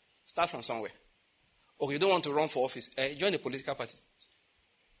 Start from somewhere. Or you don't want to run for office, join a political party.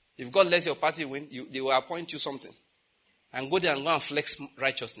 If God lets your party win, they will appoint you something. And go there and go and flex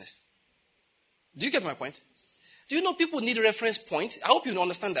righteousness. Do you get my point? Do you know people need reference points? I hope you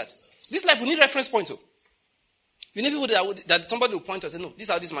understand that. This life will need reference points. Too. You need people that somebody will point to and say, no, this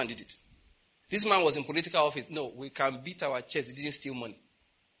is how this man did it. This man was in political office. No, we can beat our chest. He didn't steal money.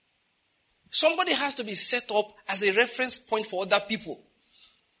 Somebody has to be set up as a reference point for other people.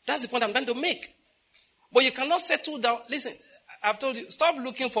 That's the point I'm trying to make. But you cannot settle down. Listen, I've told you, stop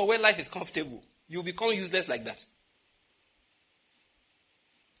looking for where life is comfortable. You'll become useless like that.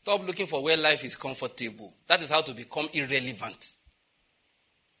 Stop looking for where life is comfortable. That is how to become irrelevant.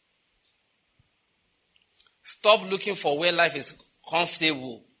 Stop looking for where life is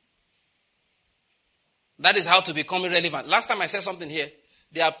comfortable. That is how to become irrelevant. Last time I said something here,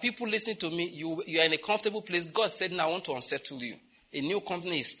 there are people listening to me. You are in a comfortable place. God said, now I want to unsettle you. A new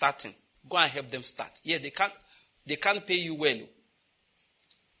company is starting. Go and help them start. Yes, they can't pay you well.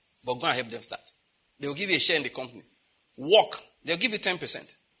 But go and help them start. They will give you a share in the company. Work. They'll give you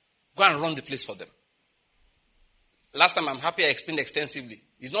 10%. Go and run the place for them. Last time I'm happy I explained extensively.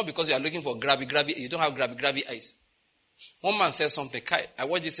 It's not because you are looking for grabby. You don't have grabby eyes. One man said something. Kai, I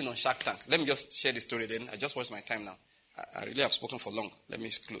watched this thing on Shark Tank. Let me just share the story then. I just watched my time now. I really have spoken for long. Let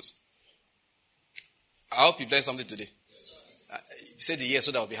me close. I hope you learned something today. You said the yes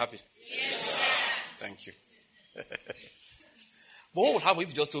so that I'll be happy. Yes, sir. Thank you. But what would happen if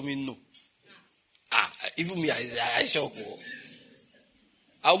you just told me no? Even me, I shock.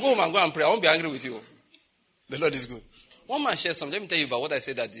 I'll go home and go and pray. I won't be angry with you. The Lord is good. One man shared something. Let me tell you about what I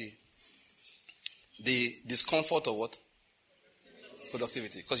said that the discomfort of what?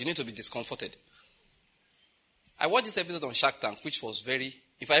 Productivity. Because you need to be discomforted. I watched this episode on Shark Tank, which was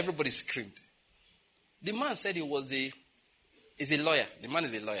if everybody screamed. The man said he's a lawyer. The man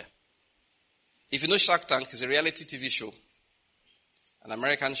is a lawyer. If you know Shark Tank, it's a reality TV show, an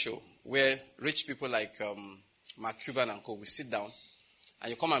American show, where rich people like Mark Cuban and co. will sit down and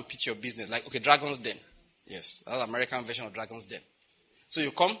you come and pitch your business. Like, okay, Dragon's Den. Yes, that's the American version of Dragon's Den. So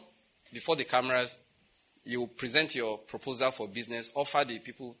you come before the cameras, you present your proposal for business, offer the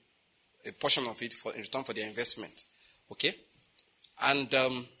people a portion of it in return for their investment. Okay? And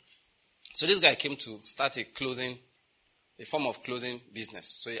so this guy came to start a form of closing business.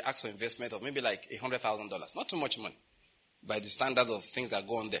 So he asked for investment of maybe like $100,000. Not too much money by the standards of things that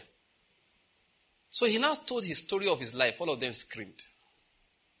go on there. So he now told his story of his life. All of them screamed.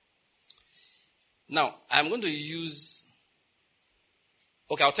 Now, I'm going to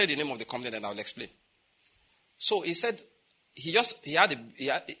I'll tell you the name of the company and I'll explain. So he said he just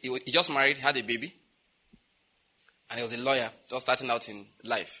married, had a baby, and he was a lawyer, just starting out in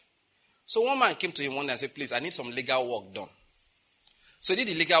life. So one man came to him one day and said, please, I need some legal work done. So he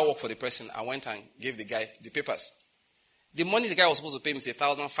did the legal work for the person and went and gave the guy the papers. The money the guy was supposed to pay him is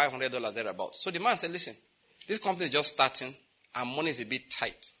 $1,500 thereabouts. So the man said, listen, this company is just starting and money is a bit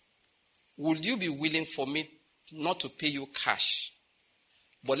tight. Would you be willing for me not to pay you cash,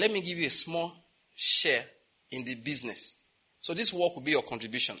 but let me give you a small share in the business? So this work will be your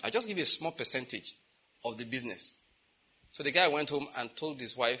contribution. I just give you a small percentage of the business. So the guy went home and told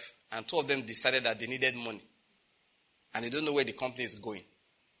his wife, and two of them decided that they needed money. And they don't know where the company is going.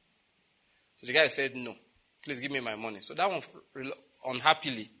 So the guy said, no, please give me my money. So that one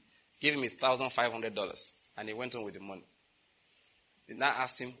unhappily gave him his $1,500. And he went on with the money. They now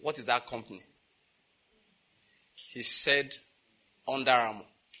asked him, what is that company? He said, Under Armour.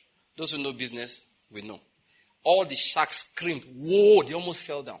 Those who know business will know. All the sharks screamed, whoa, they almost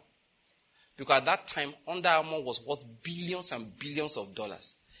fell down. Because at that time, Under Armour was worth billions and billions of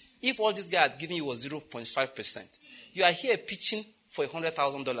dollars. If all this guy had given you was 0.5%, you are here pitching for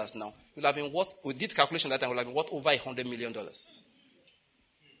 $100,000 now. You'll have been worth, we did calculation that time, will have been worth over $100 million.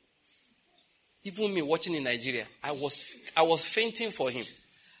 Even me watching in Nigeria, I was fainting for him.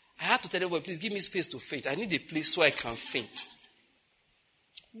 I had to tell everybody, please give me space to faint. I need a place so I can faint.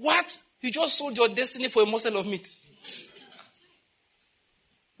 What? You just sold your destiny for a morsel of meat.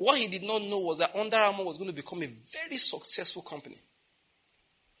 What he did not know was that Under Armour was going to become a very successful company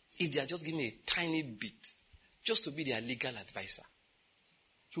if they had just given a tiny bit just to be their legal advisor.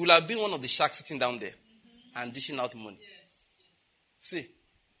 He would have been one of the sharks sitting down there and dishing out money. See,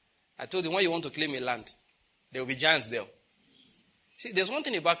 I told you when you want to claim a land, there will be giants there. See, there's one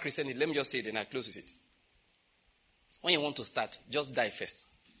thing about Christianity. Let me just say it and I close with it. When you want to start, just die first.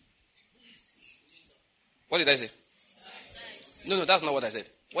 What did I say? No, that's not what I said.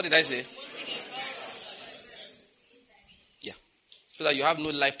 What did I say? Yeah. So that you have no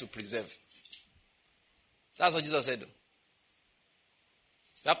life to preserve. That's what Jesus said. You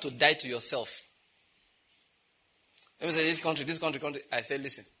have to die to yourself. Let me say, this country. I said,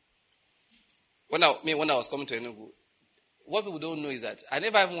 listen, When I was coming to Enugu, what people don't know is that I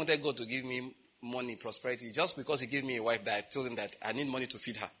never even wanted God to give me money, prosperity, just because he gave me a wife that I told him that I need money to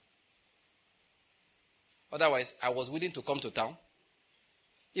feed her. Otherwise, I was willing to come to town.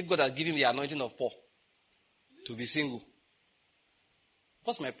 If God had given me the anointing of Paul to be single,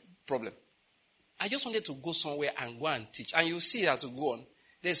 what's my problem? I just wanted to go somewhere and go and teach. And you see as you go on,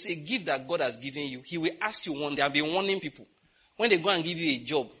 there's a gift that God has given you. He will ask you one day. I've been warning people. When they go and give you a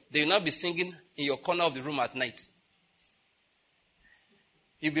job, they will not be singing in your corner of the room at night.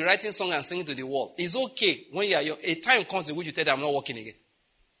 You'll be writing songs and singing to the wall. It's okay when you are young. A time comes in which you tell them, I'm not working again.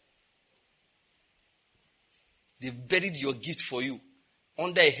 They've buried your gift for you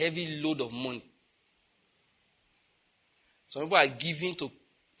under a heavy load of money. Some people are giving to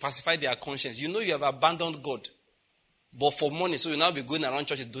pacify their conscience. You know you have abandoned God. But for money, so you now be going around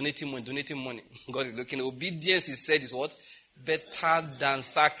churches donating money. God is looking. Obedience, he said, is what? Better than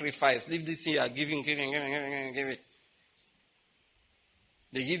sacrifice. Leave this thing you are giving.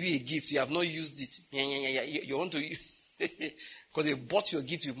 They give you a gift. You have not used it. You want to, because they bought your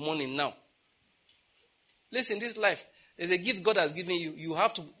gift with money now. Listen, this life, there's a gift God has given you. You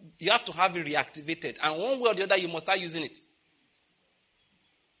have to have it reactivated. And one way or the other, you must start using it.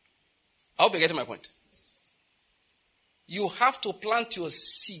 I hope you're getting my point. You have to plant your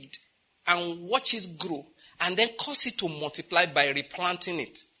seed and watch it grow and then cause it to multiply by replanting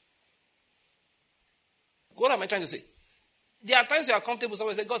it. What am I trying to say? There are times you are comfortable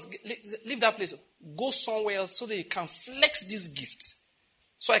somewhere and say, God, leave that place. Go somewhere else so that you can flex these gifts.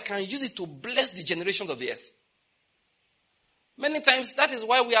 So I can use it to bless the generations of the earth. Many times that is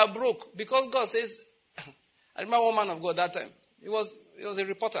why we are broke. Because God says, I remember one man of God that time. He was a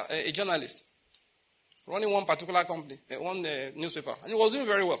reporter, a journalist, running one particular company, one newspaper. And he was doing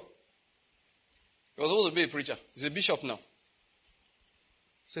very well. He was supposed to be a preacher. He's a bishop now.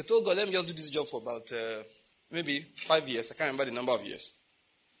 So he told God, let me just do this job for about maybe 5 years. I can't remember the number of years.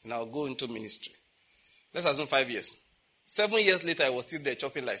 And I'll go into ministry. Let's assume 5 years. 7 years later, I was still there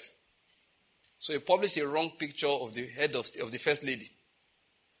chopping life. So he published a wrong picture of the head of the first lady.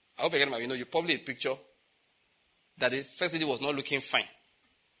 I hope you get my, you published a picture that the first lady was not looking fine.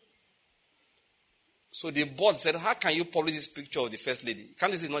 So the board said, how can you publish this picture of the first lady?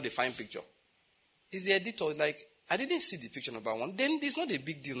 Can't you see it's not a fine picture? Is the editor like, I didn't see the picture number one. Then it's not a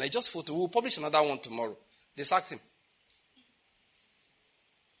big deal. I just photo. We'll publish another one tomorrow. They sacked him.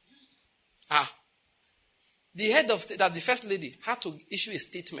 The head of the first lady had to issue a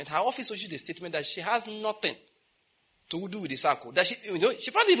statement. Her office issued a statement that she has nothing to do with the circle. That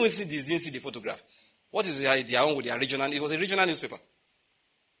she probably even didn't see the photograph. What is their own with their regional? It was a regional newspaper.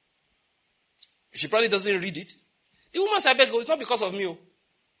 She probably doesn't read it. The woman said, it's not because of me.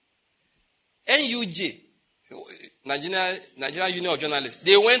 NUJ, Nigerian Union of Journalists,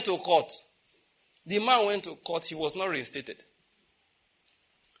 they went to court. The man went to court. He was not reinstated.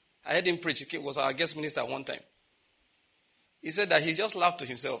 I heard him preach. He was our guest minister one time. He said that he just laughed to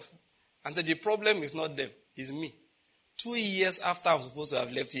himself and said, the problem is not them, it's me. 2 years after I'm supposed to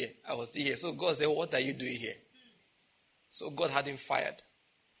have left here, I was still here. So God said, what are you doing here? So God had him fired.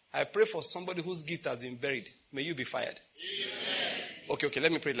 I pray for somebody whose gift has been buried. May you be fired. Amen. Okay,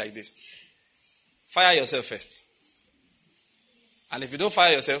 let me pray it like this. Fire yourself first. And if you don't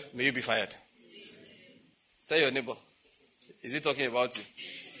fire yourself, may you be fired. Tell your neighbor, is he talking about you?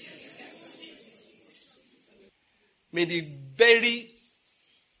 May the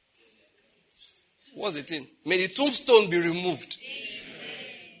what's the thing? May the tombstone be removed.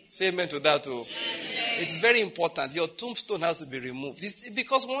 Amen. Say amen to that too. It's very important. Your tombstone has to be removed.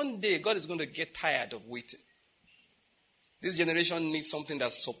 Because one day God is going to get tired of waiting. This generation needs something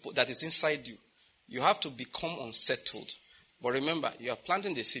that is inside you. You have to become unsettled. But remember, you are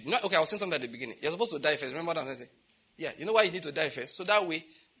planting the seed. I was saying something at the beginning. You're supposed to die first. Remember what I'm saying? Yeah, you know why you need to die first? So that way,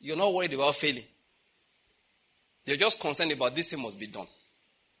 you're not worried about failing. You're just concerned about this thing must be done.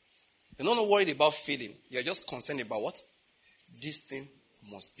 You're not worried about failing. You're just concerned about what? This thing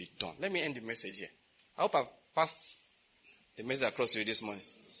must be done. Let me end the message here. I hope I've passed the message across to you this morning.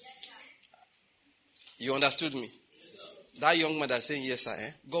 You understood me? That young man that's saying yes,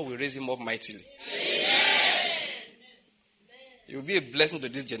 sir, God will raise him up mightily. Amen. He will be a blessing to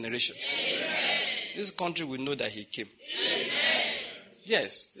this generation. Amen. This country will know that he came. Amen.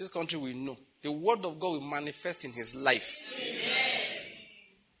 Yes, this country will know. The word of God will manifest in his life. Amen.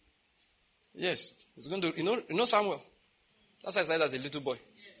 Yes, it's going to, you know Samuel. That's why I started as a little boy.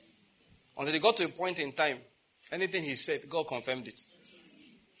 Yes. Until he got to a point in time, anything he said, God confirmed it.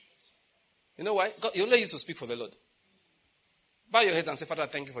 You know why? God, he only used to speak for the Lord. Bow your heads and say, Father,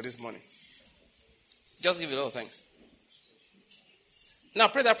 thank you for this morning. Just give it all thanks. Now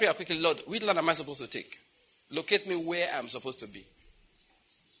pray that prayer quickly. Lord, which land am I supposed to take? Locate me where I'm supposed to be.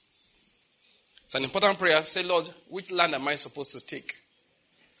 It's an important prayer. Say, Lord, which land am I supposed to take?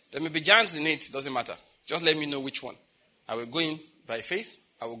 There may be giants in it. Doesn't matter. Just let me know which one. I will go in by faith.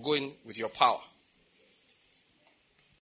 I will go in with your power.